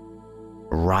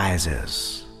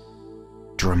rises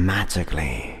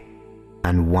dramatically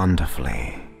and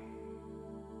wonderfully.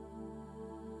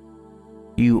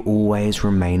 You always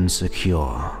remain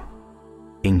secure,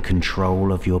 in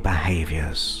control of your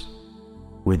behaviors,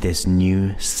 with this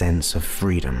new sense of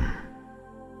freedom,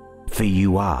 for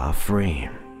you are free.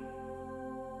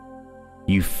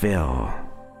 You feel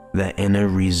the inner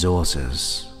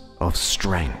resources of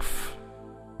strength,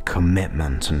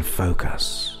 commitment, and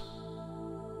focus.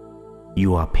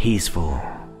 You are peaceful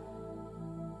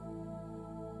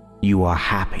you are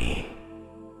happy,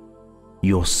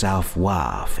 your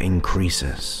self-worth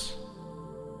increases.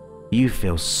 You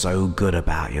feel so good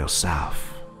about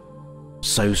yourself,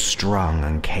 so strong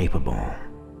and capable.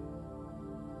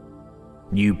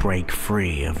 You break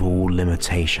free of all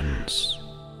limitations,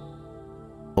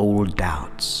 all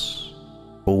doubts,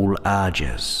 all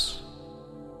urges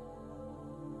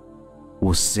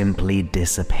will simply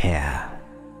disappear,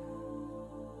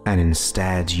 and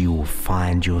instead you will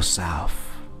find yourself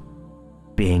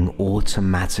being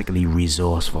automatically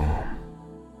resourceful,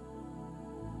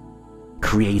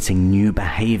 creating new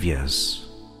behaviors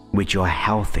which are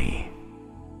healthy,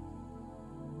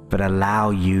 but allow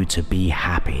you to be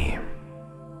happy,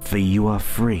 for you are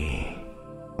free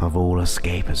of all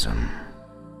escapism.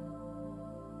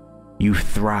 You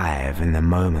thrive in the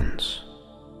moment.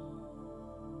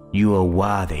 You are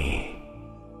worthy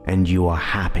and you are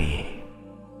happy.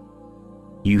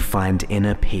 You find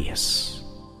inner peace.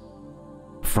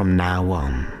 From now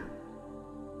on,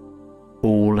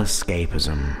 all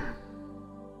escapism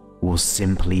will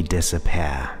simply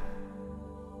disappear.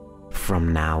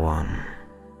 From now on,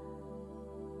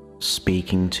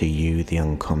 speaking to you, the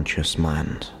unconscious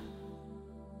mind.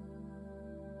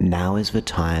 Now is the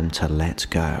time to let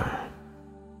go.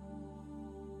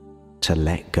 To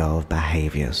let go of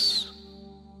behaviors.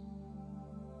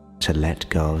 To let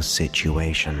go of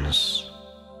situations.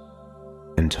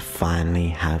 And to finally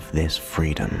have this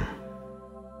freedom.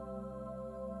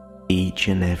 Each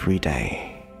and every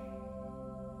day,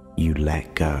 you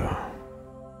let go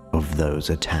of those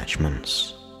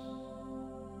attachments.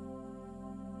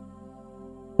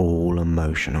 All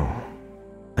emotional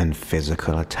and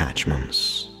physical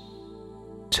attachments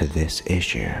to this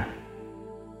issue,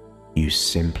 you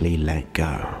simply let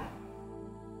go.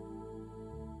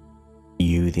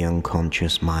 You, the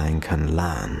unconscious mind, can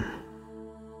learn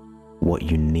what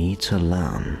you need to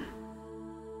learn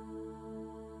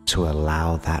to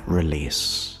allow that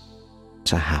release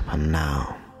to happen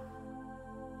now.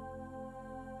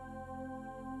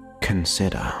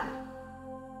 Consider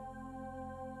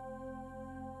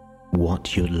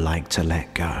what you'd like to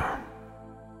let go.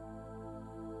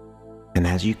 And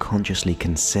as you consciously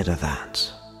consider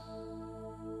that,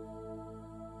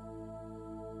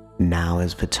 now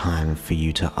is the time for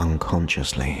you to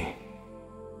unconsciously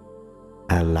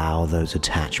allow those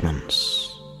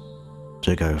attachments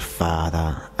to go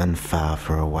further and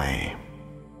further away.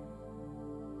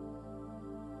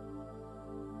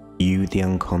 You, the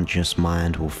unconscious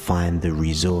mind, will find the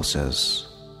resources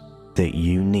that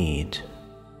you need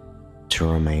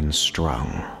to remain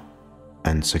strong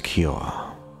and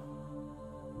secure.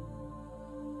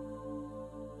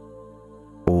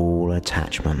 All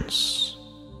attachments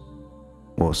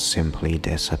will simply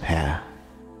disappear.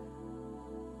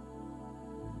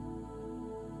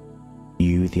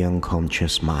 You, the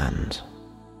unconscious mind,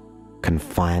 can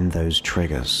find those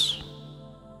triggers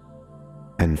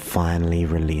and finally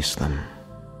release them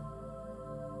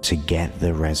to get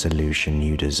the resolution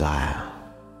you desire.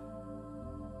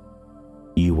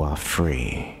 You are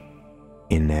free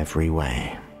in every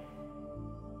way.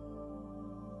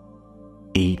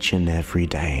 Each and every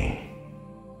day,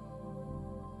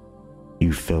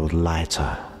 you feel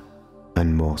lighter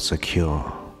and more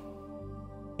secure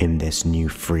in this new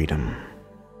freedom.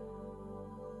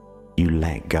 You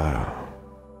let go.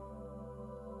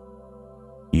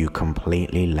 You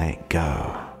completely let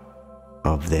go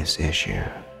of this issue.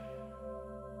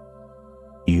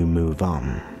 You move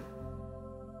on,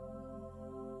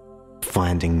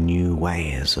 finding new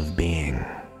ways of being,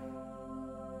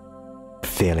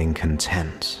 feeling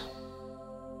content,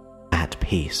 at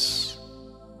peace,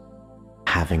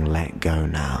 having let go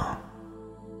now.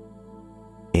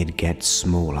 It gets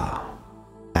smaller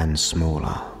and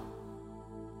smaller.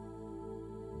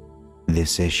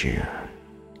 This issue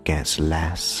gets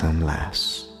less and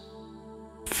less,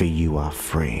 for you are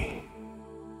free.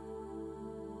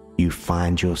 You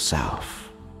find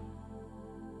yourself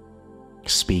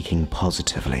speaking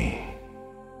positively,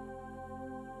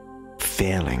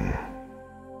 feeling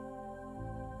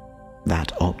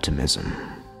that optimism.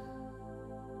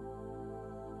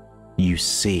 You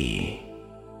see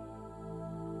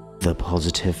the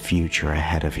positive future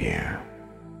ahead of you,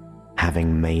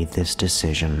 having made this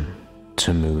decision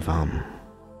to move on.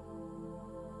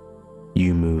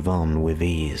 You move on with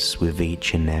ease with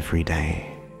each and every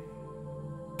day,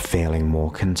 feeling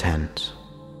more content,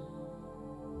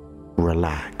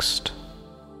 relaxed,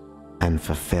 and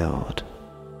fulfilled.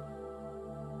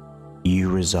 You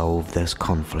resolve this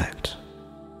conflict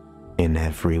in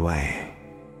every way.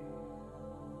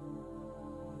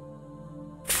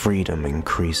 Freedom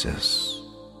increases,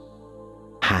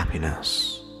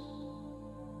 happiness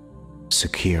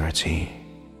security,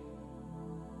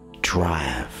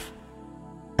 drive,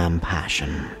 and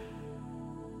passion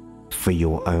for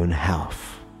your own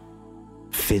health,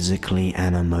 physically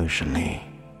and emotionally,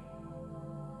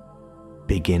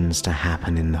 begins to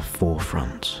happen in the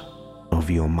forefront of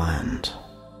your mind.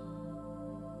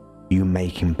 You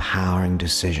make empowering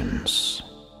decisions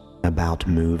about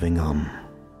moving on,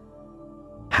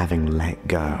 having let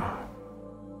go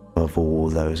of all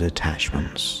those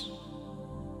attachments.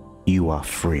 You are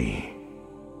free.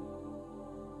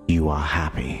 You are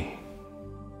happy.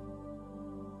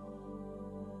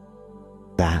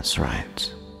 That's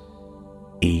right.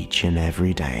 Each and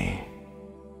every day,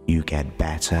 you get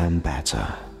better and better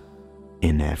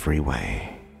in every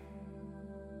way.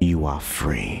 You are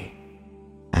free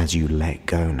as you let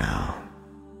go now.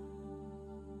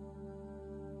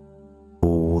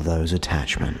 All those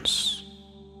attachments,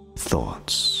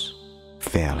 thoughts,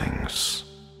 feelings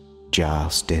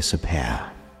just disappear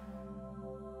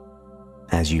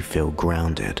as you feel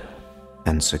grounded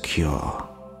and secure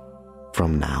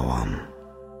from now on.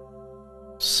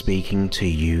 Speaking to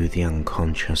you, the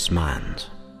unconscious mind,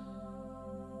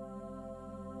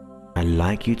 I'd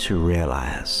like you to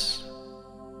realize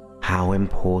how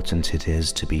important it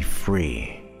is to be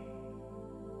free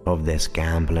of this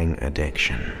gambling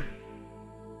addiction.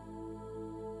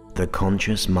 The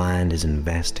conscious mind is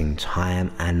investing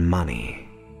time and money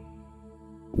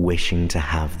wishing to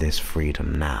have this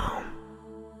freedom now.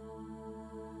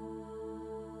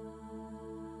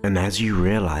 And as you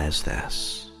realize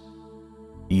this,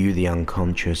 you, the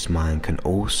unconscious mind, can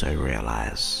also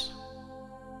realize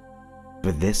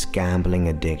that this gambling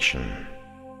addiction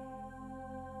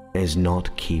is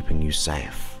not keeping you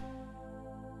safe.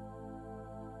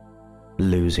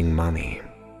 Losing money,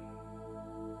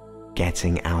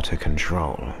 getting out of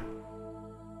control,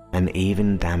 and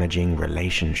even damaging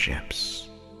relationships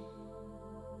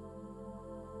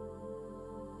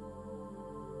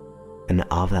and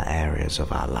other areas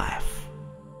of our life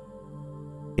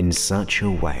in such a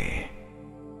way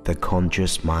the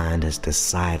conscious mind has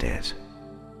decided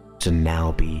to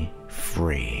now be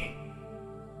free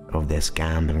of this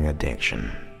gambling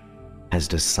addiction, has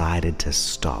decided to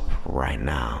stop right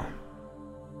now.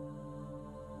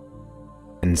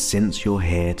 And since you're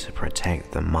here to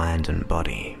protect the mind and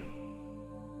body,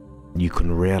 you can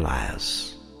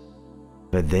realize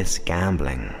that this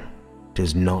gambling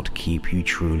does not keep you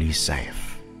truly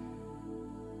safe.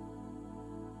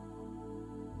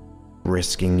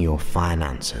 Risking your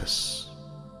finances,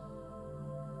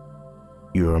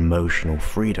 your emotional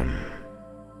freedom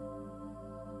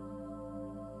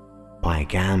by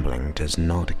gambling does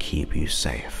not keep you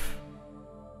safe.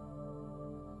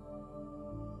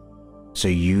 So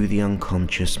you, the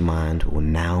unconscious mind, will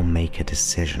now make a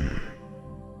decision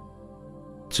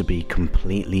to be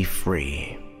completely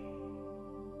free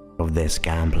of this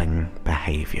gambling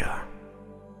behavior.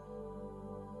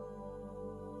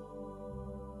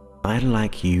 I'd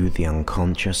like you, the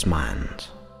unconscious mind,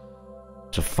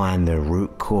 to find the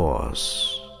root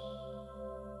cause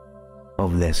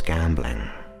of this gambling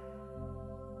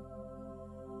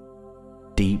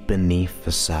deep beneath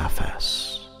the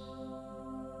surface.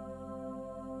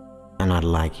 And I'd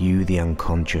like you, the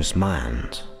unconscious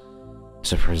mind,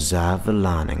 to preserve the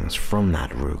learnings from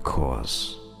that root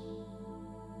cause.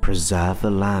 Preserve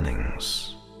the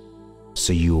learnings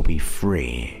so you will be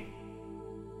free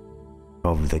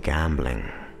of the gambling.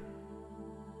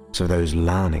 So those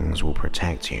learnings will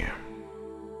protect you.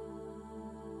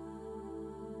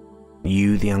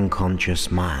 You, the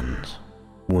unconscious mind,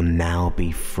 will now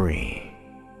be free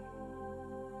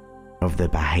of the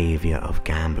behavior of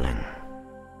gambling.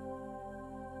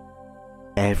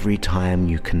 Every time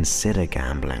you consider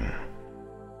gambling,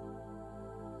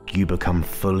 you become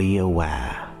fully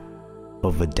aware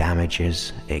of the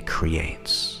damages it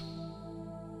creates,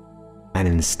 and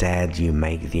instead you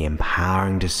make the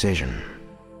empowering decision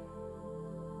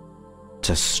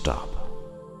to stop.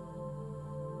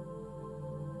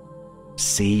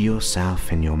 See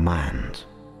yourself in your mind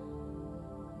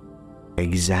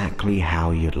exactly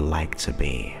how you'd like to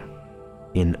be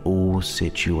in all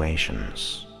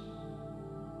situations.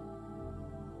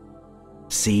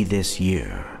 See this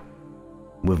you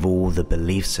with all the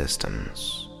belief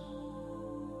systems,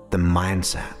 the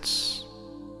mindsets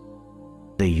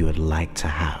that you would like to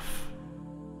have.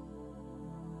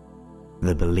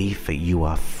 The belief that you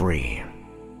are free.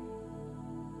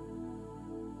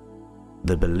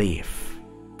 The belief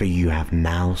that you have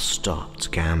now stopped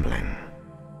gambling.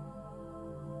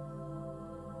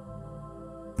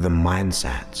 The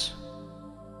mindset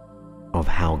of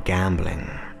how gambling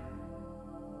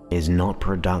is not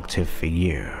productive for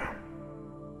you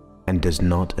and does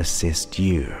not assist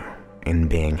you in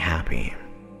being happy.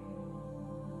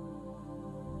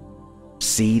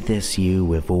 See this you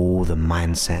with all the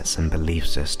mindsets and belief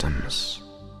systems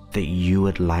that you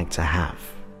would like to have.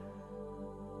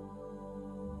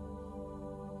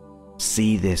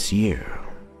 See this you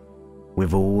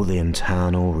with all the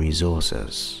internal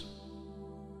resources,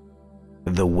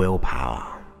 the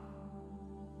willpower,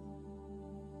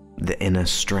 the inner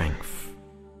strength,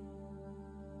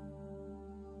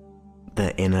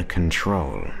 the inner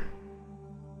control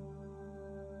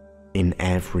in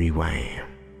every way.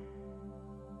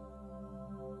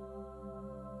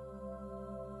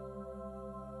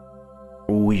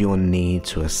 All your need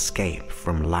to escape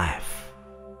from life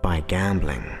by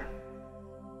gambling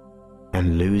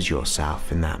and lose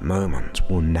yourself in that moment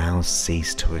will now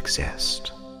cease to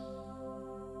exist.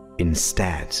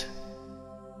 Instead,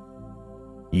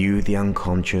 you, the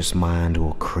unconscious mind,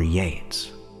 will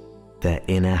create the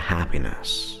inner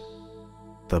happiness,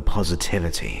 the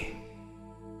positivity,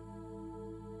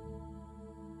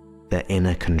 the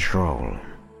inner control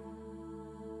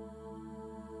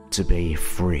to be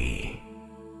free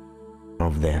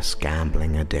of this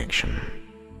gambling addiction.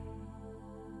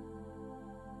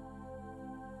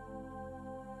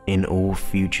 In all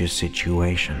future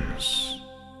situations,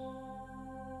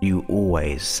 you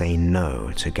always say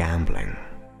no to gambling.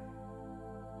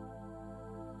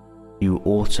 You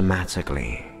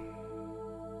automatically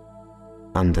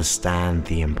understand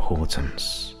the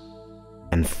importance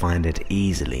and find it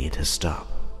easily to stop.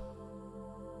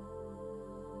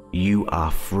 You are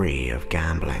free of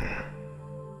gambling.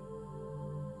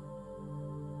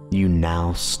 You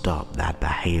now stop that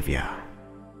behavior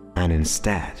and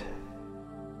instead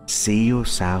see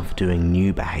yourself doing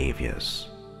new behaviors.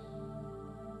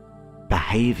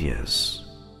 Behaviors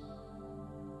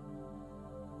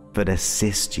that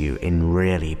assist you in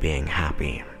really being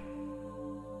happy,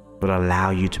 but allow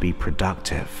you to be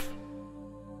productive,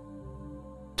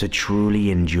 to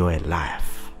truly enjoy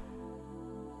life.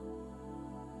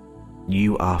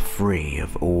 You are free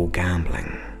of all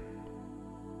gambling.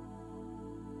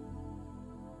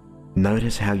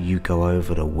 Notice how you go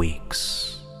over the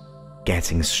weeks,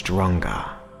 getting stronger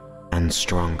and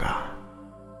stronger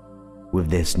with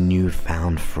this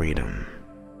newfound freedom.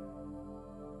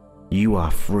 You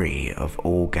are free of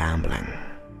all gambling.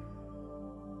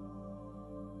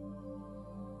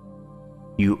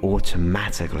 You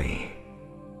automatically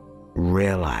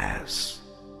realize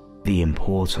the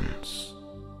importance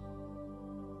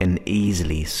and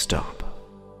easily stop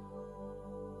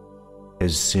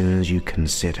as soon as you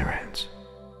consider it.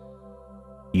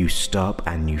 You stop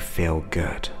and you feel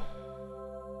good.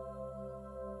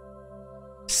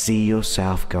 See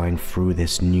yourself going through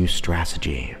this new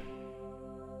strategy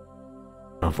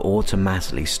of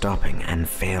automatically stopping and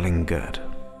feeling good,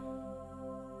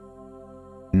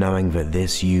 knowing that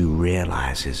this you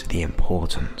realizes the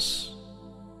importance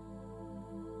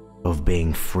of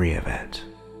being free of it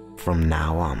from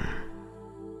now on.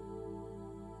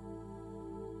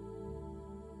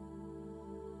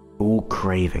 All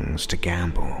cravings to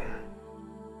gamble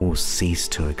will cease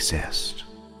to exist.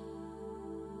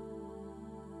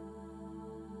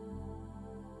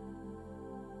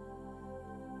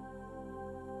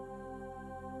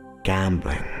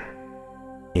 Gambling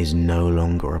is no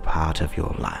longer a part of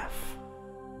your life,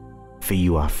 for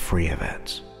you are free of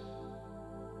it.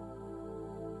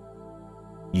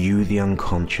 You, the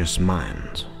unconscious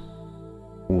mind,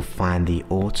 will find the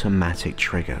automatic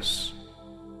triggers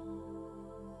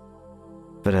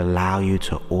that allow you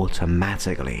to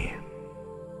automatically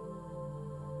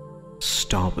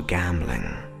stop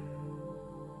gambling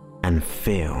and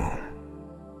feel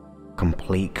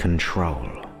complete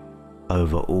control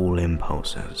over all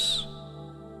impulses,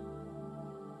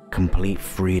 complete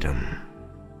freedom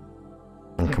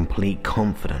and complete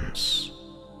confidence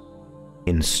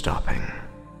in stopping.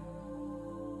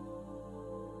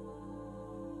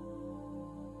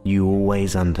 You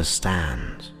always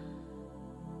understand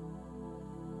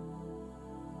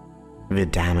the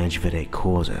damage that it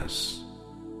causes,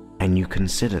 and you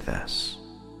consider this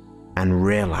and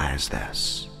realize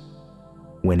this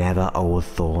whenever old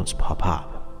thoughts pop up.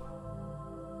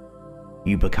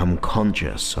 You become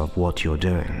conscious of what you're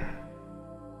doing,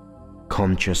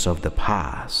 conscious of the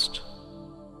past,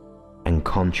 and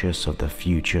conscious of the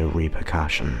future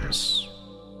repercussions.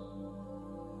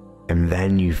 And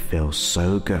then you feel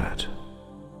so good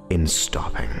in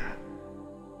stopping.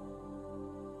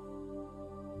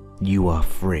 You are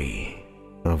free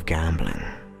of gambling.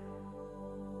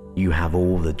 You have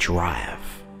all the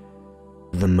drive,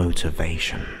 the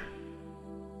motivation,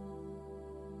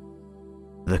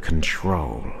 the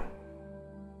control,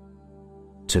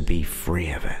 to be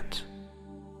free of it.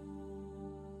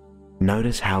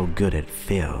 Notice how good it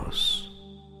feels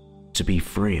to be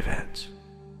free of it.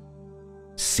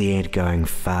 See it going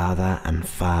farther and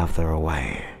farther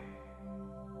away,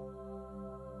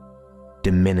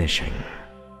 diminishing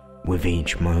with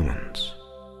each moment.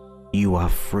 You are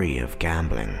free of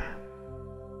gambling.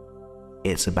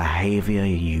 It's a behavior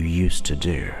you used to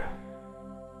do,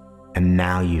 and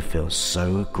now you feel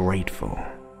so grateful,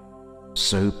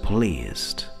 so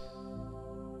pleased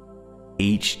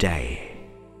each day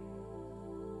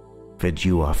that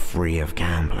you are free of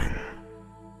gambling.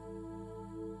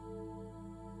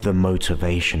 The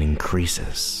motivation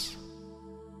increases.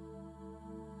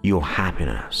 Your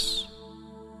happiness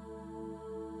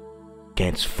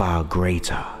gets far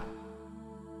greater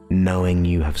knowing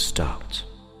you have stopped.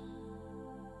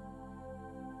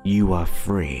 You are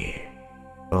free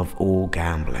of all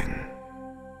gambling,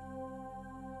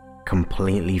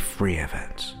 completely free of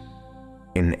it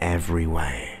in every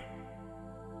way.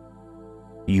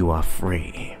 You are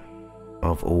free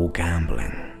of all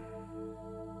gambling.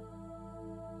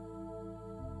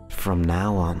 From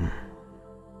now on,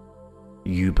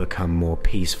 you become more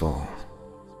peaceful,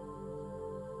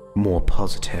 more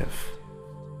positive,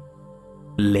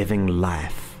 living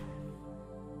life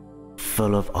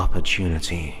full of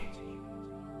opportunity.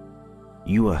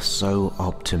 You are so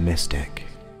optimistic.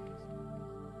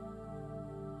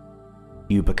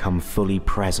 You become fully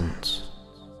present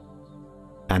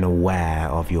and aware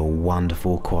of your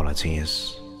wonderful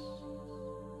qualities.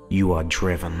 You are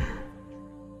driven,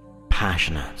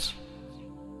 passionate.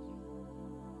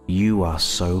 You are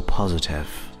so positive.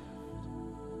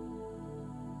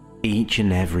 Each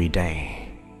and every day,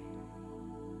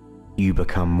 you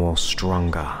become more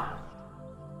stronger,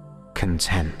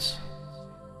 content,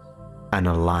 and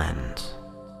aligned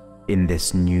in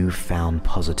this newfound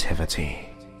positivity.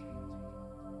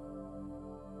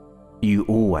 You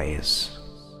always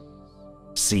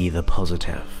see the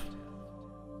positive,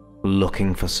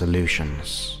 looking for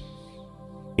solutions,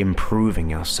 improving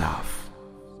yourself,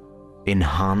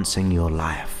 enhancing your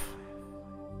life.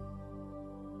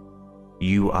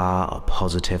 You are a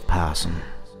positive person.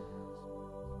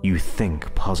 You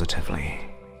think positively.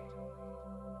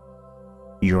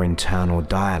 Your internal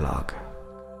dialogue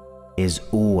is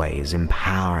always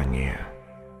empowering you,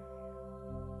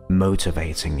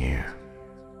 motivating you,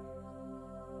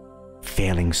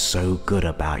 feeling so good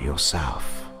about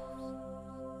yourself.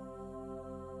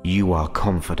 You are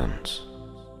confident,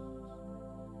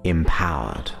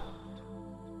 empowered,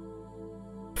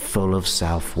 full of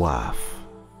self-worth.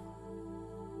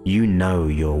 You know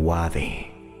you're worthy,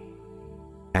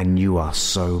 and you are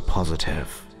so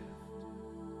positive.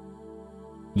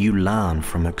 You learn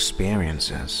from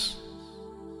experiences.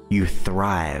 You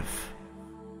thrive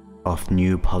off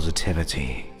new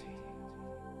positivity.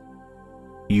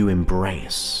 You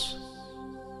embrace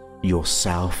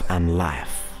yourself and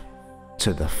life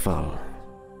to the full.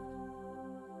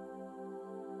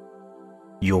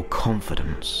 Your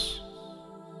confidence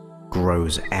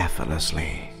grows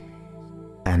effortlessly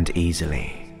and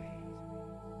easily.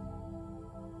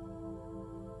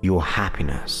 Your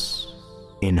happiness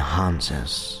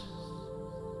enhances.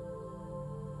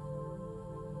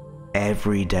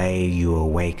 Every day you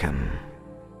awaken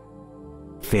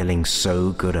feeling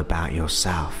so good about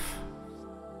yourself,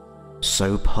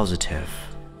 so positive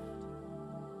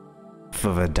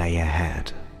for the day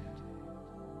ahead.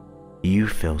 You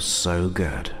feel so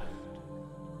good,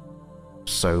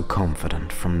 so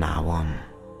confident from now on.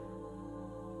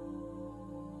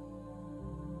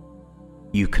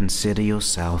 You consider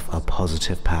yourself a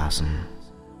positive person.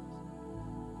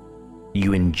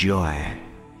 You enjoy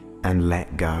and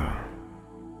let go.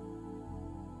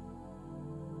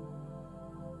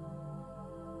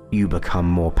 You become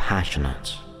more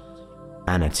passionate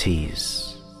and at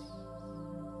ease.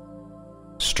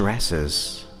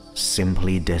 Stresses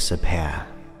simply disappear.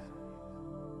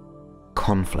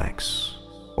 Conflicts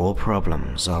or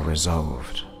problems are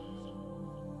resolved.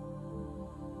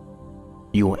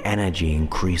 Your energy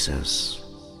increases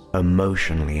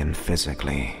emotionally and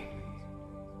physically.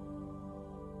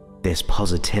 This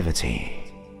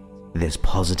positivity, this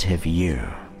positive you,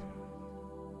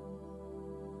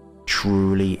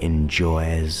 truly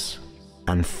enjoys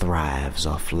and thrives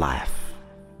off life.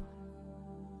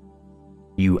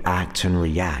 You act and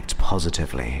react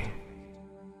positively,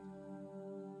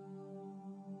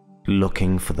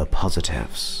 looking for the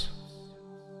positives,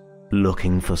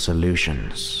 looking for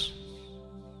solutions.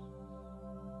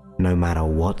 No matter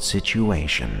what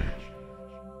situation,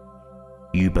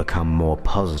 you become more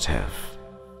positive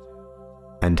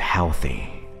and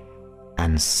healthy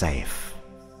and safe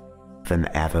than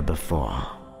ever before.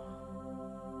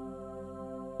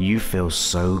 You feel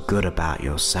so good about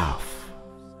yourself.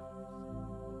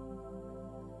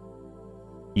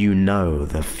 You know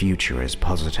the future is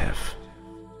positive.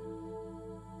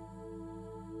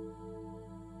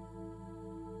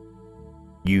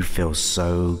 You feel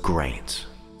so great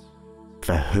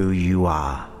for who you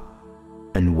are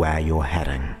and where you're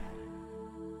heading.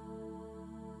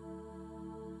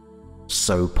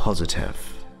 So positive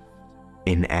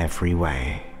in every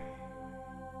way.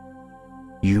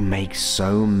 You make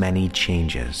so many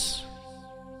changes,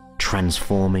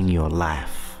 transforming your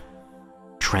life,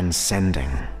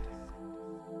 transcending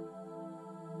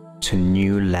to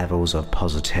new levels of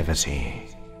positivity.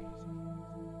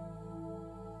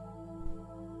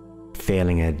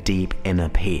 Feeling a deep inner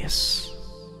peace,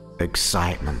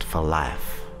 excitement for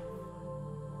life.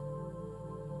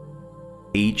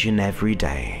 Each and every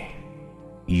day,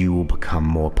 you will become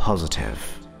more positive,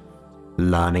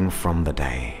 learning from the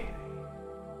day,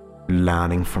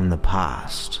 learning from the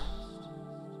past,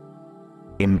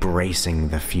 embracing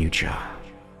the future.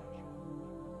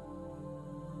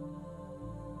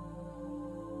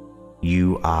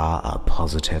 You are a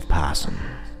positive person.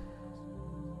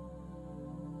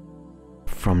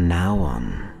 From now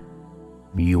on,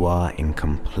 you are in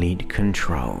complete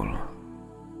control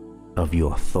of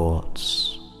your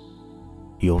thoughts,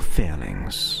 your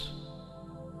feelings,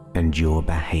 and your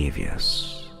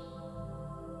behaviors.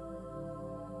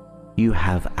 You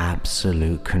have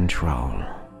absolute control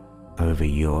over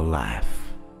your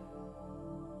life.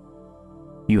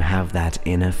 You have that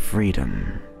inner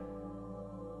freedom,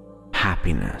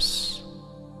 happiness,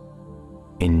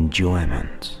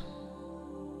 enjoyment.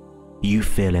 You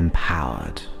feel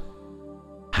empowered,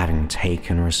 having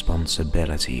taken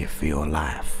responsibility for your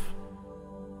life.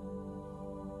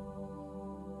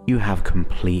 You have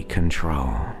complete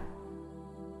control.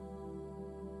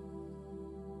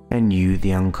 And you,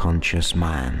 the unconscious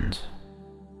mind,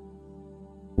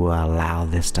 will allow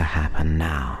this to happen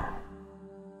now.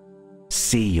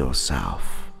 See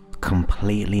yourself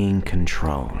completely in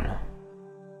control,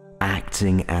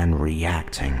 acting and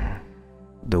reacting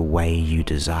the way you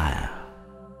desire.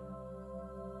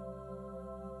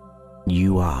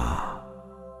 You are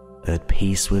at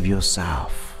peace with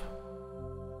yourself,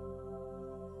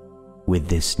 with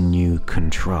this new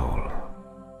control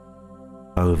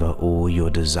over all your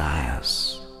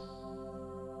desires.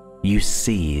 You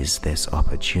seize this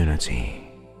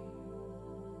opportunity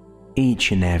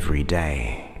each and every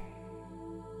day.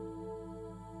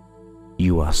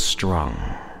 You are strong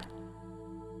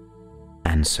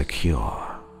and secure.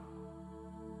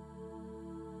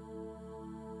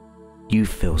 You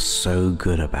feel so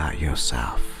good about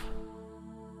yourself.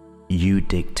 You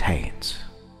dictate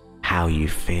how you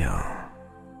feel,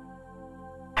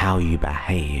 how you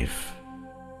behave.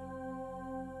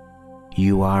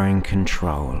 You are in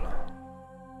control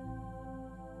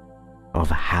of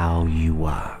how you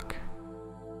work,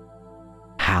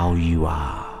 how you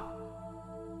are,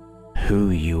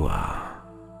 who you are.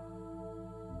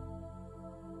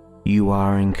 You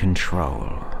are in control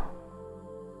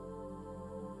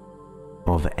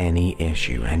of any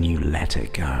issue and you let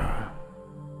it go.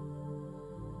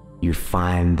 You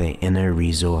find the inner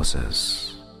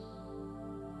resources.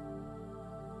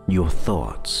 Your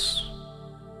thoughts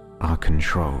are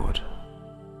controlled,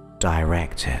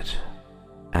 directed,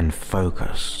 and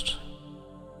focused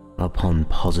upon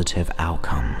positive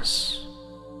outcomes.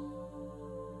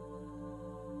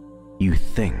 You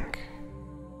think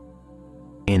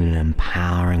in an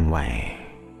empowering way.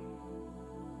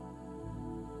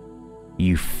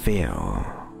 You feel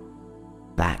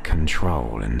that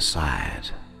control inside.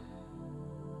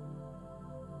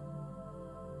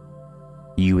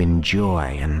 You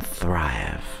enjoy and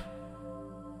thrive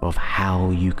of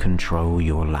how you control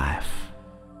your life,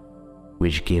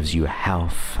 which gives you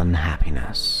health and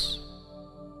happiness.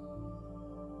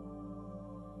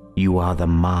 You are the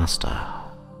master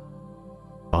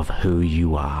of who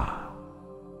you are.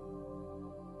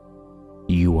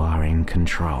 You are in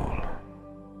control.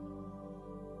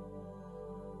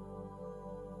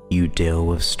 You deal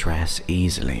with stress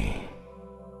easily.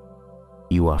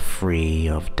 You are free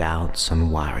of doubts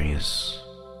and worries.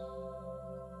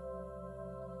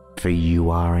 For you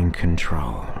are in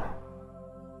control.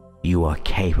 You are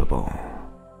capable,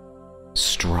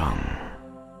 strong,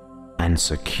 and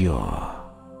secure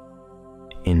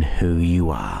in who you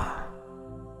are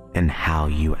and how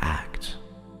you act.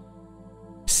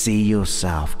 See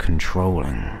yourself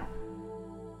controlling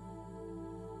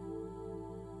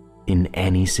in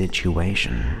any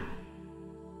situation.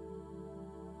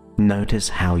 Notice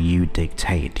how you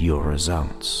dictate your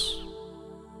results.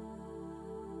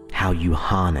 how you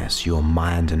harness your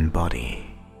mind and body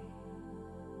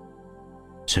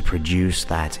to produce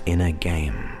that inner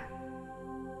game,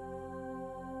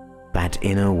 that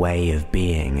inner way of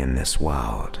being in this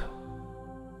world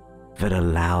that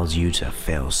allows you to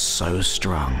feel so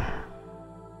strong.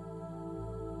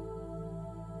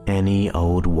 Any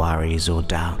old worries or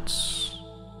doubts,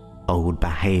 old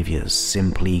behaviors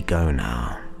simply go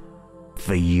now,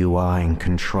 for you are in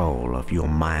control of your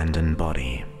mind and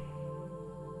body.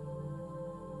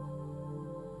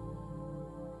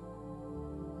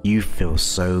 You feel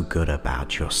so good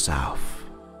about yourself,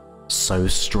 so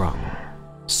strong,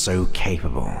 so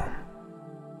capable.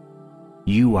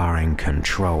 You are in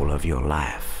control of your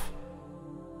life.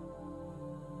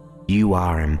 You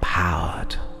are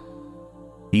empowered.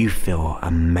 You feel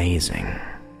amazing.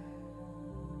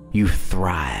 You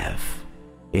thrive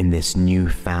in this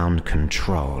newfound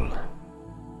control.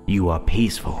 You are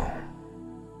peaceful,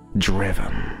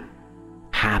 driven,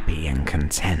 happy and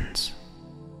content,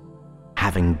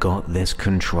 having got this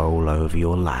control over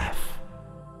your life,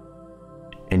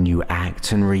 and you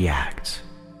act and react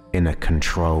in a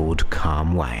controlled,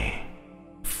 calm way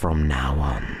from now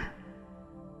on.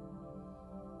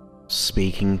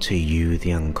 Speaking to you,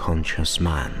 the unconscious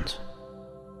mind,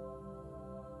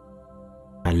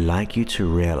 I'd like you to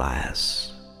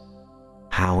realize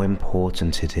how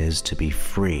important it is to be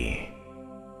free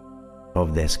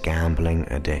of this gambling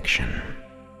addiction.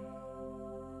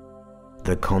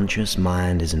 The conscious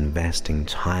mind is investing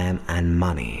time and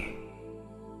money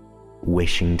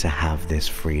wishing to have this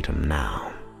freedom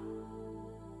now.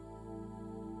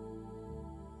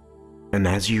 And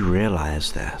as you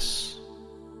realize this,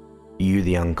 you,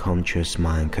 the unconscious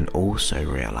mind, can also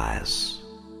realize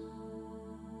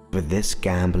that this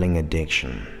gambling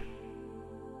addiction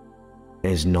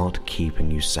is not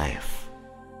keeping you safe.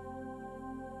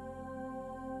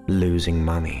 Losing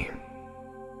money,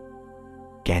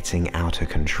 getting out of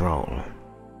control,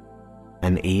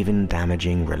 and even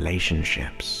damaging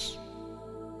relationships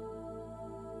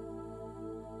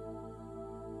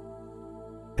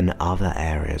and other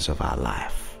areas of our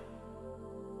life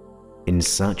in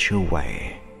such a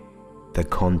way the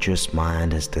conscious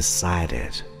mind has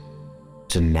decided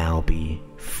to now be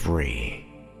free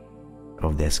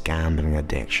of this gambling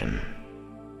addiction,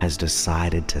 has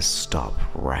decided to stop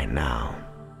right now.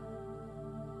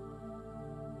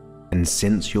 And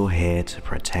since you're here to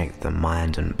protect the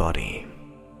mind and body,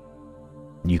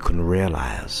 you can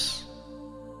realize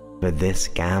that this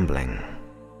gambling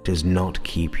does not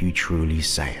keep you truly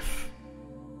safe.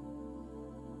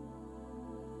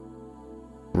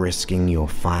 Risking your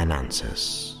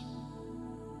finances,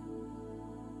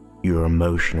 your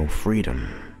emotional freedom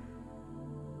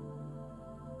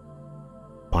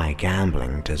by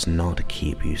gambling does not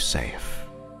keep you safe.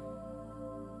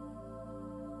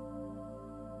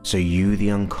 So you,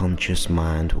 the unconscious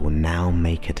mind, will now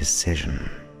make a decision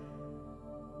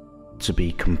to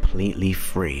be completely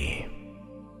free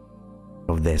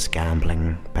of this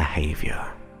gambling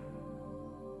behavior.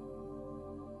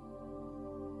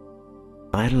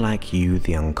 I'd like you,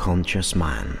 the unconscious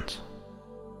mind,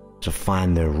 to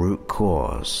find the root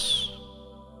cause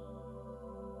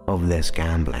of this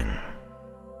gambling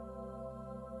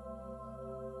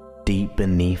deep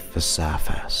beneath the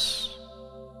surface.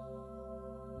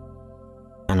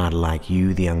 And I'd like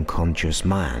you, the unconscious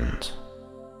mind,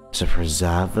 to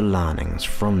preserve the learnings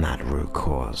from that root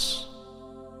cause.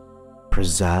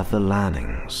 Preserve the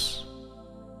learnings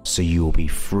so you will be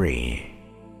free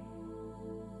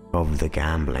of the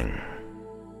gambling.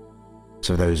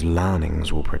 So those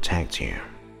learnings will protect you.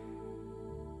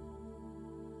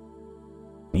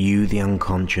 You, the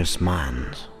unconscious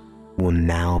mind, will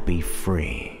now be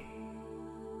free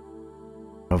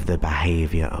of the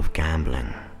behavior of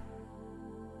gambling.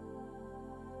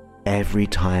 Every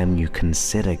time you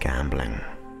consider gambling,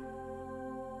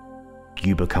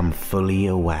 you become fully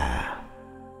aware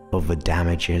of the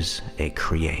damages it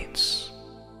creates,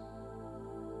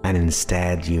 and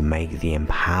instead you make the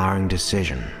empowering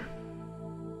decision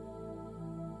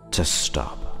to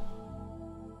stop.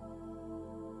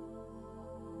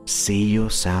 See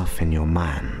yourself in your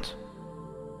mind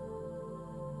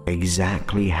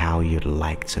exactly how you'd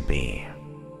like to be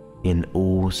in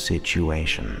all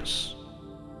situations.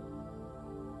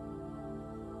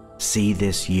 See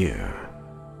this you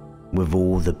with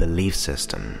all the belief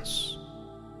systems,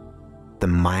 the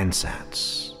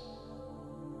mindsets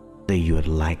that you would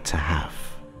like to have.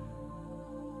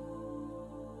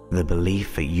 The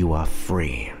belief that you are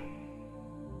free.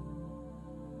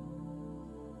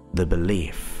 The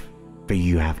belief that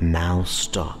you have now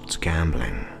stopped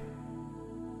gambling.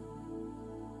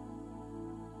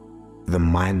 the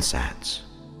mindset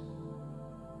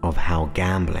of how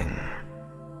gambling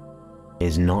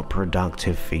is not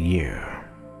productive for you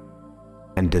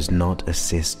and does not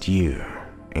assist you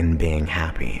in being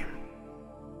happy.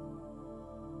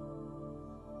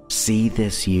 See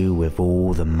this you with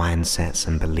all the mindsets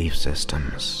and belief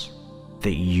systems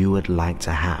that you would like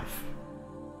to have.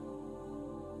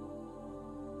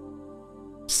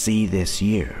 See this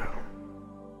you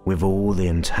with all the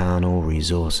internal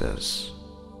resources,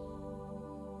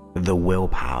 the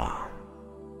willpower,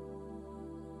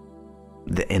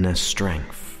 the inner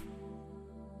strength,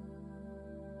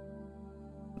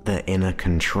 the inner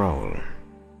control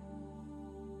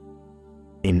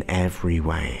in every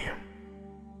way.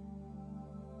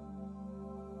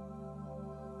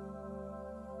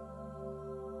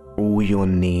 All your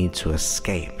need to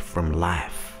escape from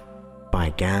life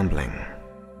by gambling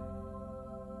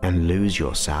and lose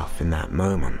yourself in that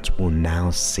moment will now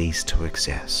cease to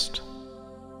exist.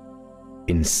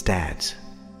 Instead,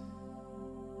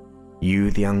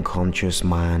 you, the unconscious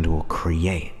mind, will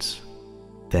create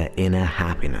the inner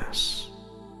happiness,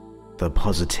 the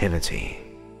positivity,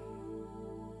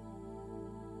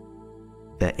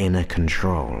 the inner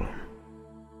control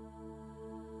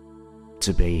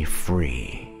to be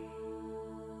free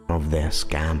of this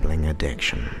gambling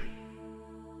addiction.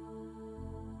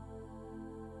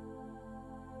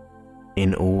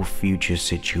 In all future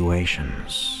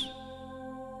situations,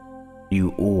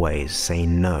 you always say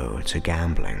no to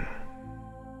gambling.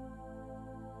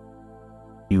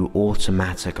 You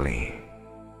automatically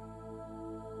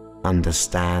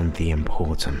understand the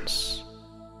importance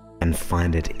and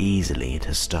find it easily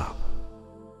to stop.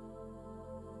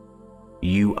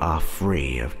 You are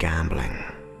free of gambling.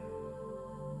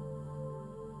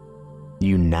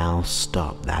 You now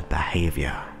stop that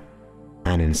behavior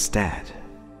and instead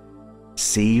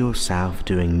see yourself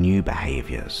doing new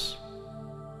behaviors.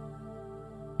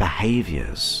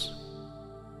 Behaviors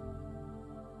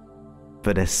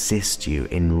that assist you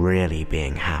in really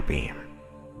being happy,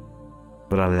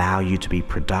 that allow you to be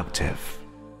productive,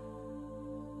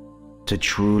 to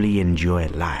truly enjoy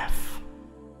life.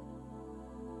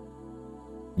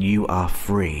 You are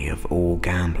free of all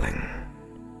gambling.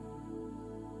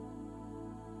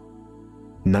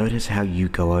 Notice how you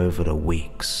go over the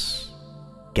weeks,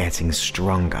 getting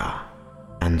stronger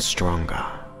and stronger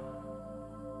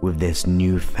with this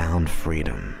newfound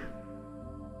freedom.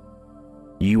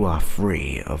 You are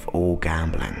free of all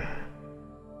gambling.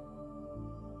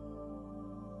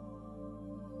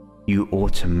 You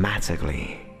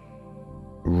automatically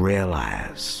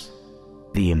realize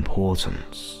the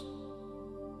importance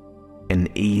and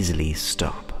easily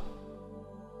stop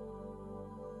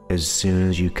as soon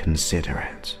as you consider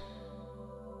it.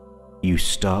 You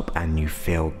stop and you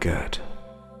feel good.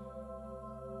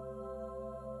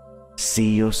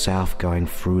 See yourself going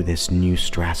through this new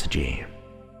strategy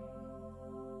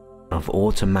of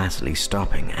automatically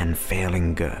stopping and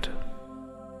feeling good,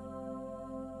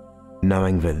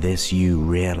 knowing that this you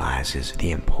realizes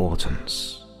the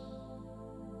importance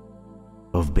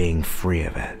of being free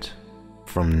of it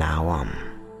from now on.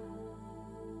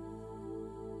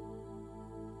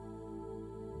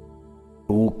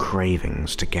 All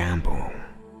cravings to gamble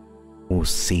will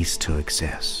cease to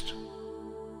exist.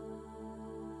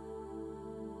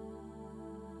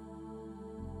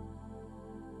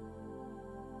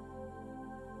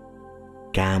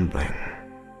 Gambling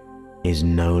is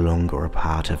no longer a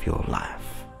part of your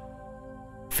life,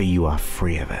 for you are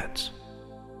free of it.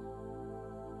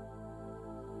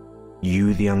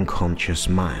 You, the unconscious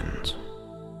mind,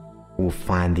 will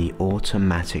find the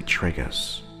automatic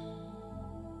triggers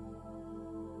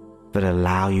that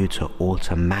allow you to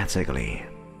automatically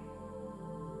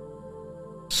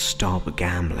stop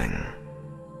gambling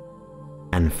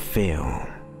and feel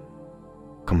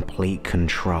complete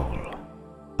control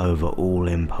over all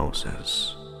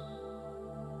impulses,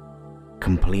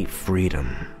 complete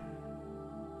freedom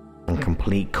and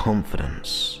complete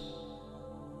confidence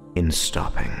in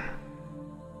stopping.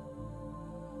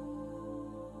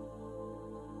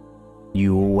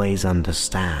 You always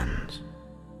understand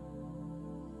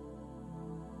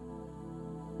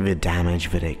the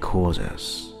damage that it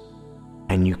causes,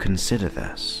 and you consider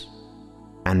this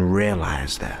and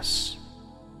realize this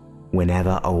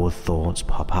whenever old thoughts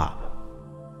pop up.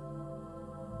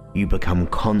 You become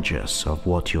conscious of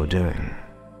what you're doing,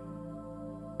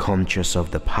 conscious of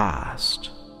the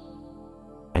past,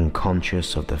 and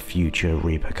conscious of the future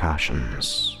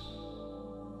repercussions.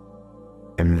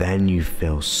 And then you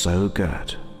feel so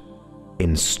good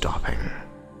in stopping.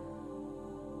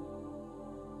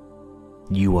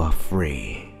 You are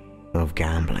free of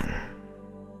gambling.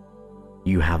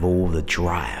 You have all the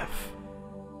drive,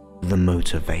 the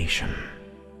motivation,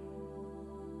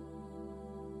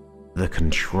 the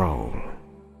control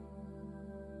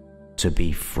to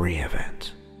be free of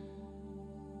it.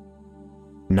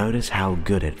 Notice how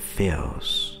good it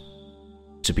feels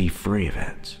to be free of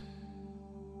it.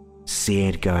 See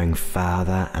it going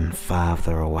farther and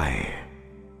farther away,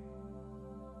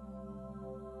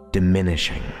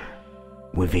 diminishing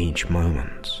with each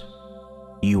moment.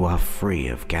 You are free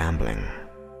of gambling.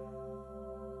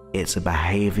 It's a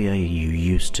behavior you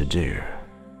used to do,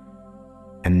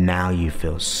 and now you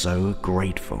feel so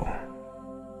grateful,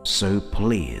 so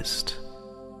pleased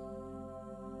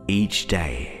each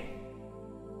day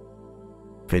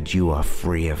that you are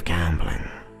free of gambling.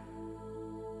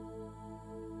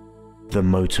 The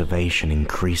motivation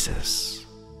increases.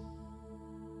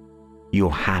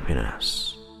 Your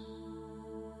happiness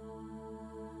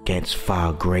gets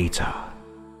far greater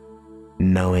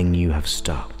knowing you have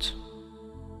stopped.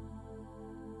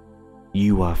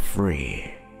 You are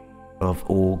free of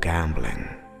all gambling,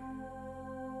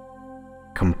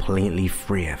 completely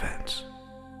free of it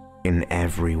in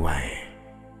every way.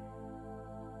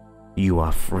 You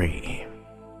are free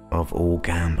of all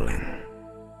gambling.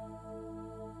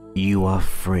 You are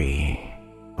free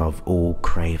of all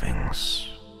cravings.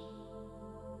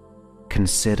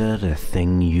 Consider the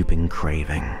thing you've been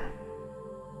craving,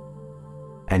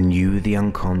 and you, the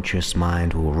unconscious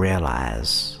mind, will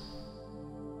realize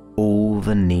all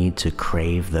the need to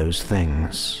crave those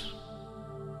things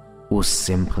will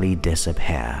simply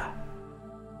disappear.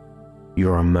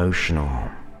 Your emotional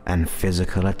and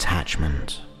physical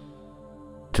attachment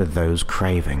to those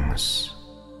cravings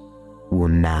will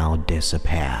now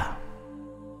disappear.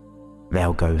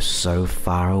 They'll go so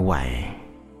far away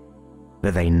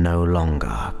that they no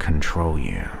longer control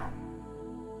you.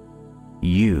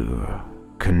 You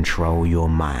control your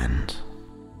mind.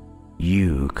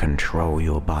 You control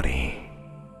your body.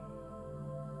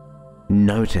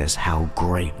 Notice how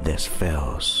great this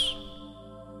feels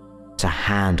to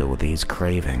handle these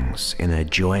cravings in a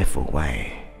joyful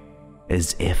way,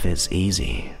 as if it's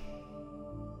easy.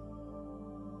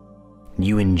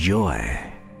 You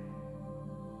enjoy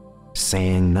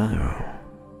saying no.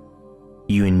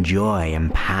 You enjoy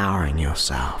empowering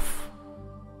yourself,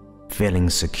 feeling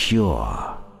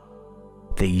secure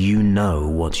that you know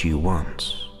what you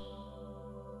want.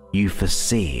 You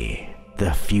foresee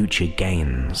the future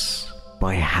gains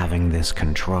by having this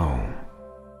control.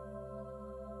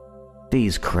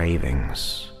 These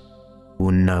cravings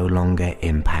will no longer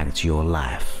impact your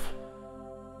life,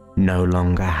 no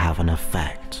longer have an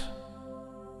effect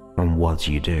on what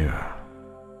you do.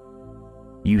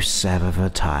 You sever the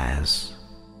ties,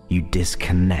 you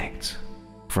disconnect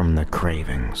from the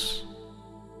cravings,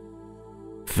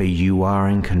 for you are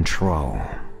in control.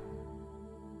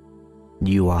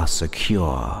 You are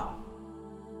secure,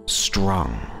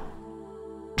 strong,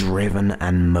 driven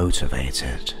and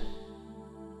motivated.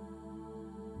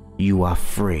 You are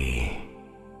free,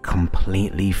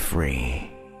 completely free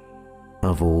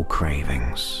of all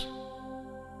cravings.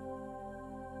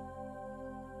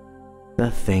 The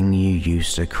thing you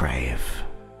used to crave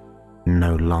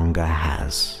no longer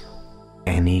has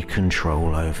any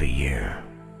control over you.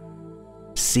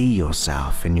 See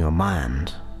yourself in your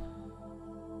mind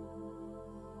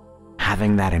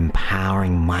having that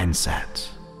empowering mindset,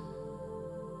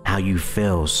 how you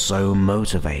feel so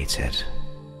motivated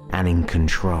and in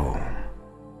control,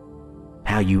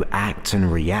 how you act and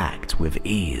react with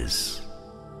ease.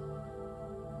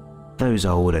 Those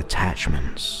old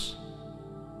attachments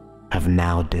have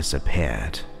now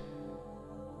disappeared.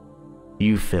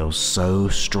 You feel so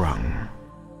strong,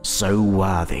 so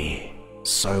worthy,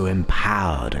 so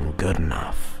empowered and good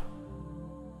enough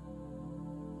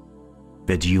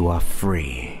that you are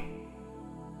free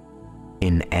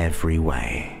in every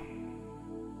way.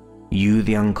 You,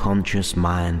 the unconscious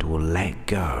mind, will let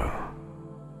go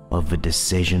of the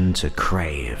decision to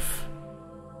crave.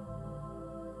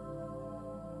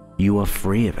 You are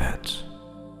free of it,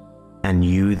 and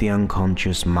you, the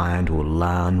unconscious mind, will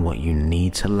learn what you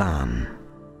need to learn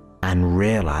and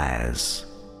realize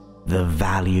the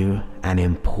value and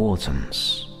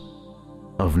importance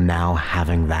of now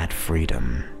having that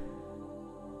freedom.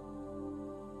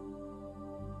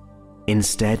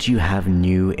 Instead, you have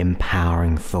new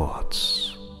empowering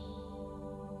thoughts.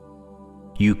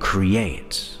 You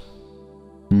create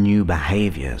new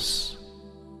behaviors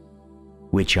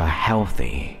which are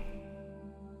healthy,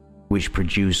 which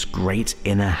produce great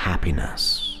inner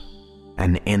happiness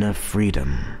and inner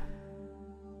freedom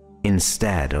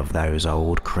instead of those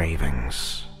old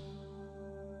cravings.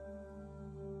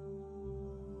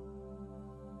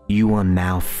 You are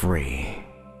now free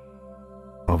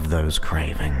of those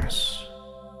cravings.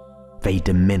 They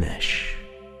diminish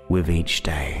with each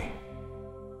day,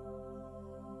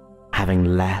 having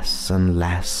less and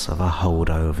less of a hold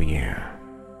over you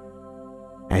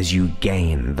as you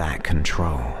gain that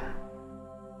control.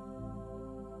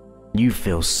 You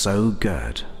feel so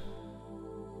good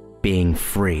being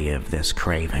free of this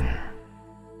craving.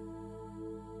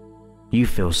 You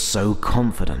feel so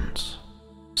confident,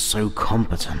 so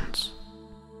competent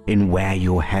in where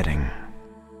you're heading.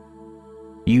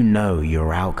 You know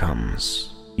your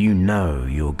outcomes, you know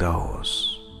your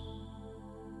goals,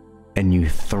 and you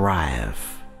thrive.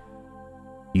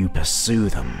 You pursue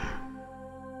them,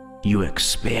 you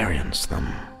experience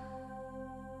them,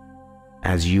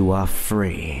 as you are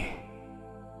free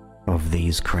of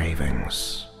these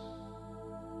cravings.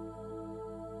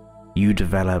 You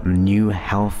develop new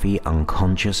healthy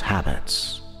unconscious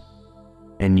habits,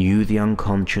 and you, the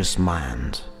unconscious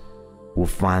mind, will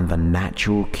find the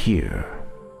natural cue,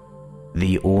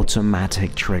 the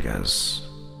automatic triggers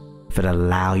that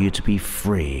allow you to be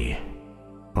free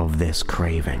of this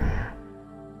craving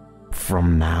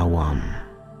from now on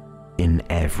in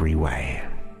every way.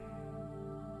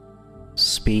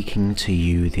 Speaking to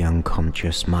you, the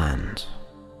unconscious mind,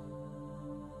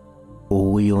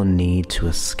 all your need to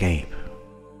escape,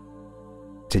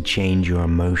 to change your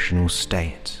emotional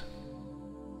state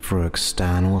through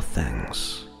external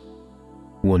things,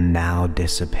 will now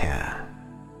disappear.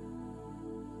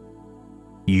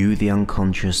 You, the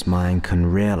unconscious mind, can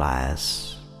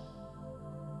realize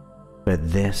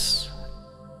that this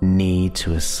need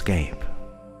to escape,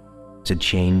 to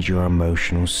change your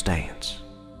emotional state,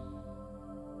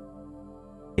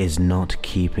 is not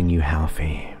keeping you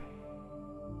healthy.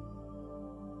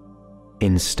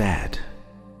 Instead,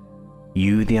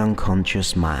 you, the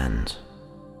unconscious mind,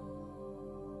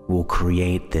 will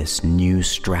create this new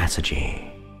strategy,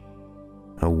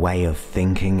 a way of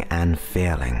thinking and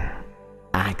feeling,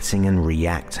 acting and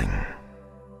reacting,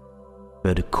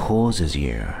 that causes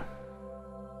you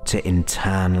to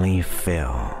internally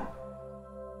feel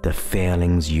the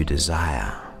feelings you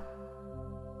desire.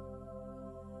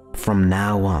 From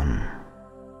now on,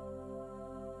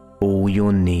 all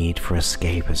your need for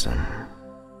escapism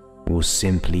will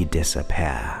simply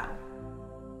disappear.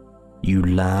 You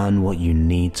learn what you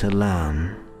need to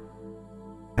learn,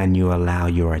 and you allow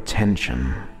your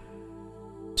attention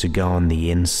to go on the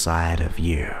inside of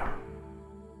you.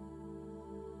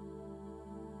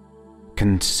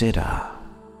 Consider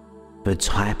the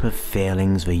type of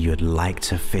feelings that you'd like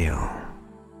to feel: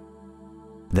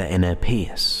 the inner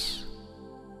peace,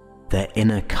 the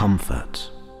inner comfort,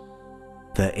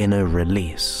 the inner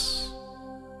release,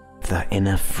 the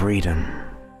inner freedom,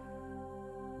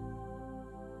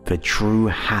 the true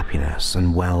happiness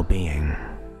and well-being.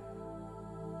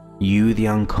 You, the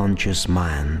unconscious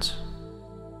mind,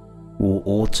 will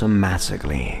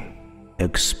automatically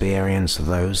experience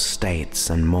those states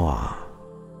and more,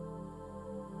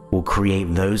 will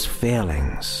create those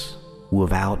feelings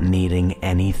without needing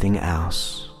anything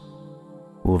else,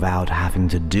 without having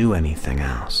to do anything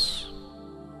else.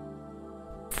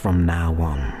 From now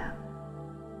on,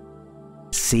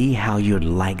 see how you'd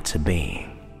like to be,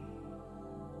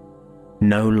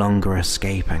 no longer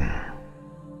escaping.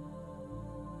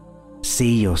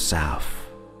 See yourself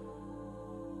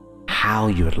how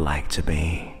you'd like to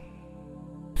be,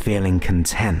 feeling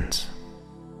content,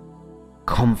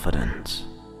 confident,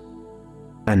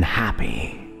 and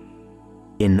happy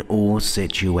in all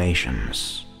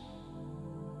situations.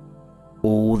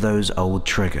 All those old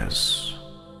triggers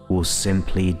will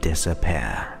simply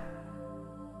disappear.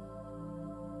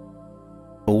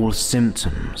 All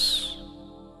symptoms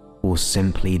will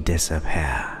simply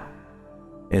disappear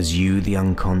as you, the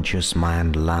unconscious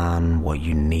mind, learn what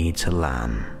you need to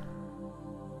learn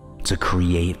to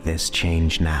create this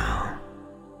change now.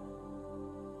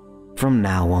 From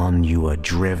now on, you are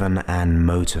driven and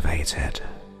motivated.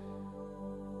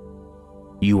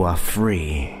 You are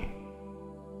free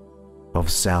of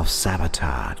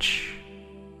self-sabotage.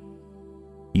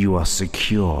 You are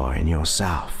secure in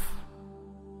yourself.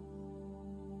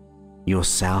 Your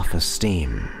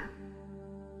self-esteem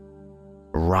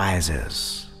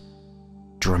rises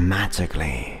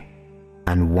dramatically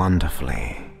and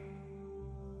wonderfully.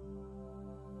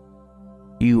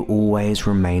 You always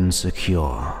remain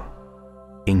secure,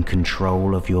 in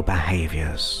control of your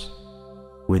behaviors,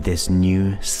 with this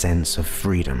new sense of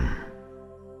freedom,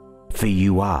 for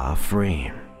you are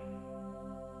free.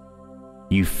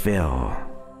 You feel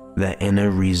the inner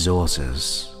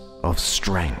resources of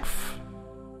strength,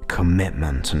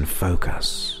 commitment, and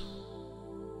focus.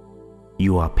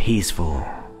 You are peaceful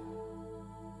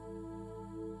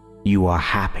you are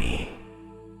happy,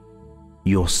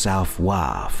 your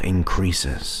self-worth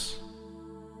increases.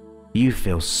 You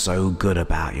feel so good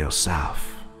about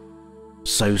yourself,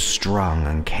 so strong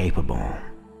and capable.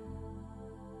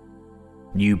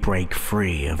 You break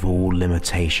free of all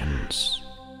limitations,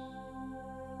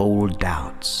 all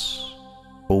doubts,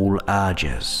 all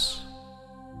urges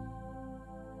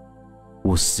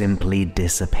will simply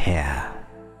disappear,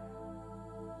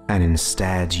 and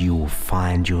instead you will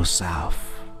find yourself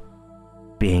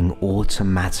being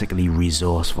automatically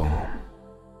resourceful,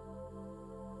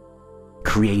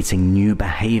 creating new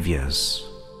behaviors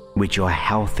which are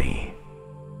healthy,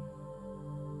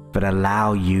 but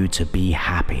allow you to be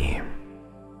happy,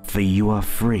 for you are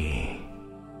free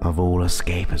of all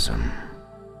escapism.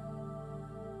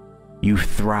 You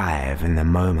thrive in the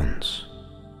moment.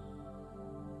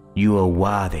 You are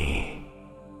worthy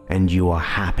and you are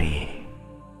happy.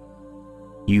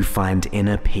 You find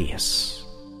inner peace.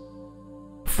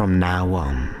 From now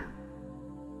on,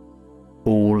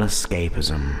 all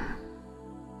escapism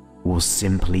will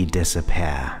simply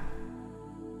disappear.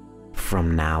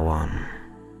 From now on,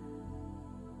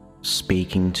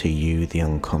 speaking to you, the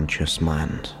unconscious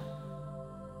mind.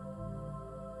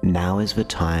 Now is the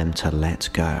time to let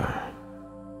go.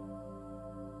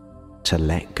 To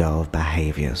let go of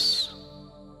behaviors.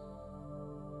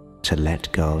 To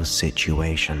let go of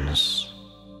situations.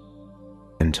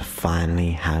 And to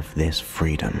finally have this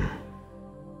freedom.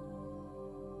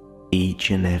 Each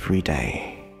and every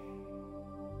day,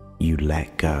 you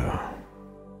let go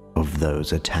of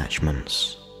those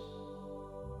attachments.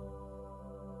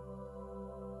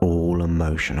 All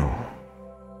emotional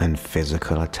and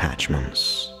physical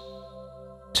attachments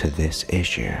to this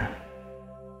issue,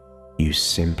 you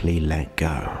simply let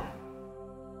go.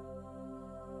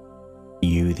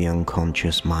 You, the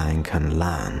unconscious mind, can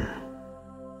learn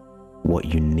what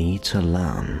you need to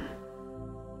learn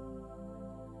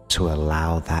to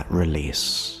allow that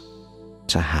release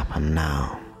to happen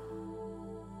now.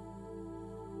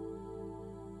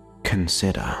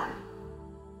 Consider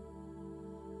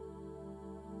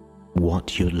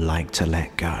what you'd like to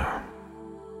let go.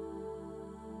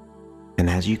 And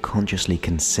as you consciously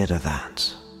consider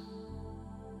that,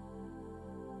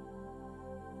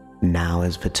 now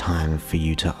is the time for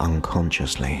you to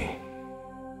unconsciously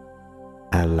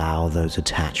allow those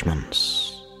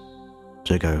attachments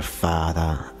to go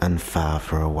further and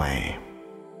further away.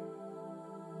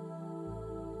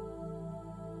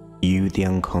 You, the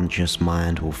unconscious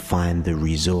mind, will find the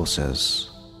resources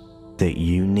that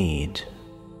you need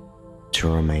to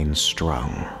remain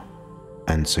strong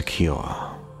and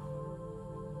secure.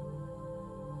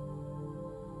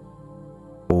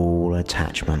 All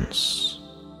attachments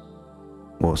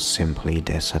will simply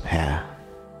disappear.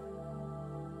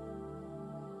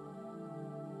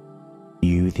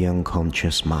 You, the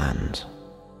unconscious mind,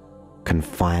 can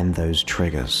find those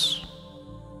triggers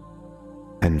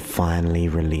and finally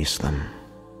release them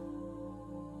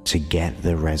to get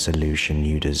the resolution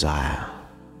you desire.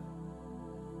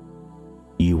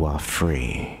 You are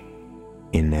free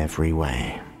in every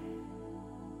way.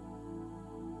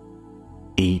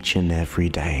 Each and every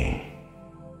day,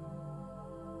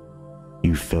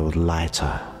 you feel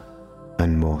lighter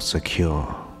and more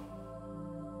secure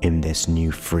in this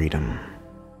new freedom.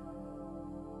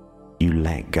 You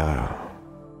let go.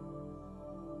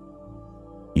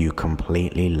 You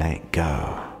completely let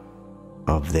go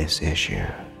of this issue.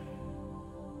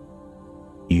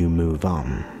 You move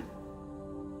on,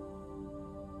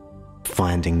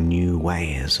 finding new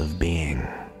ways of being,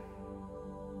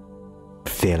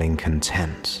 feeling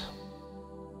content,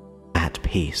 at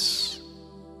peace,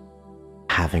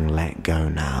 having let go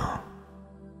now.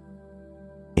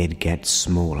 It gets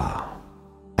smaller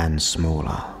and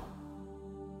smaller.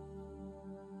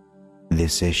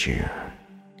 This issue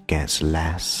gets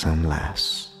less and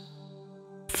less,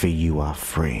 for you are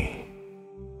free.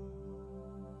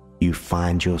 You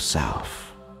find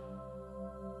yourself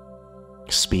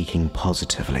speaking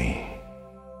positively,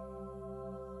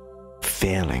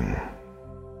 feeling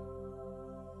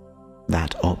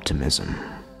that optimism.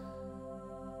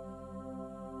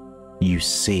 You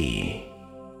see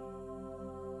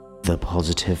the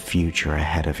positive future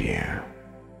ahead of you,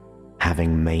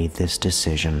 having made this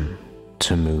decision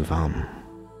to move on.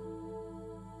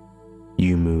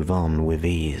 You move on with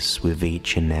ease with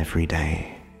each and every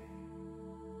day,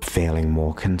 feeling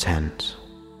more content,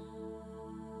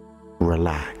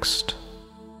 relaxed,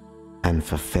 and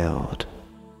fulfilled.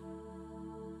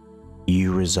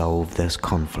 You resolve this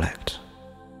conflict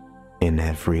in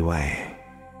every way.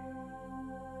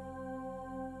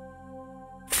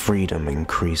 Freedom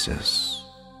increases,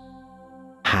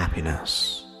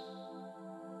 happiness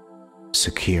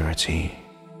security,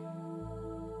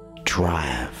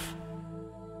 drive,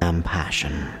 and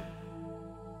passion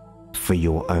for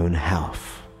your own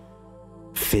health,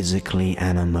 physically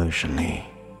and emotionally,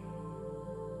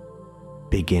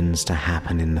 begins to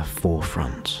happen in the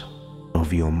forefront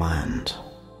of your mind.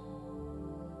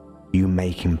 You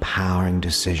make empowering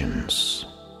decisions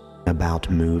about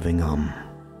moving on,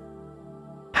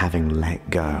 having let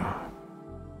go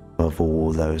of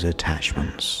all those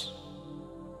attachments.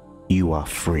 You are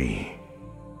free.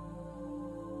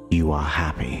 You are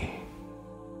happy.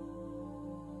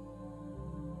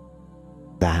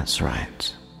 That's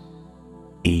right.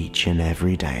 Each and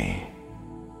every day,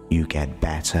 you get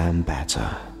better and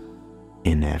better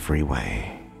in every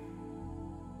way.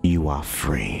 You are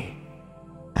free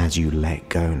as you let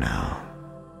go now.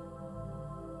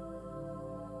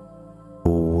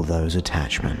 All those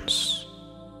attachments,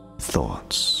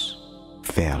 thoughts,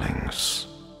 feelings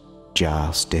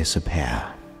just disappear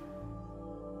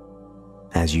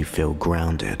as you feel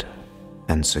grounded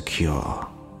and secure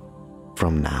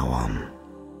from now on.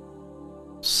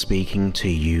 Speaking to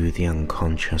you, the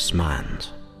unconscious mind,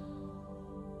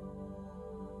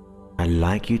 I'd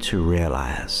like you to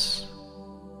realize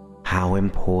how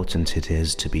important it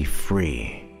is to be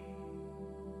free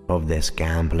of this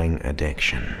gambling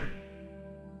addiction.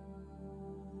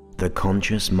 The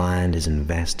conscious mind is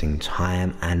investing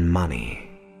time and money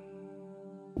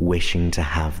wishing to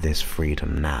have this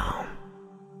freedom now.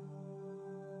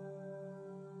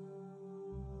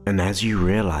 And as you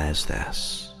realize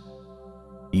this,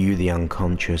 you, the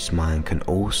unconscious mind, can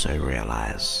also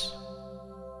realize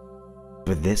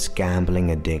that this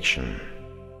gambling addiction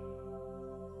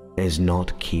is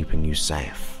not keeping you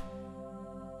safe.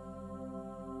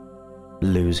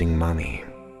 Losing money,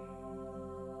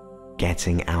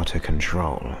 getting out of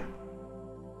control,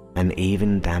 and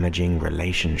even damaging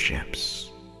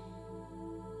relationships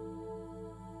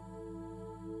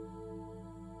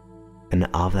and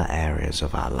other areas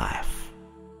of our life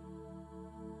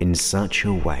in such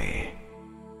a way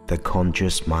the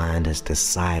conscious mind has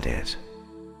decided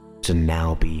to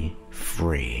now be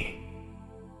free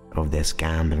of this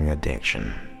gambling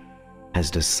addiction, has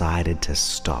decided to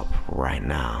stop right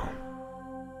now.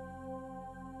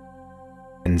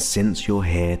 And since you're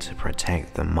here to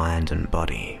protect the mind and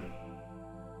body,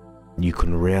 you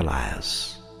can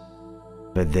realize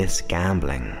that this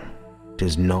gambling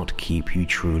does not keep you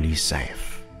truly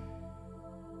safe.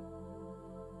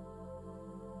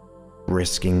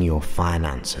 Risking your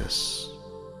finances,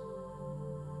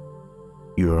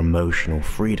 your emotional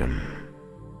freedom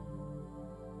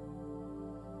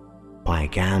by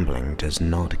gambling does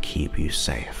not keep you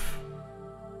safe.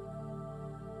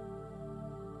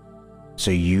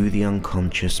 So you, the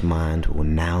unconscious mind, will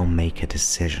now make a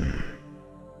decision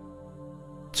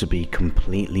to be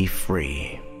completely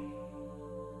free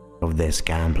of this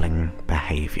gambling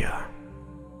behavior.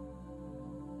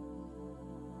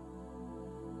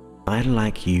 I'd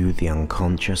like you, the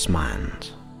unconscious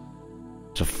mind,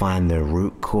 to find the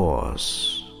root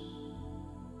cause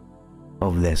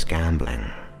of this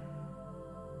gambling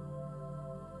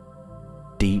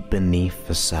deep beneath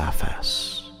the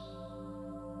surface.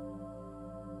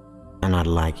 And I'd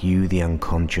like you, the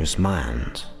unconscious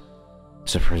mind,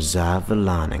 to preserve the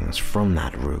learnings from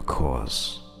that root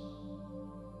cause.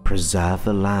 Preserve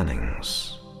the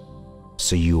learnings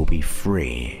so you will be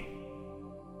free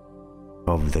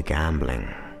of the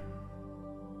gambling.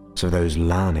 So those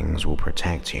learnings will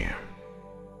protect you.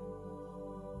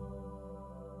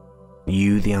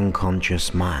 You, the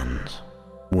unconscious mind,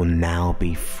 will now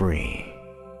be free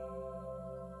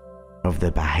of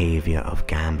the behavior of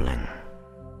gambling.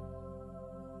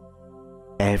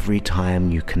 Every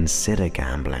time you consider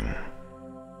gambling,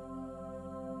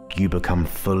 you become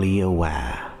fully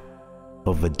aware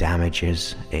of the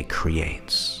damages it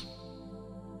creates,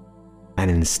 and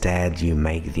instead you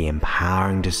make the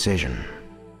empowering decision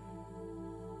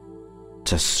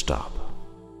to stop.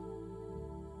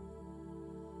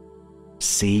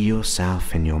 See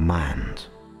yourself in your mind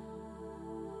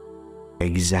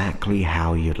exactly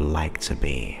how you'd like to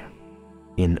be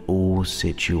in all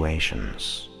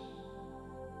situations.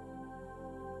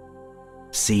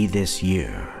 See this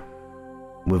you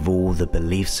with all the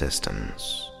belief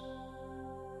systems,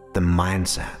 the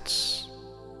mindsets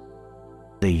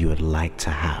that you would like to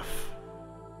have.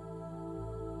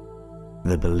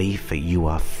 The belief that you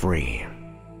are free.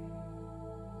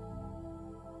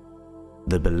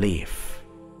 The belief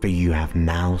that you have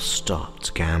now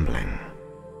stopped gambling.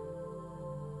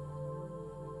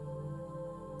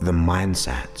 The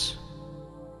mindset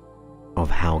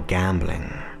of how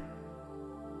gambling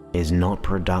is not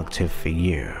productive for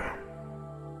you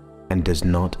and does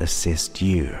not assist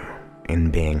you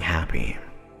in being happy.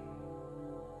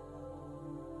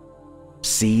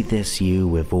 See this you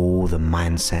with all the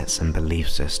mindsets and belief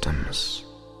systems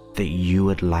that you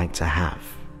would like to have.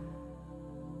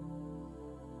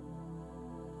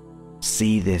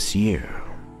 See this you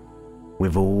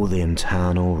with all the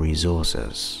internal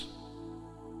resources,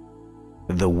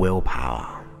 the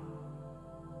willpower,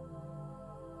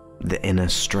 the inner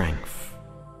strength,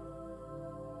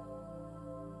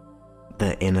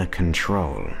 the inner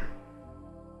control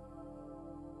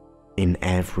in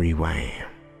every way.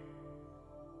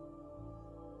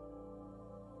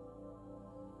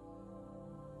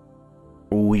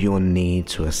 All your need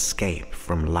to escape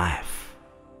from life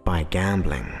by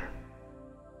gambling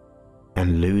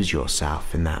and lose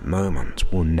yourself in that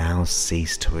moment will now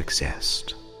cease to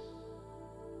exist.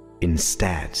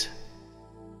 Instead,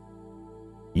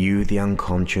 you, the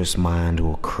unconscious mind,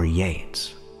 will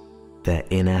create the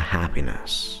inner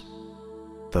happiness,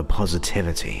 the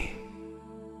positivity,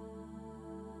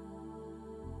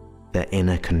 the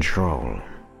inner control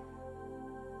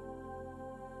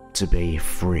to be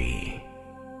free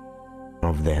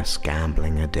of this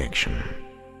gambling addiction.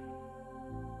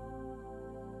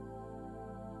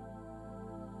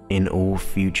 In all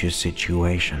future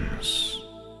situations,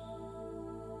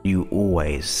 you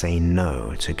always say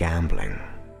no to gambling.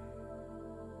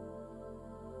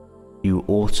 You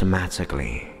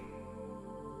automatically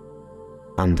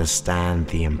understand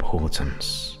the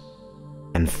importance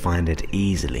and find it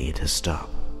easily to stop.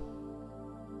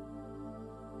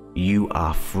 You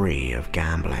are free of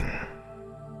gambling.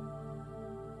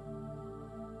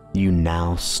 You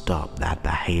now stop that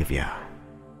behavior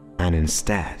and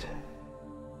instead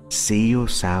see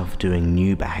yourself doing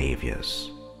new behaviors.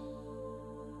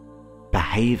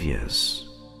 Behaviors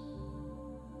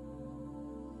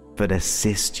that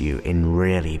assist you in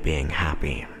really being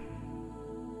happy,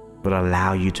 that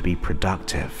allow you to be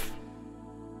productive,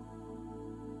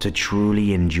 to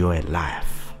truly enjoy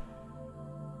life.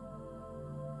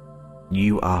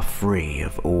 You are free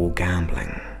of all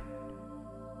gambling.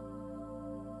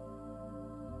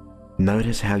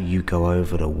 Notice how you go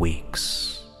over the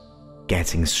weeks,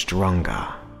 getting stronger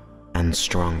and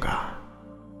stronger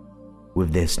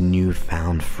with this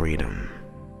newfound freedom.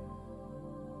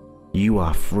 You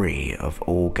are free of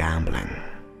all gambling.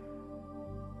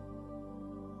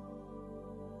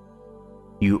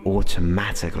 You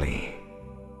automatically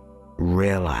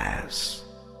realize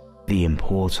the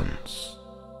importance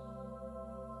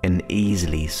and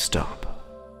easily stop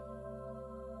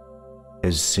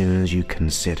as soon as you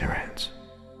consider it.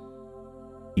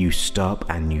 You stop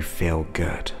and you feel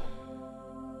good.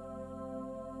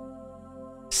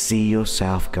 See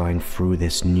yourself going through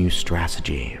this new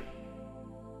strategy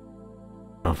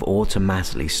of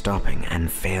automatically stopping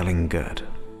and feeling good,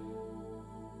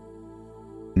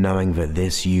 knowing that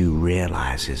this you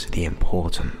realizes the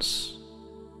importance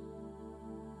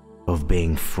of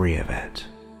being free of it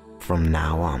from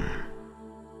now on.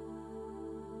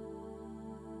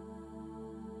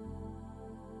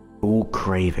 All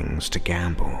cravings to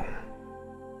gamble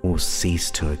will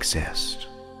cease to exist.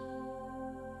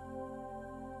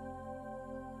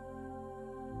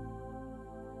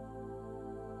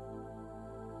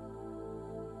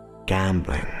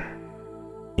 Gambling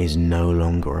is no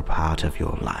longer a part of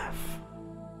your life,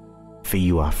 for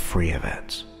you are free of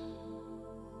it.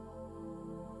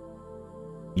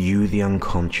 You, the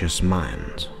unconscious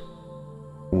mind,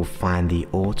 will find the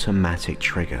automatic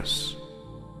triggers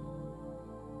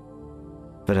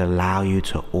that allow you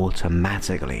to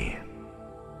automatically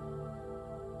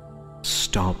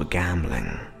stop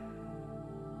gambling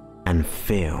and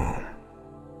feel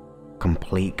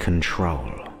complete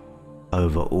control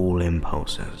over all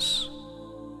impulses,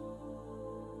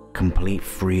 complete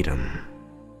freedom,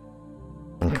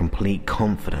 and complete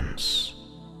confidence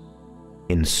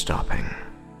in stopping.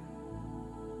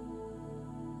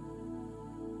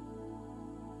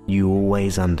 You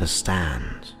always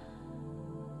understand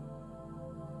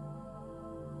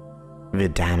the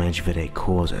damage that it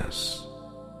causes,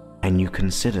 and you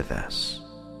consider this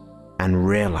and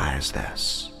realize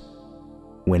this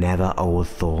whenever old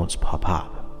thoughts pop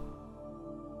up.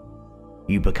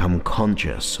 You become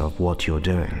conscious of what you're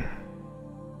doing,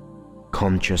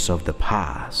 conscious of the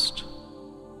past,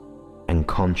 and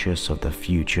conscious of the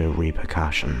future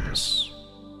repercussions.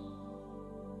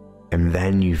 And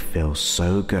then you feel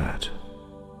so good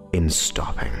in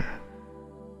stopping.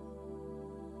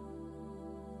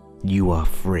 You are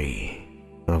free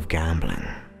of gambling.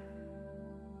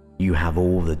 You have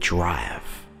all the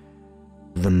drive,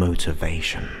 the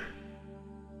motivation,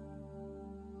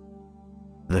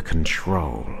 the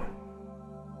control,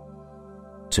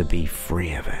 to be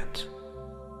free of it.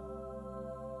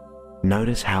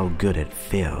 Notice how good it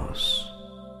feels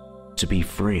to be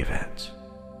free of it.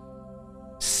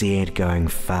 See it going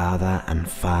further and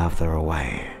further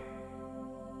away,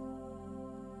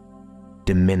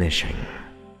 diminishing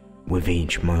with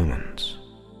each moment.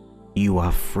 You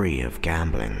are free of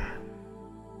gambling.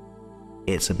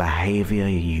 It's a behavior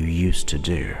you used to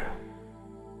do,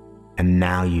 and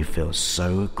now you feel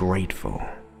so grateful,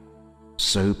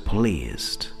 so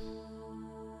pleased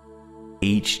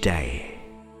each day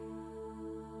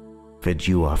that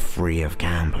you are free of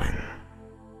gambling.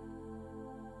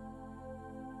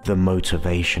 The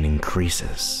motivation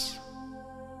increases.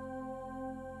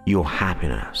 Your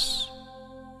happiness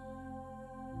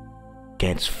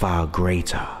gets far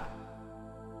greater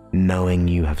knowing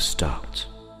you have stopped.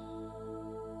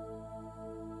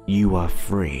 You are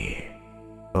free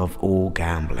of all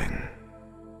gambling,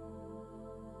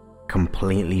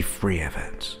 completely free of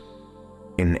it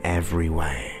in every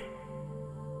way.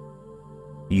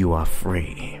 You are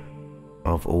free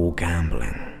of all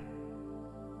gambling.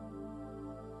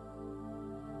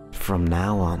 From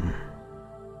now on,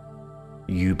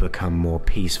 you become more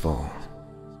peaceful,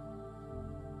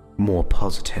 more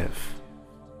positive,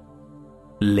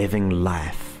 living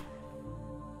life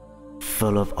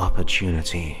full of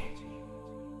opportunity.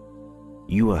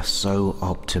 You are so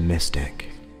optimistic.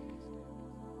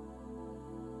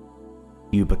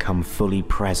 You become fully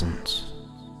present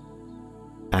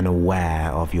and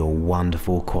aware of your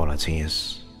wonderful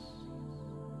qualities.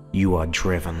 You are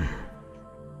driven,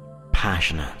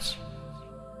 passionate.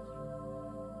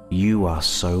 You are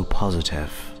so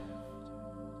positive.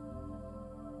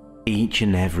 Each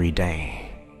and every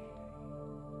day,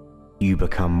 you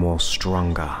become more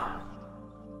stronger,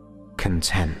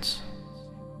 content,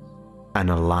 and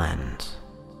aligned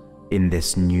in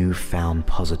this newfound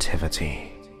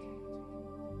positivity.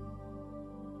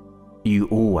 You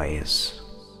always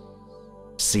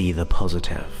see the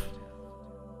positive,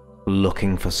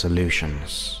 looking for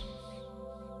solutions,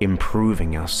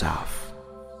 improving yourself,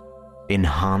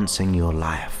 enhancing your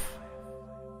life.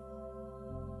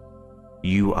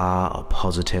 You are a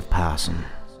positive person.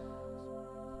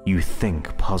 You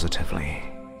think positively.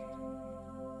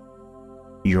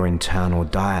 Your internal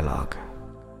dialogue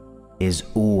is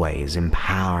always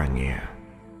empowering you,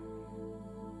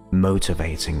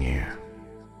 motivating you,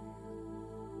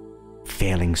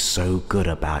 feeling so good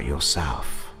about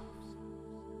yourself.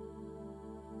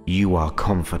 You are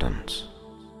confident,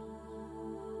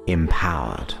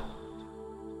 empowered,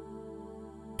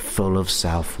 full of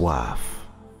self-worth.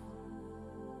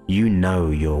 You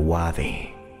know you're worthy,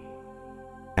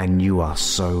 and you are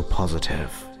so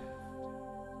positive.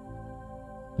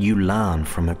 You learn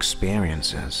from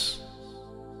experiences.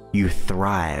 You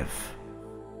thrive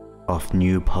off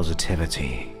new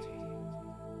positivity.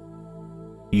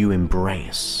 You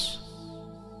embrace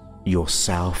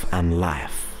yourself and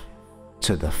life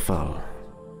to the full.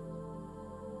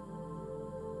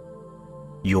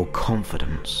 Your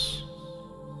confidence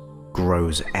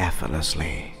grows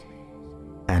effortlessly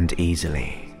and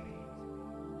easily.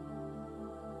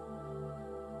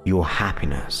 Your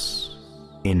happiness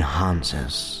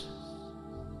enhances.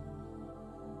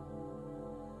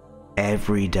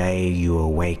 Every day you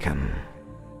awaken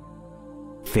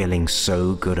feeling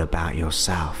so good about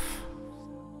yourself,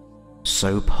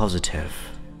 so positive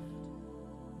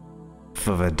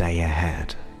for the day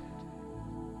ahead.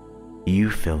 You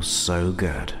feel so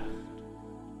good,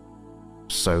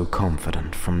 so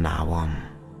confident from now on.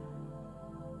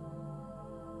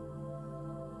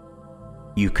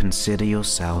 You consider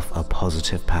yourself a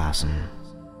positive person.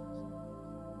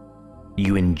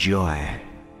 You enjoy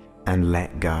and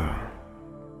let go.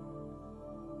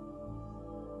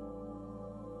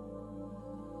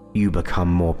 You become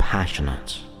more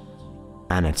passionate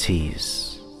and at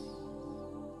ease.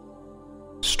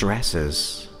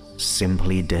 Stresses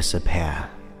simply disappear.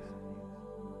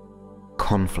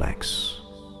 Conflicts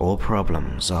or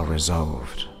problems are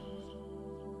resolved.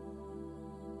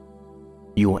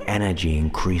 Your energy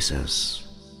increases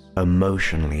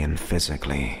emotionally and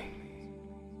physically.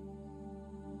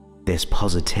 This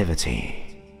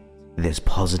positivity, this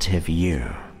positive you,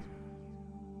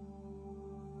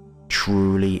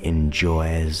 truly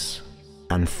enjoys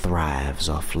and thrives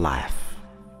off life.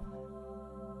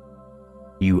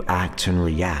 You act and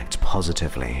react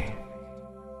positively,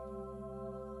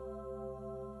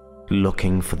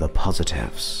 looking for the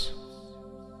positives,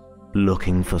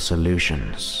 looking for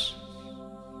solutions.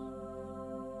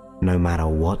 No matter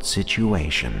what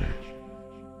situation,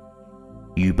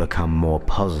 you become more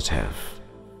positive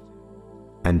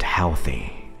and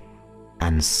healthy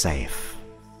and safe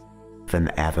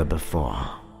than ever before.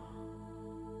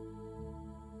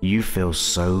 You feel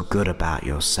so good about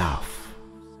yourself.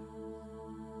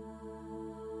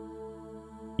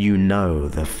 You know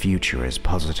the future is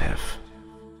positive.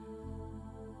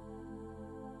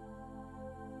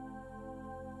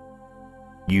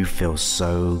 You feel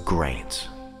so great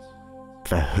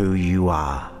for who you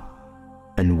are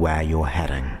and where you're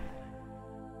heading.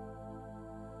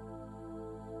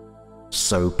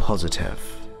 So positive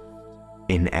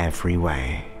in every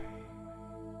way.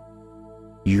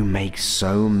 You make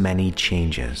so many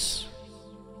changes,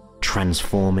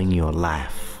 transforming your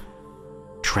life,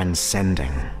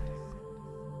 transcending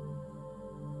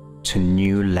to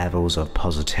new levels of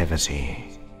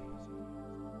positivity,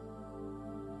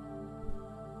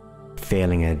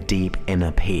 feeling a deep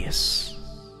inner peace,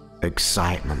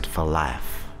 excitement for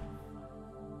life.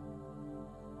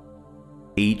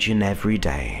 Each and every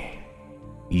day,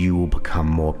 you will become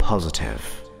more positive,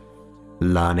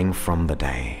 learning from the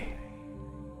day,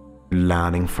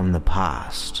 learning from the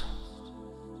past,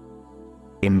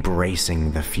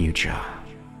 embracing the future.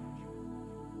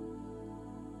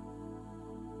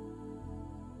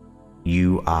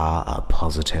 You are a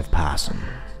positive person.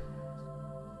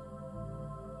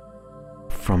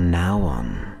 From now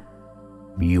on,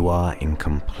 you are in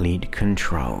complete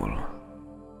control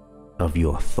of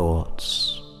your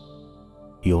thoughts,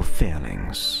 your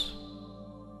feelings,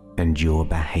 and your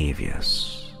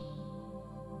behaviors.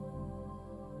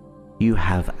 You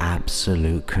have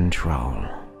absolute control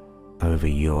over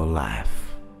your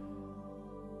life.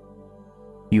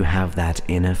 You have that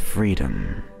inner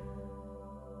freedom,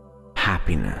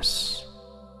 happiness,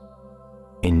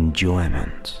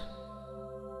 enjoyment.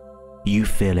 You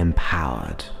feel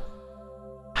empowered,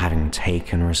 having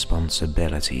taken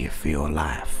responsibility for your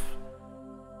life.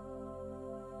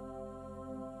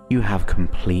 You have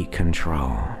complete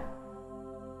control.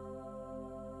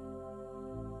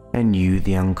 And you,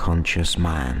 the unconscious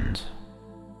mind,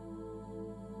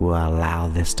 will allow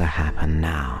this to happen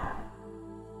now.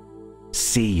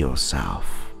 See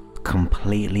yourself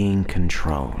completely in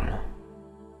control,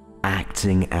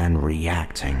 acting and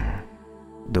reacting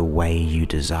the way you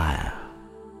desire.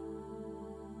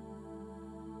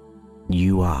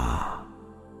 You are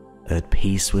at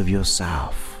peace with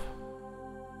yourself,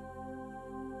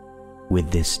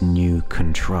 with this new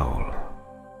control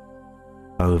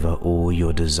over all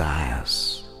your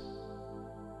desires.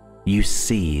 You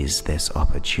seize this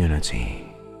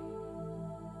opportunity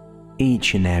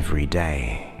each and every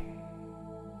day.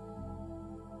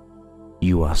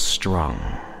 You are strong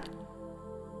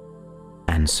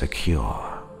and secure.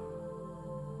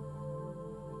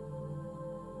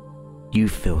 You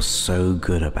feel so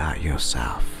good about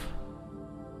yourself.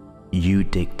 You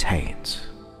dictate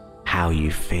how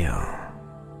you feel,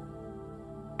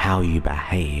 how you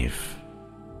behave.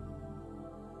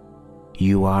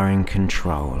 You are in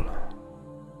control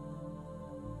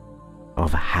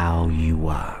of how you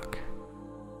work,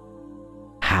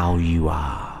 how you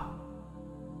are,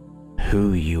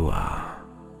 who you are.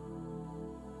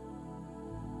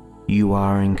 You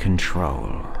are in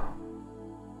control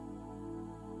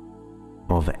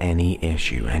of any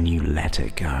issue and you let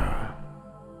it go.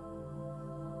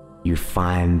 You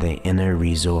find the inner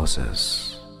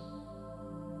resources.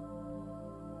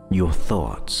 Your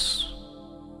thoughts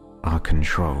are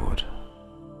controlled,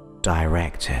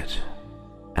 directed,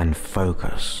 and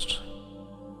focused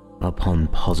upon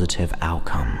positive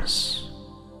outcomes.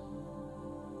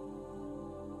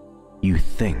 You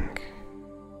think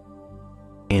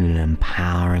in an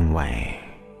empowering way.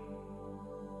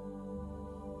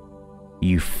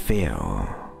 You feel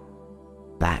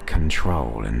that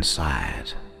control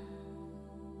inside.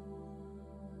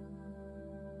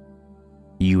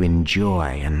 You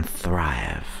enjoy and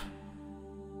thrive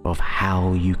of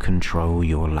how you control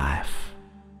your life,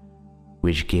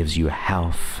 which gives you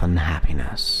health and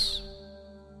happiness.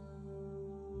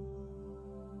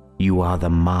 You are the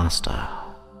master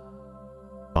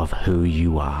of who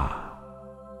you are.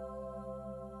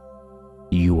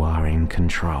 You are in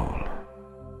control.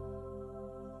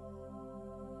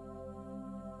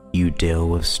 You deal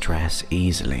with stress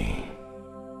easily.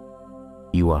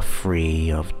 You are free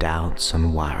of doubts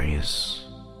and worries.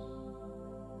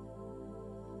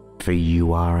 For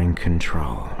you are in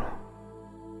control.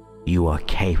 You are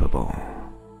capable,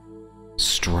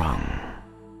 strong,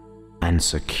 and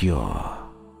secure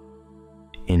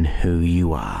in who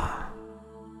you are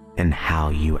and how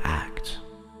you act.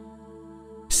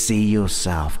 See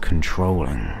yourself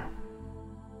controlling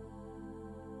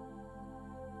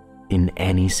in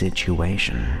any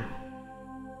situation.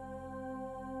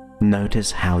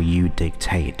 Notice how you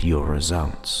dictate your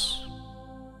results.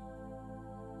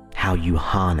 how you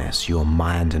harness your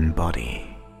mind and body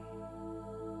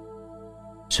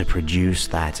to produce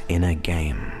that inner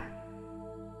game,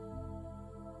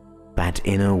 that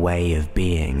inner way of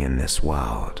being in this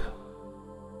world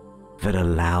that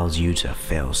allows you to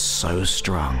feel so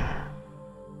strong.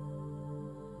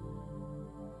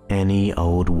 Any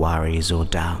old worries or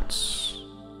doubts,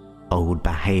 old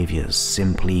behaviors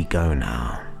simply go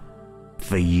now,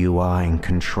 for you are in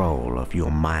control of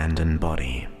your mind and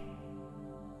body.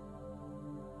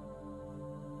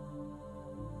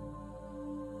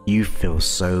 You feel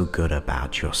so good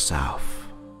about yourself,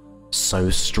 so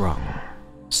strong,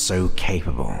 so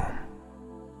capable.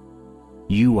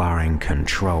 You are in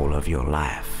control of your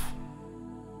life.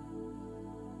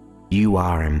 You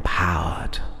are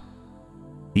empowered.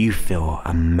 You feel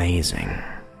amazing.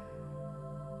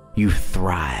 You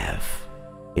thrive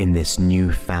in this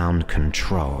newfound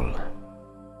control.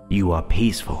 You are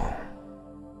peaceful,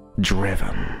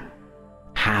 driven,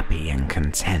 happy and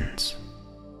content,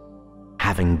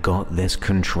 having got this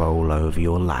control over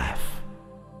your life,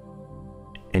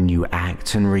 and you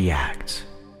act and react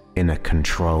in a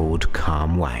controlled,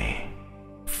 calm way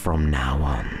from now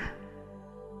on.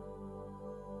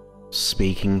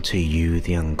 Speaking to you,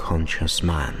 the unconscious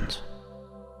mind,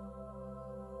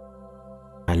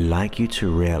 I'd like you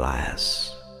to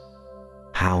realize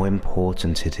how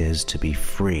important it is to be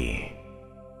free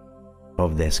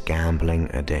of this gambling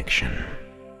addiction.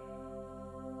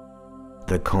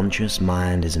 The conscious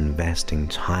mind is investing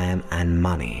time and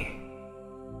money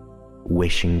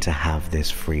wishing to have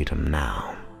this freedom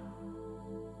now.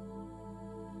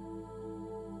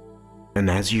 And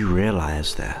as you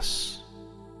realize this,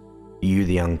 you,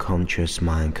 the unconscious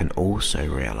mind, can also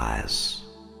realize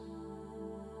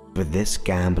that this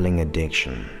gambling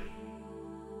addiction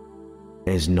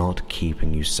is not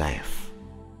keeping you safe.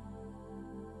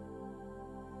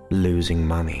 Losing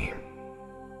money,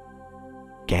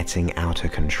 getting out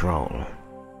of control,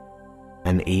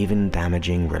 and even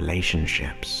damaging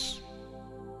relationships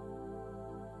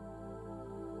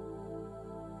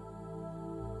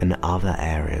and other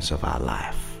areas of our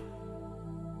life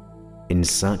in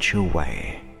such a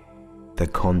way the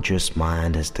conscious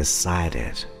mind has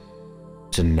decided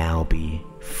to now be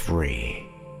free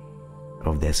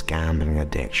of this gambling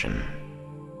addiction,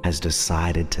 has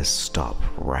decided to stop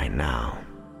right now.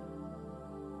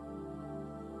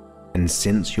 And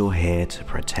since you're here to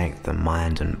protect the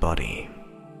mind and body,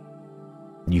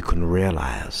 you can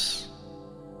realize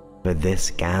that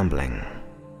this gambling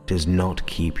does not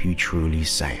keep you truly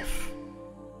safe.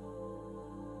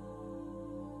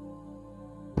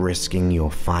 Risking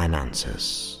your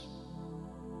finances,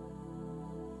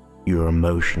 your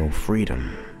emotional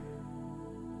freedom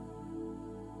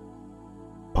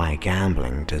by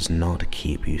gambling does not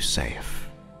keep you safe.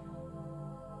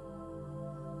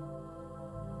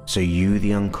 So you,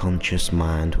 the unconscious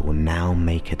mind, will now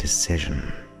make a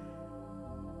decision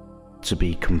to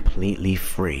be completely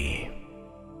free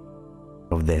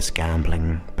of this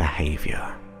gambling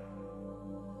behavior.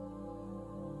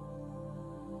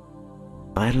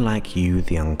 I'd like you,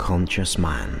 the unconscious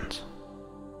mind,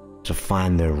 to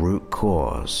find the root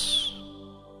cause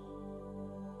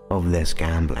of this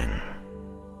gambling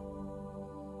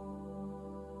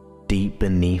deep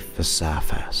beneath the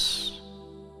surface.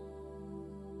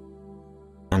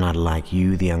 And I'd like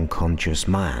you, the unconscious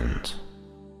mind,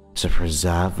 to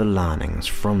preserve the learnings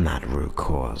from that root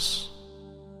cause.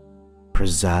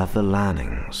 Preserve the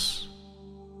learnings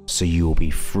so you will be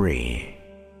free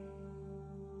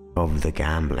of the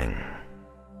gambling.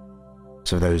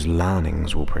 So those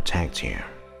learnings will protect you.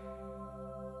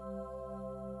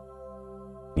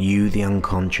 You, the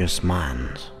unconscious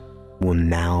mind, will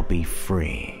now be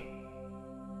free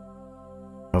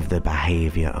of the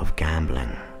behavior of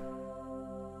gambling.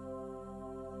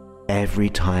 Every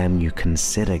time you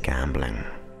consider gambling,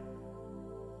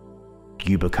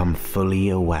 you become fully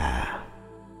aware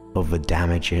of the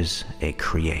damages it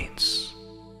creates,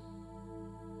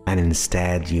 and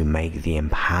instead you make the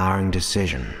empowering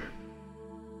decision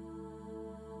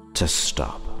to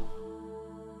stop.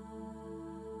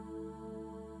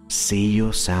 See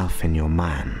yourself in your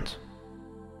mind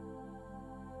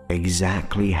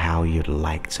exactly how you'd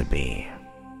like to be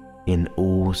in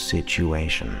all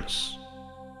situations.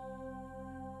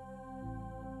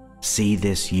 See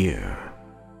this you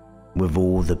with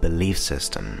all the belief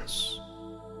systems,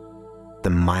 the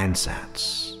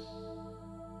mindsets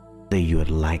that you would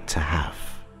like to have.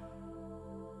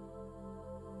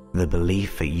 The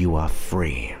belief that you are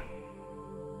free.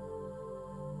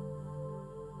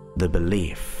 The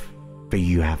belief that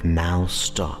you have now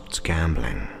stopped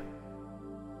gambling.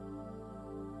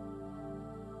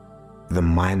 the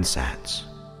mindset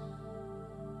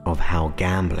of how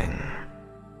gambling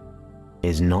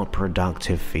is not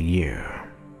productive for you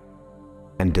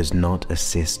and does not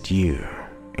assist you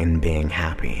in being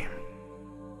happy.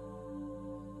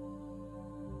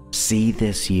 See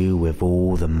this you with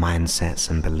all the mindsets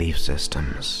and belief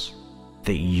systems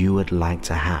that you would like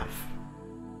to have.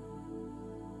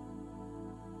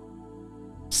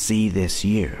 See this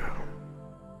you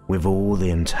with all the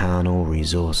internal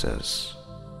resources,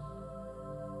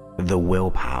 the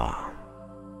willpower,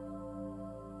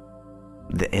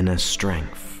 the inner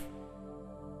strength,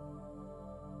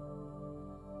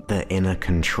 the inner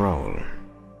control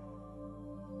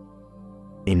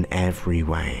in every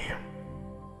way.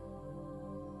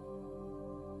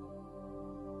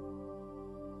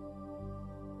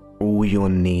 All your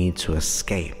need to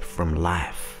escape from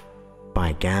life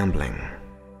by gambling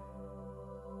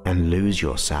and lose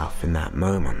yourself in that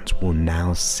moment will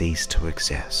now cease to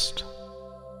exist.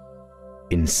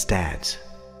 Instead,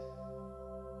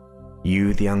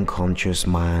 you, the unconscious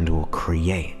mind, will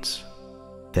create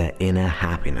the inner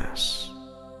happiness,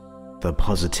 the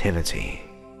positivity,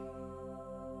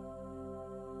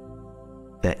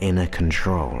 the inner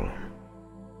control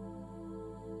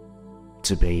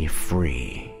to be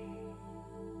free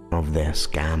of this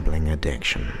gambling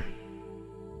addiction.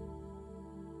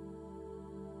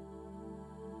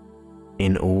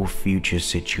 In all future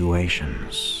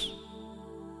situations,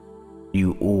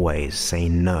 you always say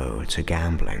no to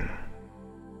gambling.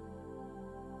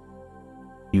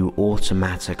 You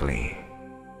automatically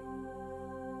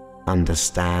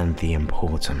understand the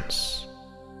importance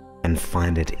and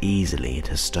find it easily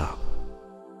to stop.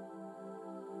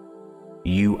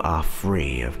 You are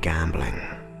free of gambling.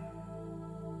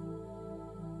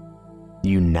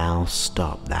 You now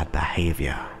stop that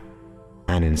behavior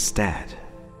and instead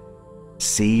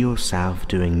see yourself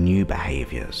doing new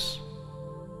behaviors.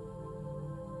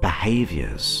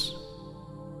 Behaviors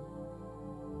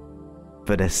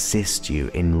that assist you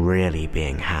in really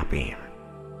being happy,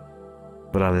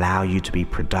 that allow you to be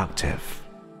productive,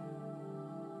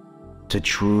 to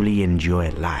truly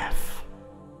enjoy life.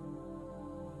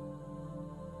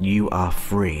 You are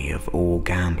free of all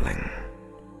gambling.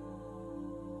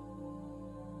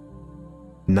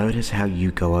 Notice how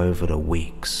you go over the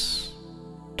weeks,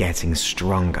 getting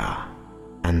stronger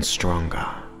and stronger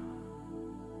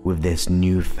with this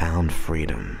newfound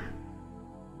freedom.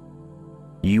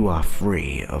 You are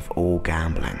free of all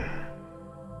gambling.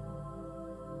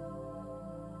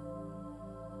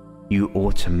 You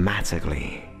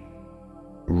automatically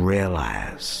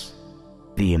realize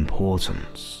the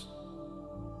importance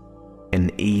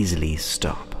and easily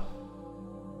stop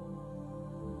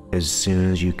as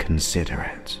soon as you consider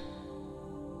it.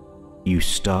 You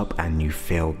stop and you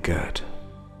feel good.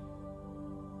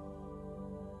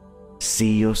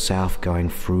 See yourself going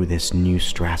through this new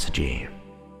strategy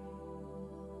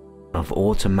of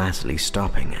automatically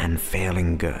stopping and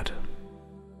feeling good,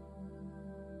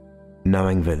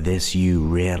 knowing that this you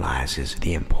realizes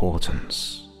the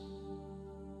importance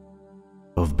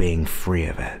of being free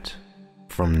of it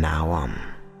from now on.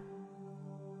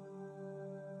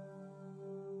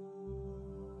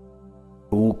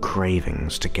 All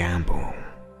cravings to gamble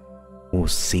will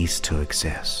cease to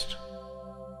exist.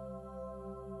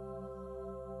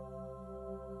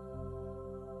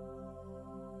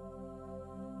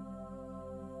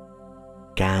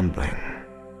 Gambling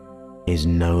is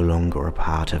no longer a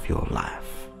part of your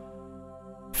life,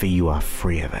 for you are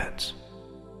free of it.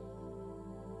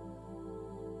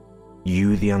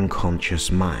 You, the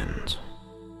unconscious mind,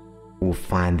 will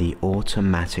find the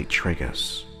automatic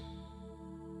triggers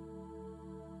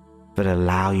that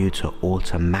allow you to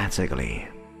automatically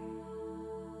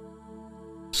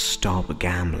stop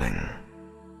gambling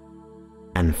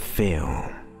and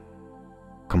feel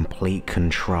complete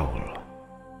control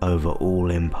over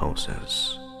all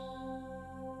impulses,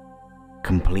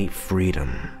 complete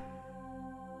freedom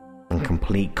and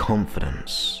complete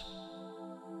confidence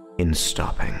in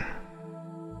stopping.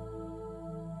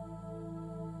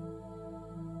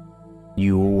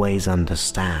 You always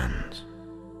understand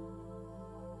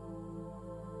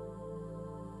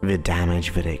the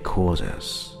damage that it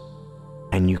causes,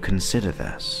 and you consider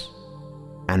this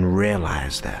and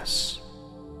realize this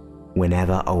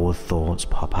whenever old thoughts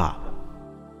pop up.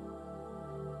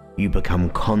 You become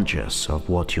conscious of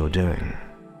what you're doing,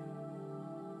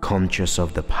 conscious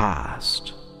of the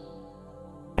past,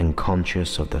 and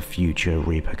conscious of the future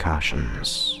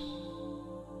repercussions.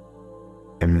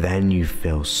 And then you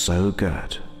feel so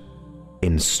good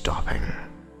in stopping.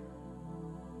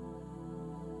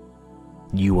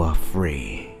 You are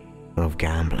free of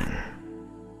gambling.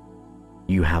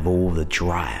 you have all the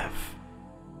drive,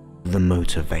 the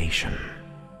motivation,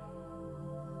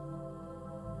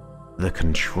 the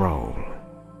control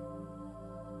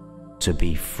to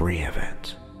be free of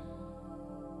it.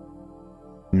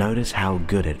 Notice how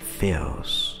good it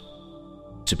feels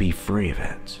to be free of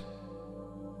it.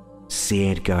 See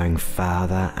it going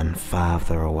further and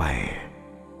further away,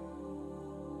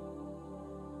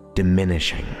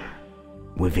 diminishing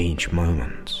with each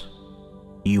moment.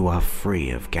 You are free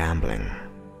of gambling.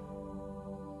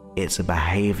 It's a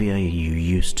behavior you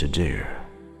used to do,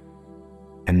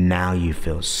 and now you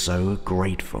feel so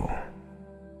grateful,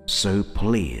 so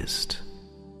pleased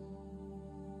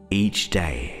each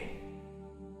day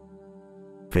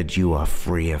that you are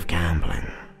free of gambling.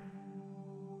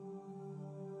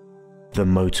 The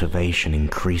motivation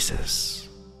increases.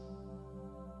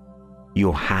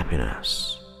 Your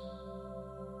happiness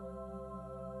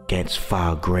gets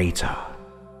far greater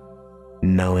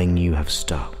knowing you have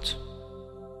stopped.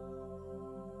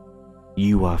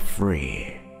 You are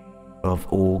free of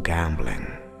all gambling,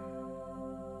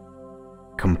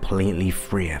 completely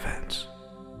free of it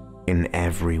in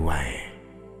every way.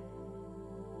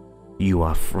 You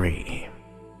are free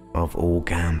of all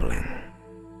gambling.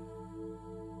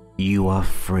 You are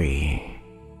free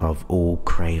of all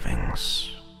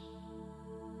cravings.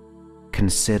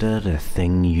 Consider the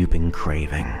thing you've been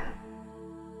craving,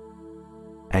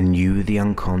 and you, the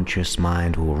unconscious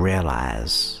mind, will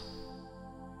realize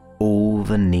all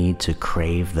the need to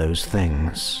crave those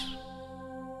things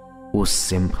will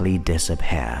simply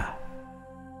disappear.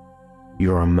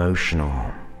 Your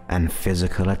emotional and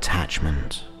physical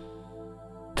attachment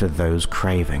to those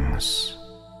cravings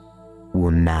will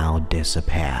now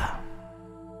disappear.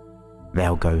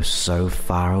 They'll go so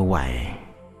far away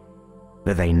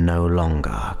that they no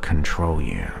longer control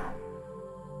you.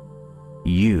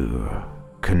 You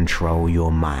control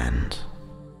your mind.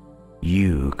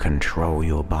 You control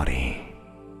your body.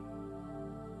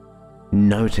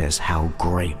 Notice how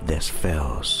great this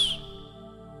feels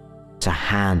to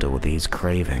handle these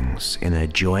cravings in a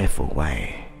joyful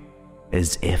way,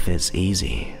 as if it's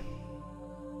easy.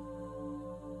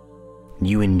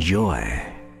 You enjoy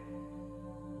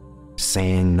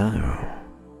saying no.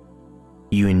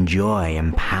 You enjoy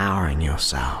empowering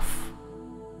yourself,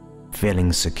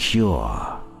 feeling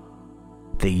secure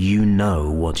that you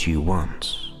know what you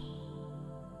want.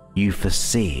 You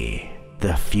foresee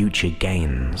the future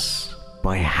gains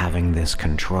by having this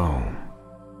control.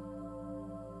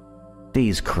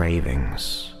 These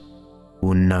cravings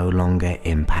will no longer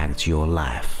impact your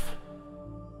life,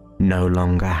 no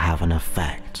longer have an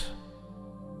effect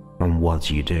on what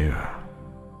you do.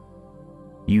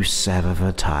 You sever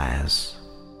the ties,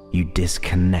 you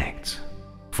disconnect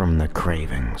from the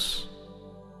cravings,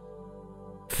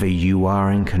 for you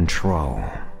are in control.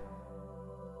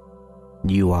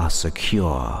 You are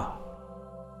secure,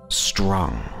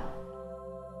 strong,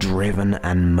 driven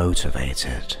and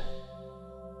motivated.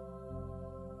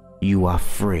 You are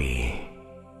free,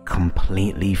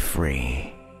 completely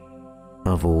free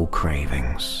of all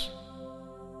cravings.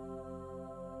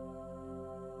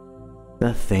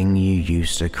 The thing you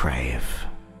used to crave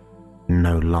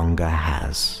no longer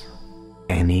has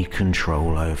any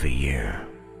control over you.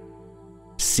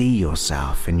 See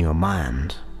yourself in your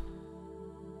mind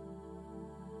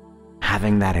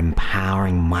having that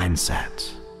empowering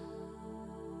mindset,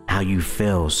 how you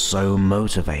feel so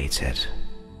motivated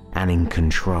and in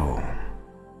control,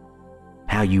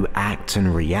 how you act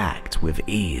and react with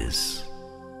ease.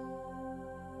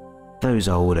 Those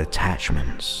old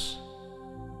attachments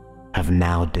have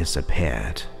now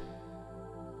disappeared.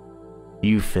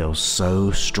 You feel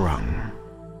so strong,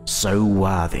 so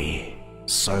worthy,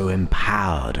 so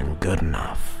empowered and good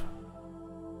enough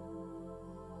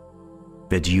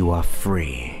that you are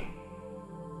free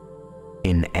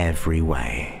in every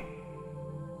way.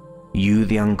 You,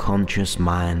 the unconscious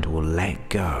mind, will let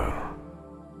go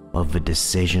of the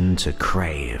decision to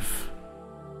crave.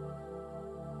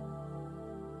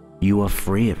 You are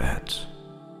free of it,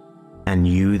 and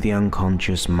you, the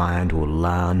unconscious mind, will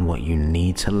learn what you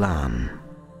need to learn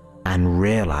and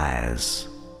realize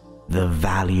the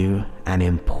value and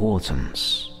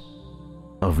importance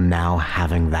of now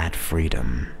having that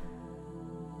freedom.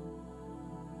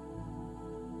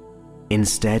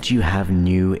 Instead, you have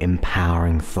new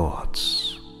empowering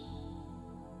thoughts.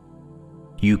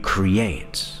 You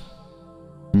create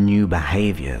new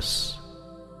behaviors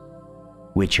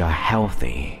which are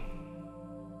healthy,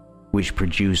 which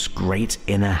produce great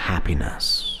inner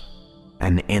happiness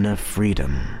and inner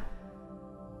freedom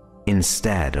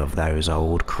instead of those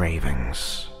old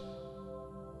cravings.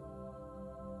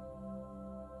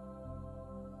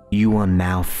 You are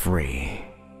now free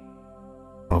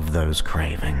of those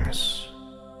cravings.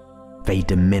 They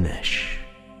diminish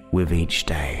with each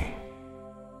day,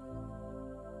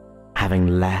 having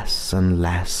less and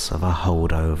less of a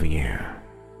hold over you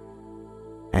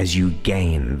as you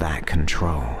gain that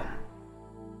control.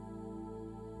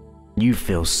 You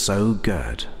feel so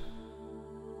good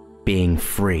being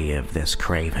free of this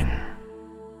craving.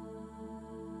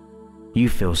 You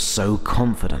feel so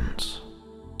confident,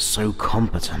 so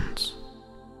competent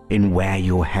in where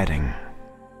you're heading.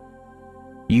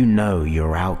 You know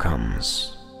your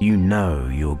outcomes, you know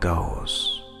your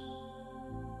goals,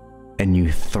 and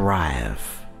you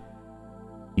thrive.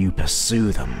 You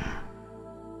pursue them,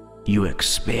 you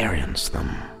experience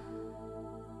them,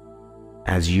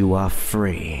 as you are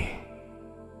free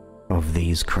of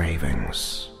these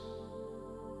cravings.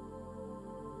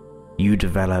 You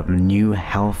develop new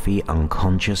healthy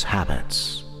unconscious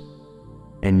habits,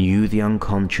 and you, the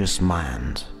unconscious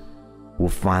mind, will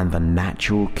find the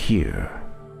natural cue,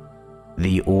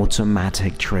 the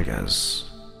automatic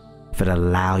triggers that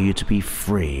allow you to be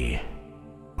free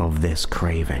of this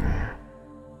craving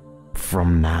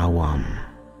from now on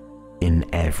in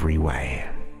every way.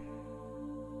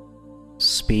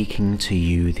 Speaking to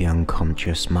you, the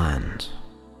unconscious mind,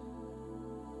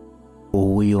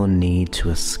 all your need to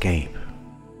escape,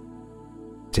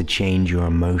 to change your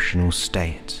emotional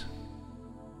state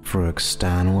through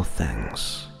external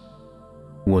things,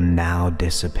 will now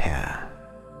disappear.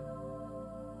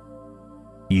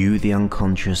 You, the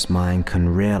unconscious mind, can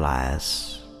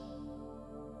realize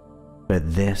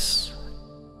that this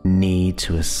need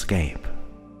to escape,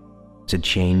 to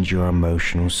change your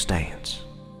emotional state,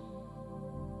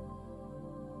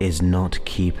 is not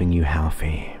keeping you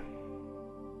healthy.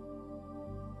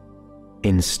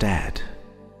 Instead,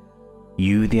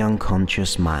 you, the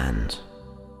unconscious mind,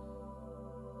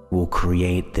 will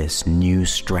create this new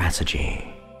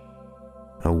strategy,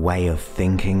 a way of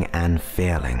thinking and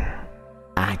feeling,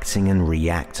 acting and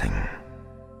reacting,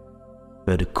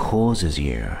 that causes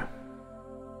you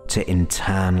to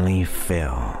internally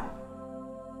feel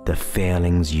the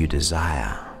feelings you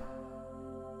desire.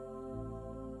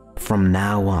 From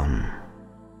now on,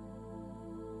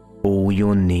 all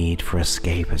your need for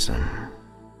escapism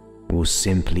will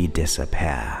simply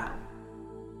disappear.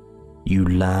 You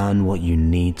learn what you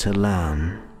need to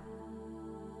learn,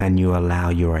 and you allow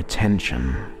your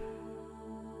attention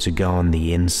to go on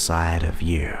the inside of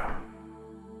you.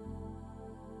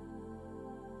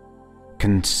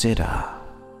 Consider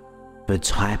the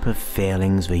type of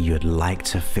feelings that you'd like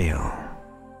to feel,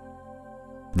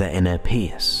 the inner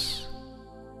peace,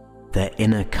 the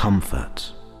inner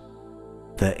comfort,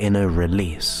 the inner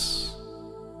release,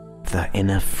 the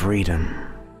inner freedom,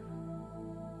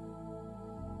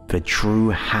 the true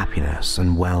happiness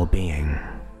and well-being.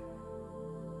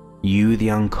 You, the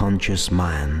unconscious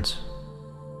mind,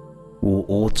 will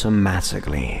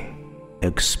automatically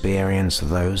experience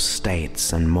those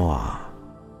states and more,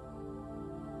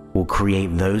 will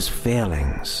create those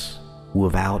feelings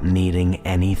without needing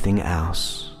anything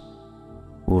else,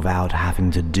 without having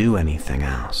to do anything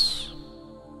else.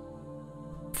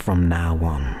 From now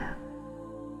on,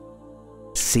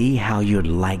 see how you'd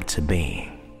like to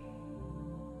be,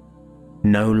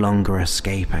 no longer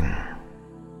escaping.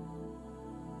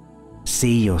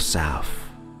 See yourself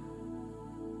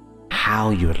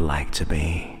how you'd like to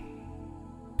be,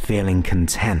 feeling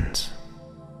content,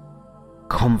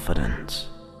 confident,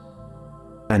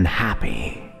 and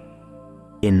happy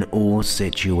in all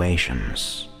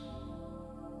situations.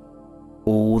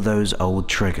 All those old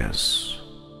triggers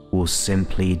will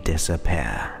simply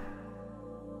disappear.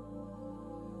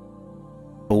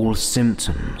 All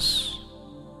symptoms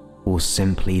will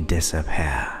simply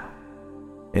disappear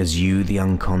as you, the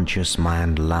unconscious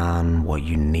mind, learn what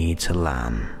you need to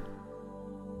learn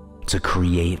to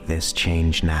create this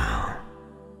change now.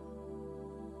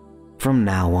 From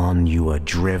now on, you are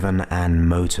driven and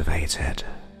motivated.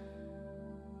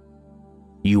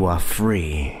 You are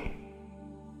free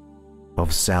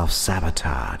of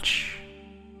self-sabotage.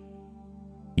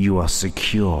 You are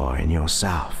secure in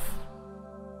yourself.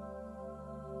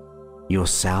 Your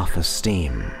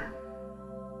self-esteem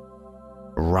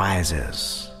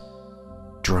rises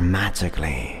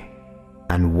dramatically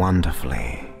and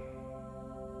wonderfully.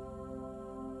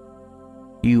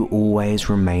 You always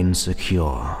remain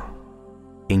secure,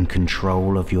 in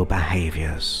control of your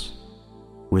behaviors,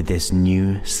 with this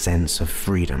new sense of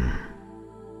freedom,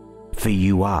 for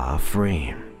you are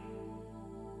free.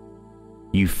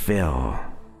 You feel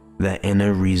the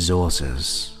inner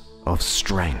resources of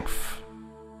strength,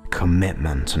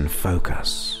 commitment, and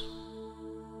focus.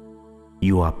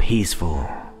 You are peaceful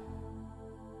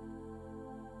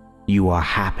you are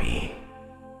happy,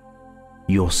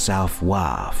 your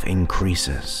self-worth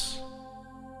increases.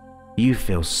 You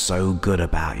feel so good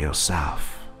about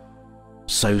yourself,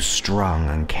 so strong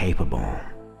and capable.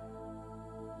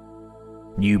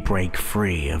 You break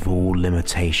free of all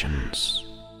limitations,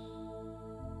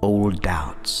 all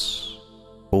doubts,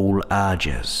 all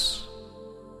urges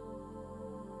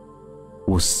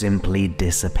will simply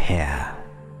disappear,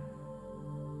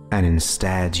 and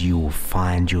instead you will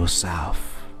find yourself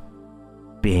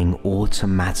being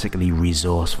automatically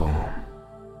resourceful,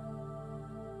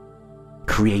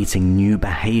 creating new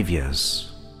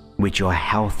behaviors which are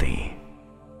healthy,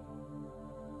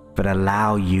 but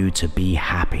allow you to be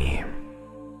happy,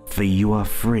 for you are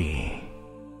free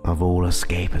of all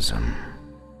escapism.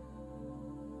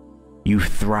 You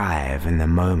thrive in the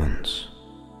moment.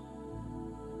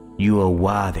 You are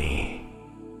worthy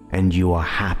and you are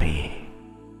happy.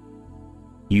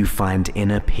 You find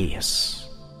inner peace.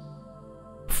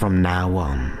 From now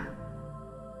on,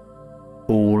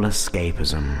 all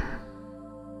escapism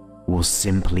will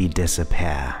simply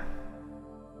disappear.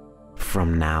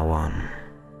 From now on,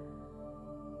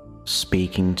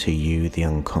 speaking to you, the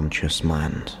unconscious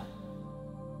mind.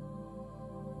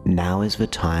 Now is the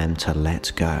time to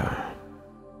let go.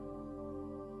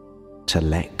 To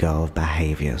let go of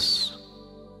behaviors.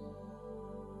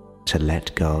 To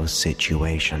let go of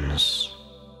situations.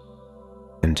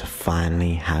 And to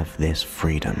finally have this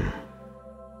freedom.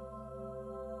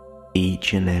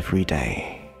 Each and every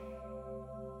day,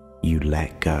 you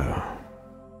let go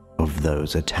of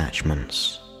those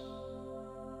attachments.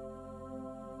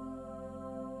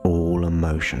 All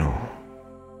emotional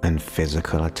and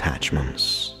physical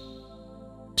attachments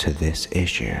to this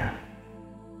issue,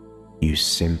 you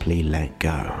simply let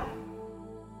go.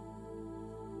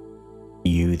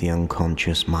 You, the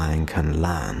unconscious mind, can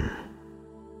learn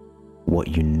what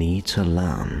you need to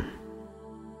learn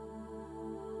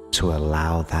to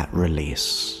allow that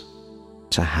release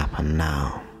to happen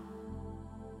now.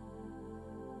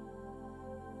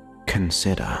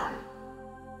 Consider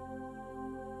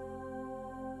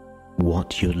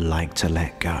what you'd like to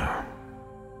let go.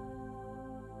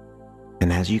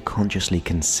 And as you consciously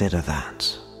consider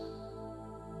that,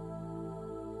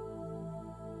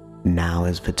 now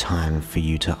is the time for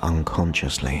you to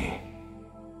unconsciously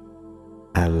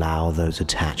allow those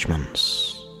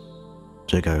attachments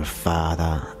to go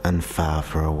further and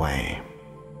further away.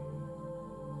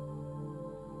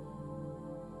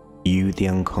 You, the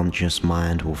unconscious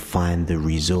mind, will find the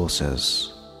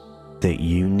resources that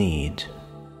you need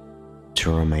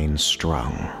to remain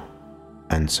strong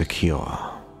and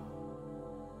secure.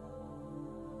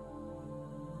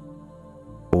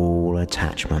 All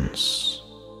attachments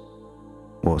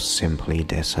will simply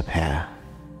disappear.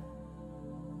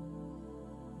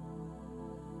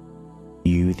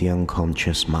 You, the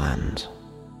unconscious mind,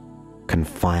 can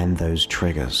find those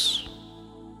triggers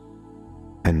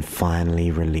and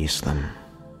finally release them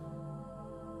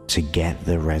to get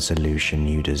the resolution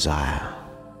you desire.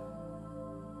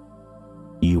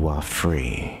 You are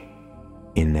free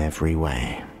in every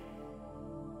way.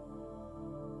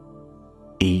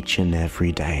 Each and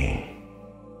every day,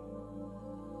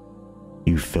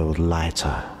 you feel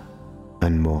lighter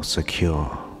and more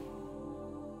secure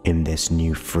in this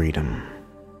new freedom.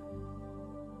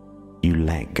 You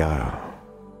let go.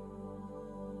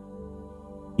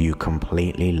 You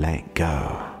completely let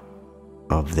go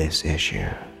of this issue.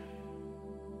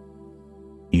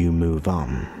 You move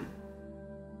on,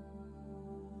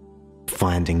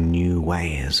 finding new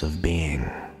ways of being,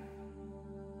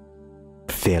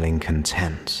 feeling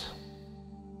content,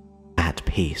 at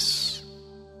peace,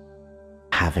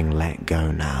 having let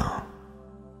go now.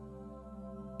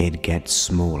 It gets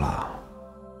smaller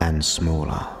and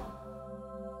smaller.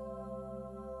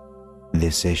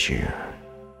 This issue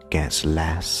gets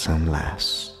less and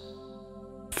less,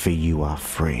 for you are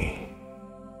free.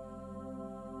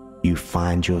 You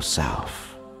find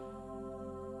yourself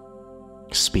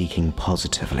speaking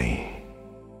positively,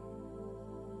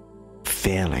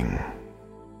 feeling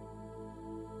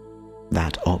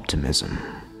that optimism.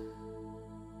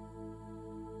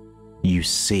 You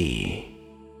see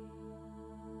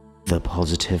the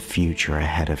positive future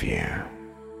ahead of you,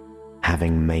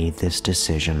 having made this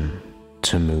decision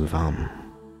to move on.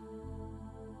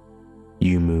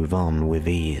 You move on with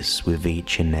ease with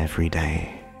each and every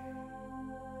day,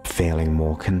 feeling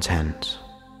more content,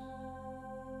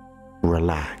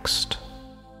 relaxed,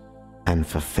 and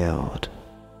fulfilled.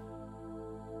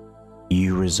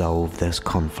 You resolve this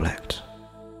conflict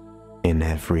in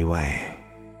every way.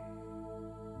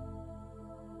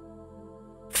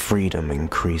 Freedom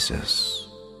increases,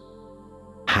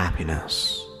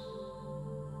 happiness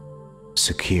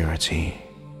security,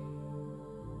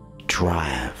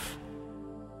 drive,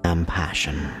 and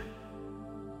passion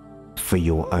for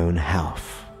your own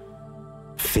health,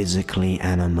 physically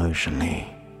and emotionally,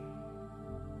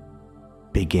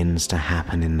 begins to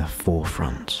happen in the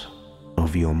forefront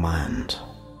of your mind.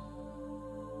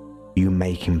 You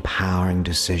make empowering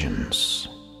decisions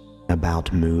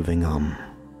about moving on,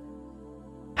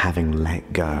 having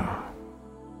let go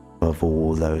of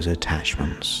all those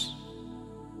attachments.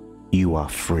 You are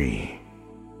free.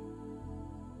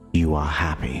 You are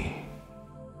happy.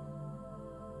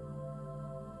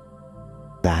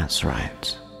 That's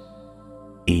right.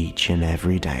 Each and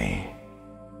every day,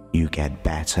 you get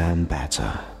better and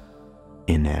better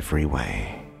in every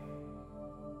way.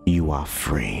 You are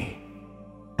free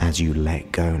as you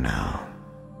let go now.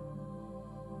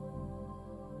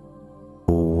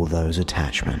 All those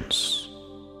attachments,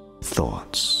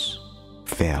 thoughts,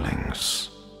 feelings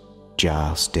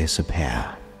just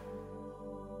disappear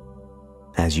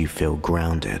as you feel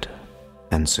grounded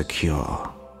and secure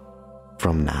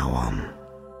from now on.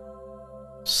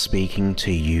 Speaking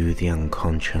to you, the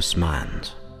unconscious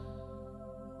mind,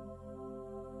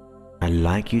 I'd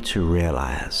like you to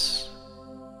realize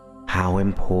how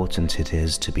important it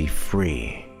is to be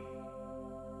free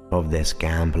of this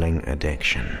gambling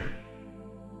addiction.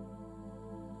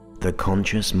 The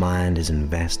conscious mind is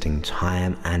investing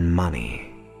time and money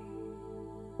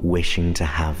wishing to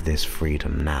have this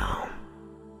freedom now.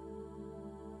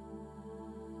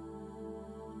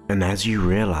 And as you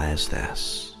realize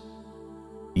this,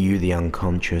 you, the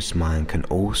unconscious mind, can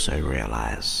also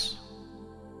realize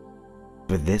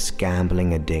that this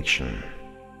gambling addiction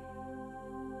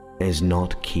is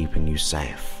not keeping you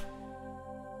safe.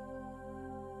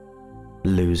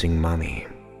 Losing money,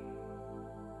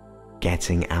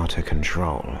 getting out of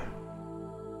control,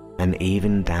 and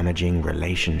even damaging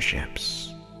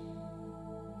relationships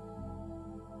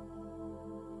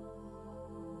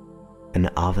and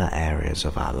other areas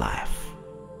of our life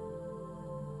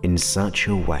in such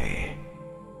a way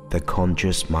the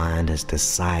conscious mind has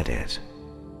decided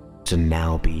to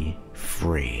now be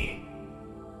free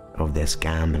of this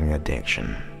gambling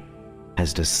addiction,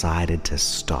 has decided to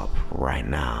stop right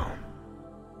now.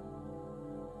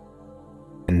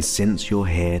 And since you're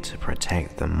here to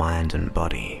protect the mind and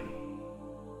body,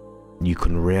 you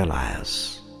can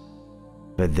realize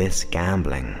that this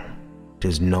gambling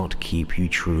does not keep you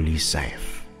truly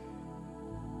safe.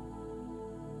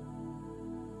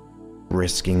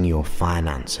 Risking your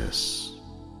finances,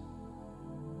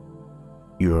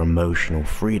 your emotional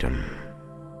freedom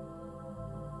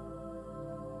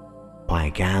by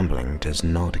gambling does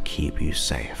not keep you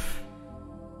safe.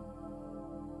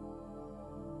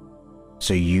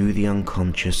 So you, the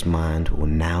unconscious mind, will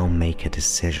now make a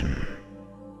decision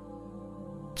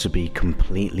to be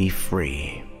completely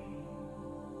free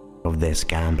of this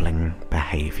gambling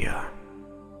behavior.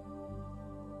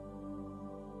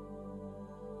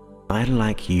 I'd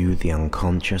like you, the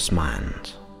unconscious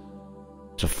mind,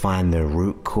 to find the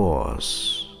root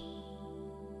cause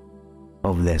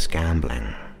of this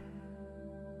gambling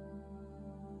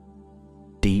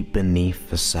deep beneath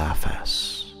the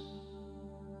surface.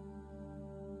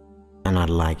 And I'd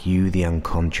like you, the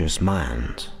unconscious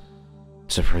mind,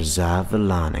 to preserve the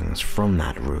learnings from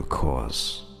that root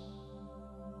cause.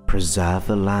 Preserve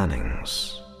the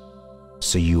learnings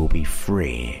so you will be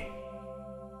free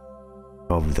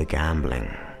of the gambling,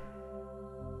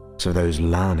 so those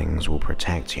learnings will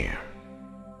protect you.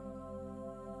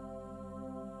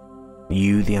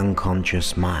 You, the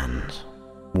unconscious mind,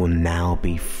 will now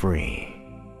be free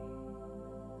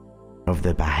of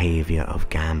the behavior of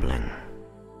gambling.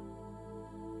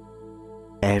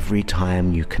 Every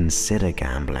time you consider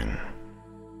gambling,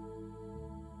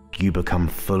 you become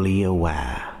fully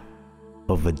aware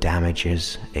of the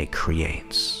damages it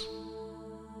creates.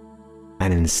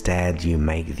 And instead you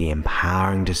make the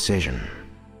empowering decision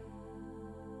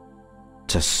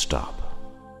to stop.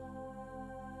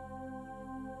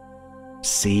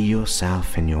 See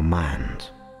yourself in your mind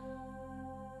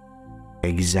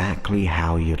exactly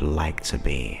how you'd like to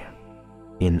be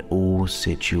in all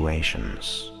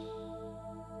situations.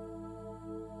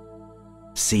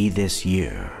 See this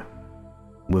you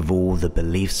with all the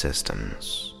belief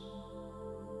systems,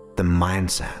 the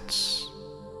mindsets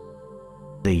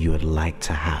that you would like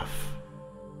to have.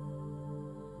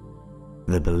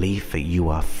 The belief that you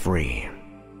are free.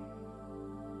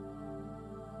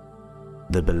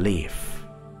 The belief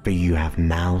that you have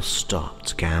now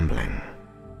stopped gambling.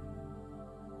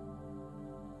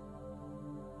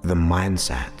 The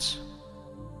mindset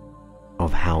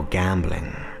of how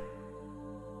gambling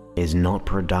is not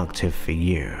productive for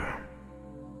you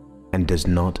and does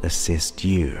not assist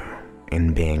you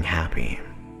in being happy.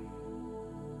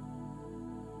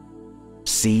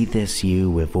 See this you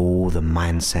with all the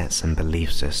mindsets and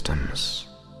belief systems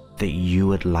that you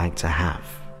would like to have.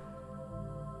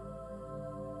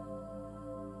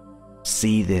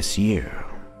 See this you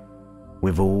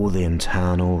with all the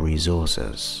internal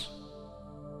resources,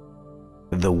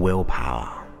 the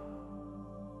willpower,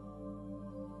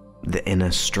 the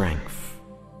inner strength,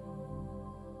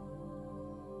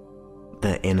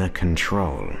 the inner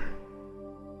control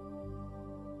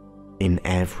in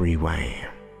every way.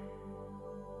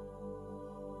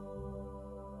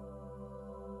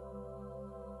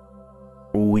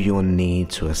 All your need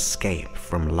to escape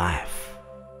from life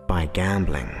by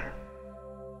gambling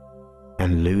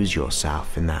and lose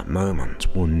yourself in that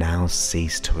moment will now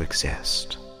cease to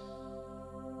exist.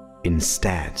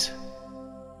 Instead,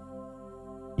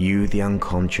 you, the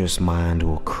unconscious mind,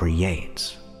 will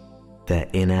create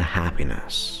the inner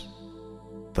happiness,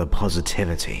 the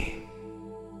positivity,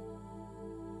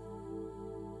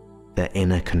 the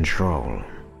inner control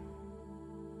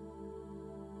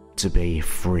to be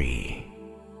free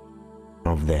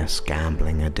of this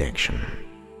gambling addiction.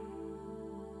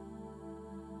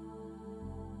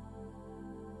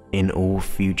 In all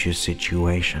future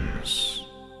situations,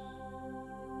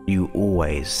 you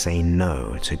always say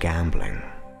no to gambling.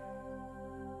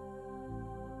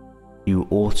 You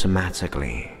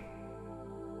automatically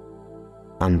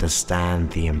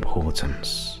understand the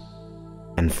importance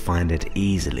and find it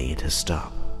easily to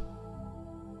stop.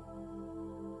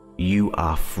 You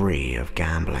are free of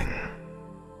gambling.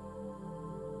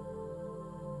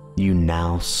 You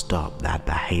now stop that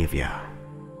behavior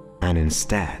and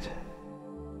instead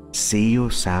see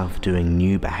yourself doing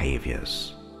new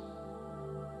behaviors.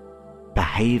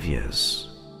 Behaviors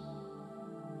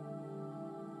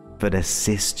that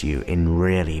assist you in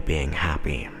really being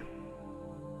happy,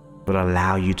 that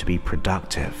allow you to be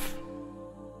productive,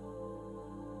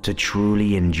 to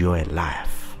truly enjoy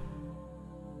life.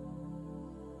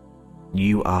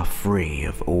 You are free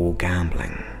of all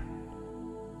gambling.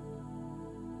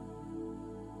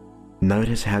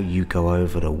 Notice how you go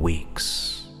over the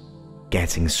weeks,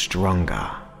 getting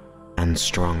stronger and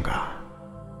stronger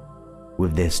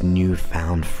with this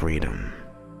newfound freedom.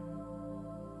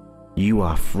 You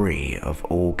are free of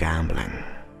all gambling.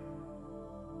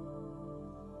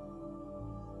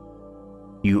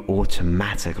 You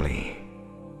automatically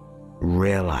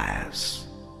realize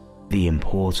the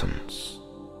importance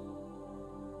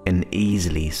and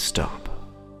easily stop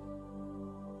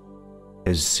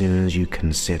as soon as you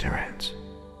consider it.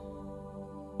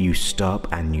 You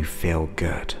stop and you feel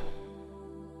good.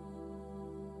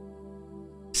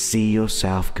 See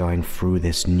yourself going through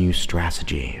this new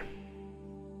strategy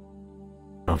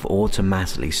of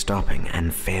automatically stopping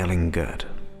and feeling good,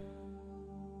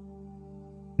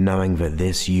 knowing that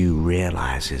this you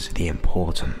realizes the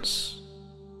importance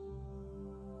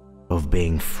of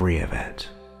being free of it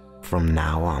from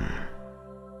now on.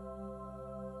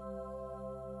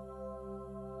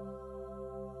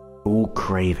 All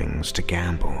cravings to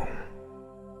gamble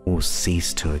will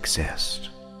cease to exist.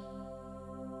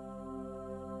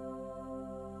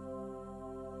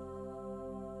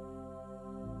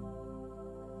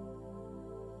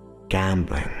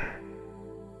 Gambling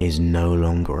is no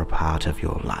longer a part of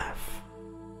your life,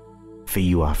 for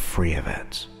you are free of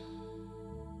it.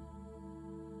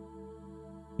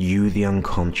 You, the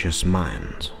unconscious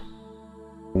mind,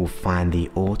 will find the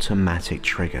automatic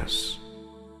triggers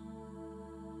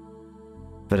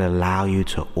that allow you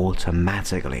to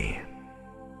automatically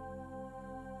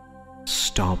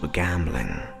stop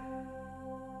gambling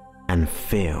and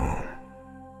feel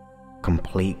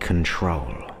complete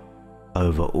control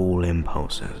over all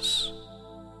impulses,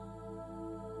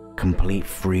 complete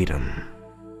freedom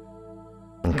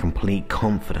and complete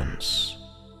confidence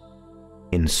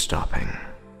in stopping.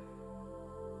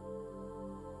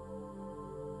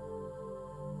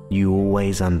 You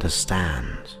always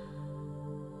understand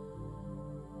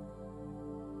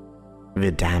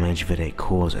the damage that it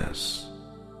causes,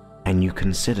 and you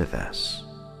consider this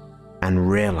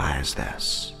and realize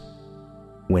this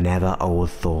whenever old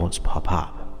thoughts pop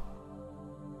up.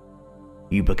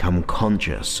 You become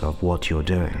conscious of what you're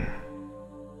doing,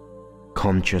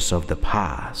 conscious of the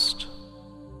past,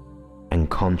 and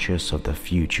conscious of the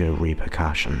future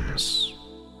repercussions.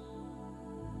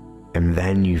 And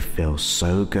then you feel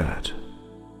so good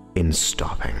in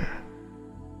stopping.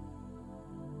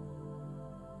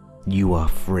 You are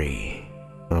free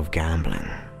of gambling.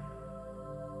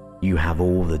 You have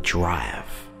all the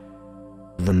drive,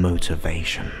 the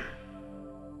motivation,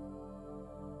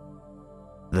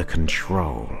 the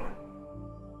control,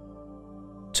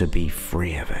 to be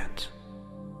free of it.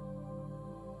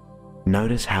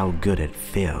 Notice how good it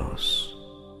feels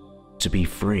to be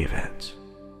free of it.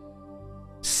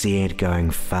 See it going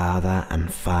farther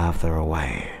and farther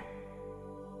away,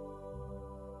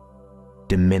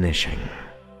 diminishing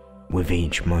with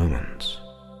each moment.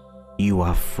 You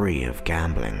are free of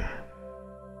gambling.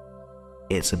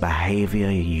 It's a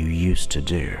behavior you used to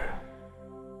do,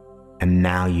 and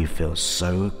now you feel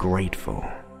so grateful,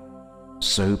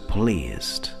 so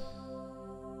pleased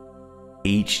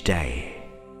each day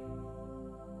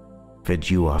that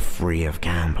you are free of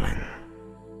gambling.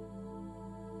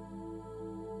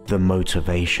 The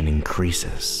motivation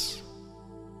increases.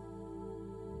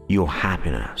 Your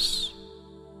happiness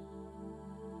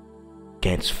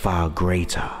gets far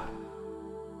greater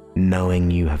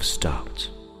knowing you have stopped.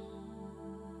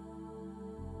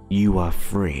 You are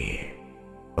free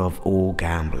of all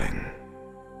gambling,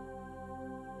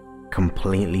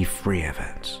 completely free of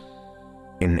it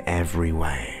in every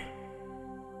way.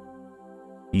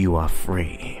 You are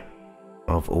free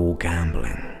of all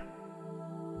gambling.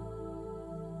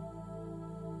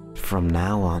 From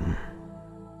now on,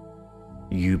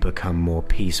 you become more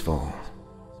peaceful,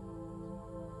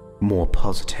 more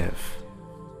positive,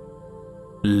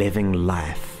 living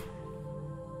life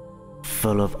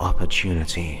full of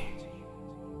opportunity.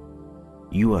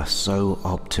 You are so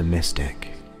optimistic.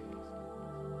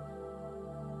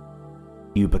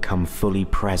 You become fully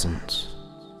present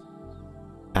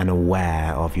and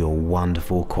aware of your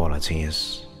wonderful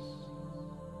qualities.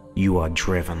 You are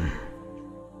driven,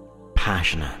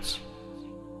 passionate.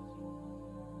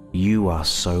 You are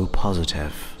so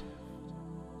positive.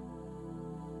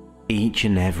 Each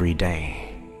and every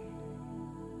day,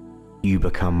 you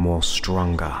become more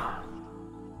stronger,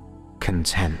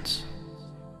 content,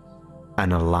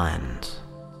 and aligned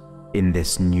in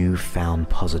this newfound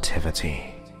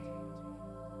positivity.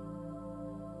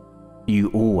 You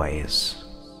always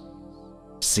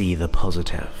see the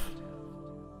positive,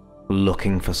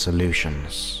 looking for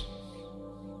solutions,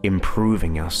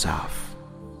 improving yourself,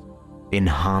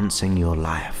 enhancing your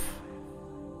life.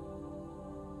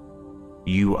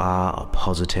 You are a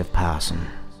positive person.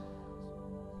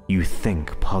 You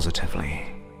think positively.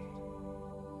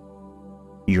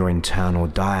 Your internal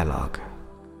dialogue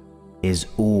is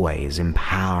always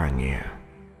empowering you,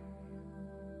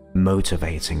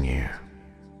 motivating you,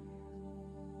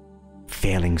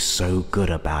 feeling so good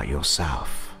about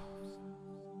yourself.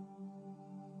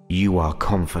 You are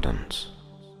confident,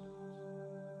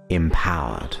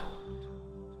 empowered,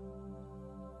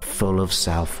 full of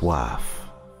self-worth.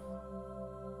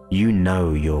 You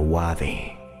know you're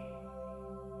worthy,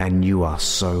 and you are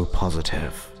so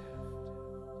positive.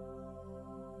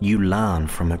 You learn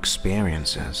from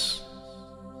experiences.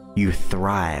 You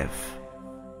thrive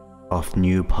off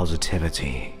new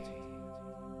positivity.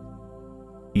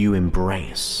 You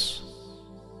embrace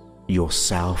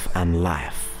yourself and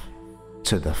life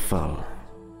to the full.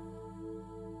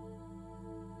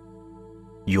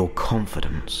 Your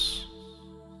confidence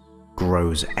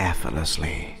grows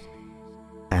effortlessly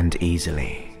and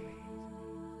easily.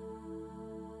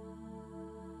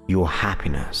 Your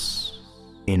happiness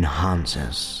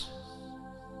enhances.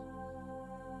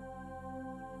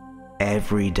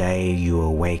 Every day you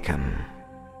awaken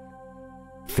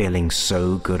feeling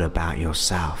so good about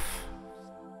yourself,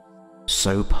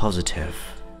 so positive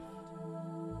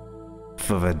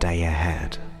for the day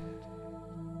ahead.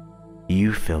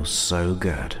 You feel so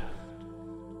good,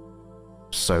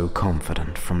 so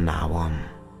confident from now on.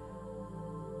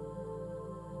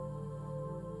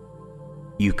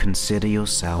 You consider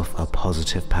yourself a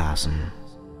positive person.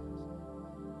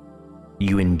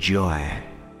 You enjoy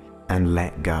and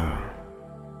let go.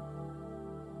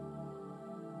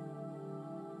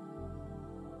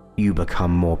 You become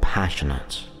more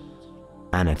passionate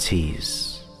and at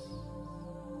ease.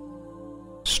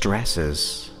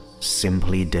 Stresses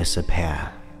simply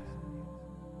disappear.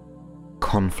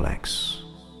 Conflicts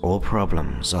or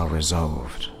problems are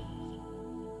resolved.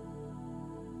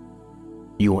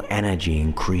 Your energy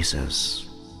increases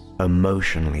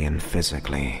emotionally and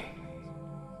physically.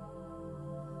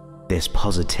 This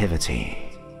positivity,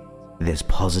 this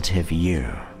positive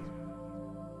you,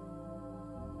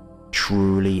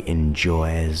 truly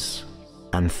enjoys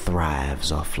and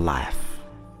thrives off life.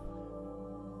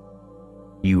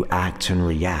 You act and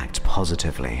react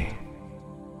positively,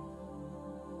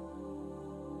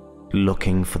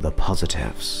 looking for the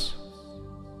positives,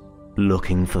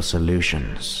 looking for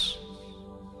solutions.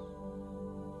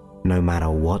 No matter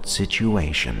what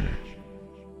situation,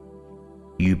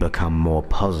 you become more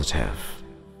positive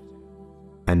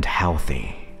and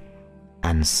healthy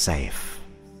and safe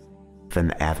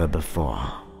than ever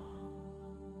before.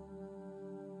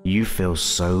 You feel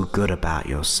so good about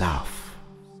yourself.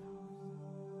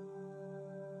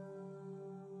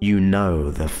 You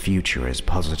know the future is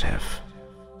positive.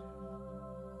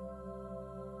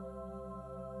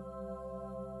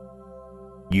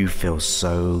 You feel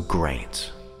so great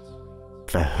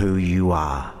for who you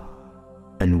are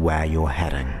and where you're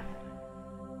heading.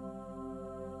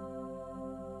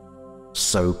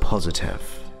 So positive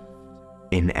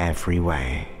in every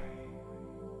way.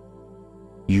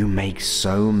 You make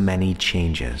so many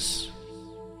changes,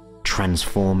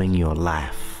 transforming your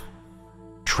life,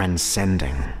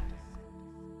 transcending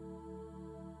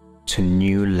to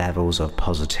new levels of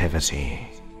positivity.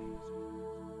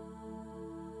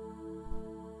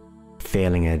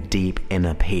 Feeling a deep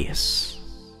inner peace,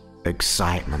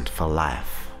 excitement for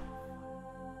life.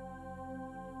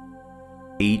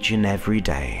 Each and every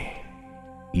day,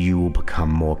 you will become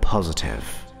more positive,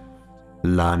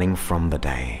 learning from the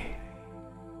day,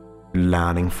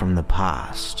 learning from the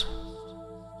past,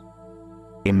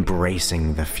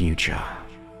 embracing the future.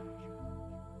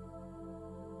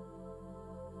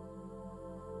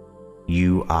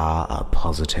 You are a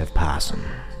positive person.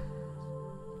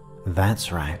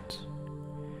 That's right.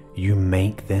 You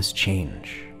make this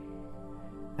change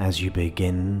as you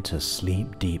begin to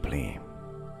sleep deeply.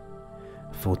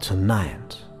 For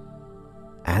tonight,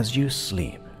 as you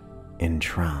sleep in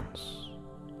trance,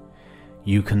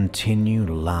 you continue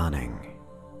learning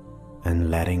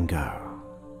and letting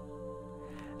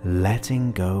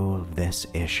go of this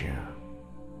issue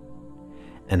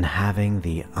and having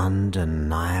the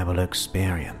undeniable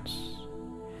experience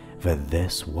that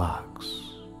this works.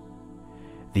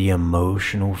 The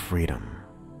emotional freedom,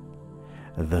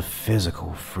 the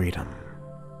physical freedom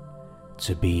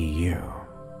to be you.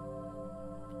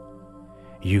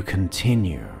 You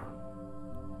continue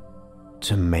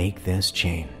to make this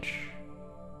change,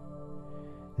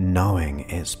 knowing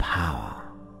its power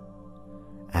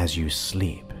as you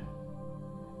sleep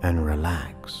and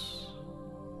relax,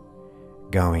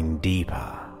 going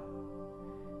deeper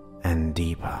and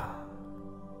deeper.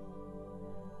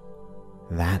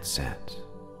 That's it.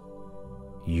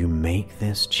 You make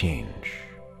this change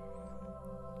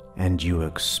and you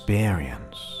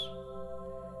experience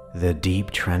the deep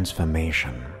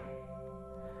transformation,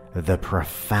 the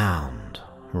profound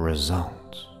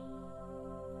result,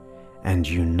 and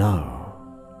you know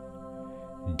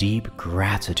deep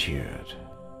gratitude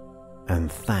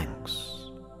and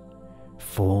thanks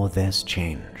for this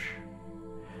change,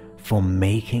 for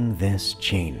making this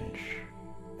change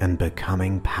and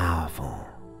becoming powerful.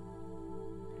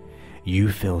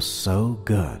 You feel so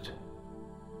good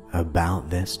about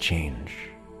this change,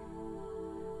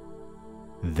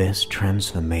 this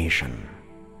transformation,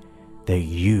 that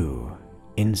you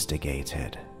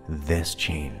instigated this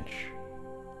change.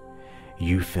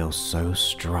 You feel so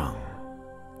strong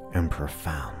and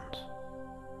profound.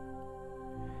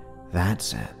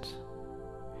 That's it.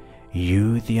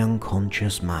 You, the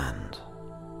unconscious mind,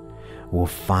 will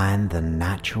find the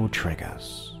natural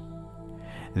triggers,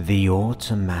 the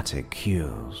automatic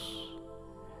cues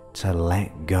to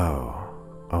let go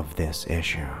of this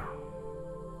issue,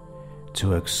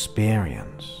 to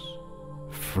experience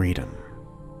freedom,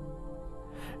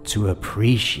 to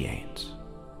appreciate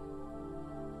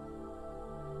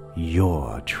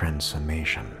your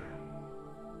transformation.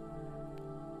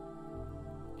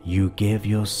 You give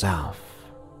yourself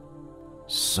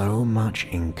so much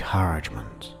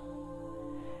encouragement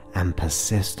and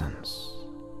persistence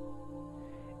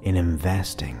in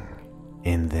investing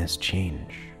in this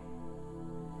change.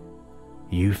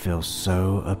 You feel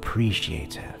so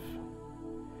appreciative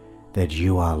that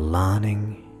you are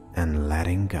learning and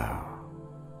letting go.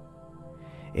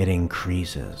 It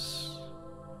increases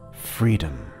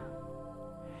freedom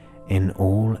in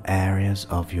all areas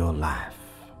of your life.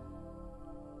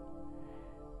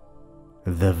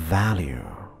 The value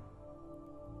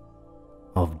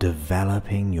of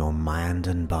developing your mind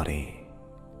and body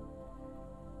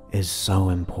is so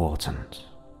important,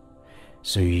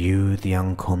 so you, the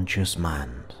unconscious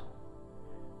mind,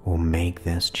 will make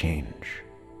this change.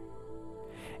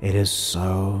 It is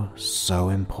so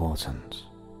important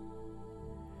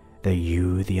that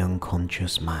you, the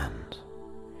unconscious mind,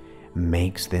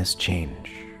 makes this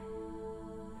change,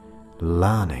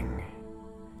 learning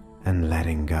and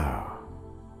letting go.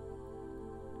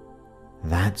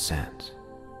 That's it.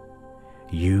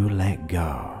 You let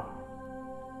go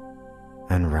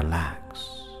and relax,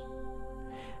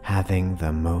 having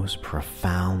the most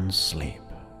profound sleep,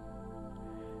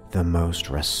 the most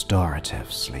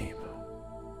restorative sleep,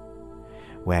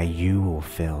 where you will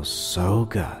feel so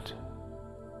good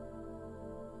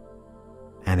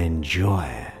and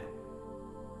enjoy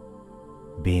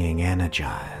being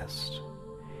energized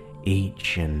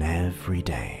each and every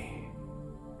day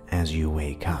as you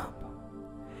wake up,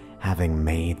 having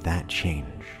made that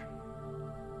change.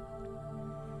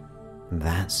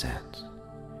 That's it.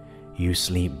 You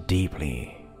sleep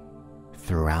deeply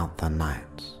throughout the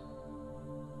night,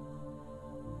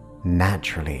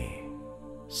 naturally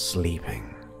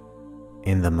sleeping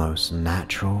in the most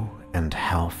natural and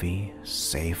healthy,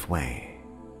 safe way,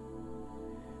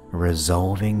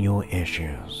 resolving your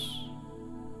issues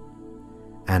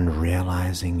and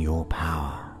realizing your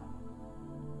power.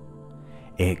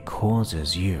 It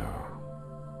causes you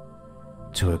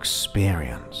to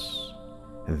experience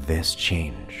this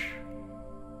change.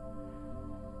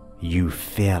 You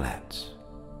feel it,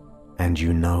 and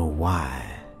you know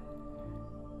why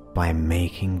by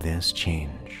making this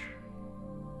change,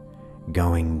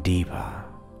 going deeper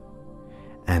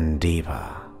and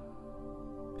deeper,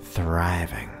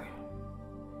 thriving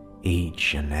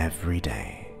each and every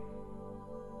day.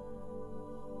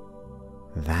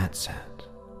 That's it.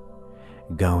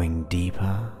 Going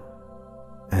deeper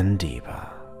and deeper,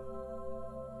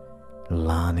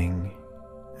 learning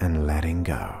and letting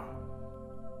go.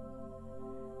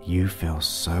 You feel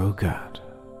so good,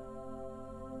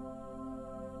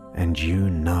 and you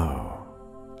know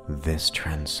this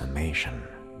transformation.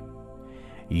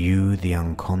 You, the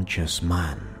unconscious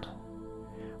mind,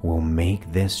 will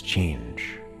make this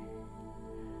change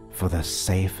for the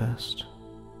safest,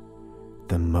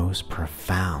 the most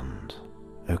profound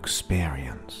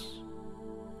experience,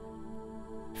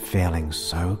 feeling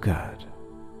so good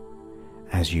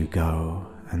as you go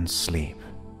and sleep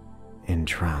in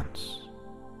trance,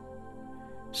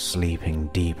 sleeping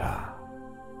deeper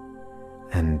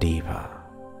and deeper,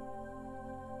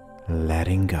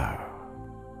 letting go,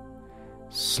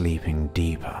 sleeping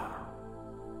deeper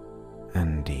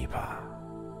and deeper.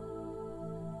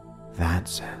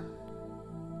 That's it.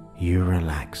 You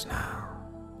relax now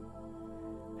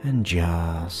and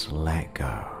just let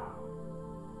go,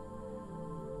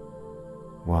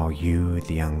 while you,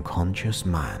 the unconscious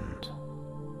mind,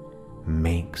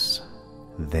 makes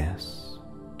this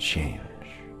change,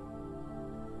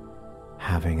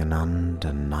 having an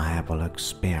undeniable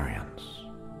experience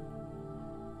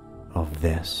of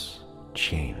this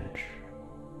change,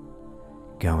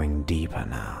 going deeper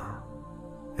now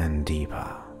and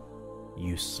deeper.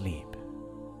 You sleep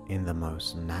in the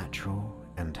most natural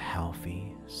and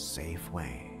healthy, safe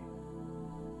way,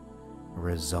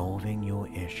 resolving your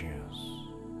issues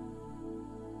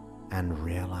and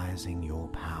realizing your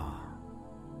power.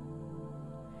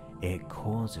 It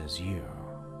causes you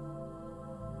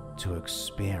to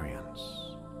experience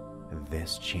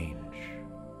this change.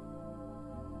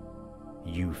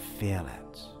 You feel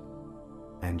it,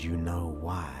 and you know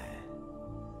why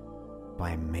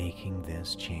by making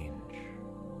this change,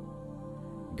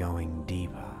 going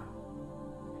deeper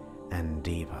and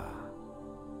deeper,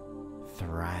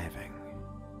 thriving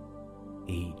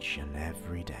each and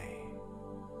every day.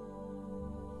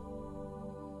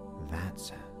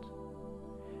 That's it.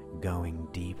 Going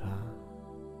deeper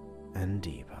and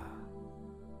deeper,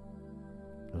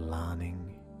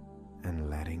 learning and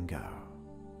letting go.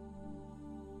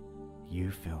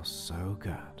 You feel so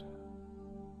good,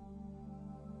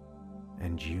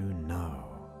 and you know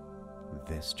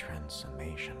this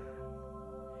transformation.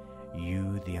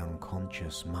 You, the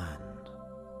unconscious mind,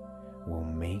 will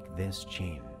make this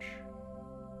change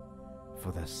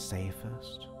for the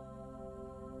safest,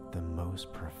 the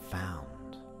most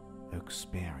profound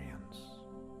experience,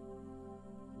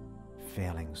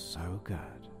 feeling so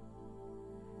good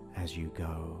as you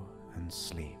go and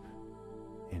sleep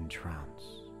in trance,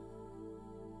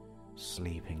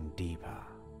 sleeping deeper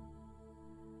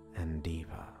and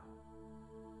deeper,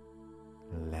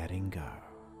 letting go,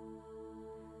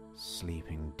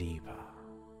 sleeping deeper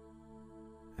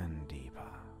and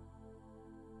deeper.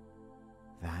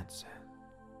 That's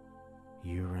it.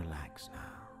 You relax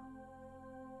now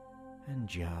and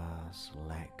just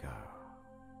let go,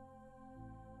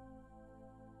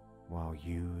 while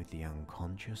you, the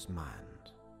unconscious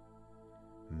mind,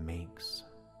 makes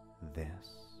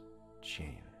this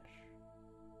change,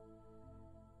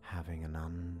 having an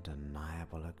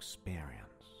undeniable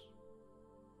experience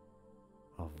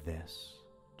of this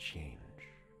change,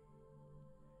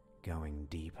 going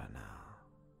deeper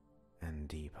now and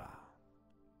deeper.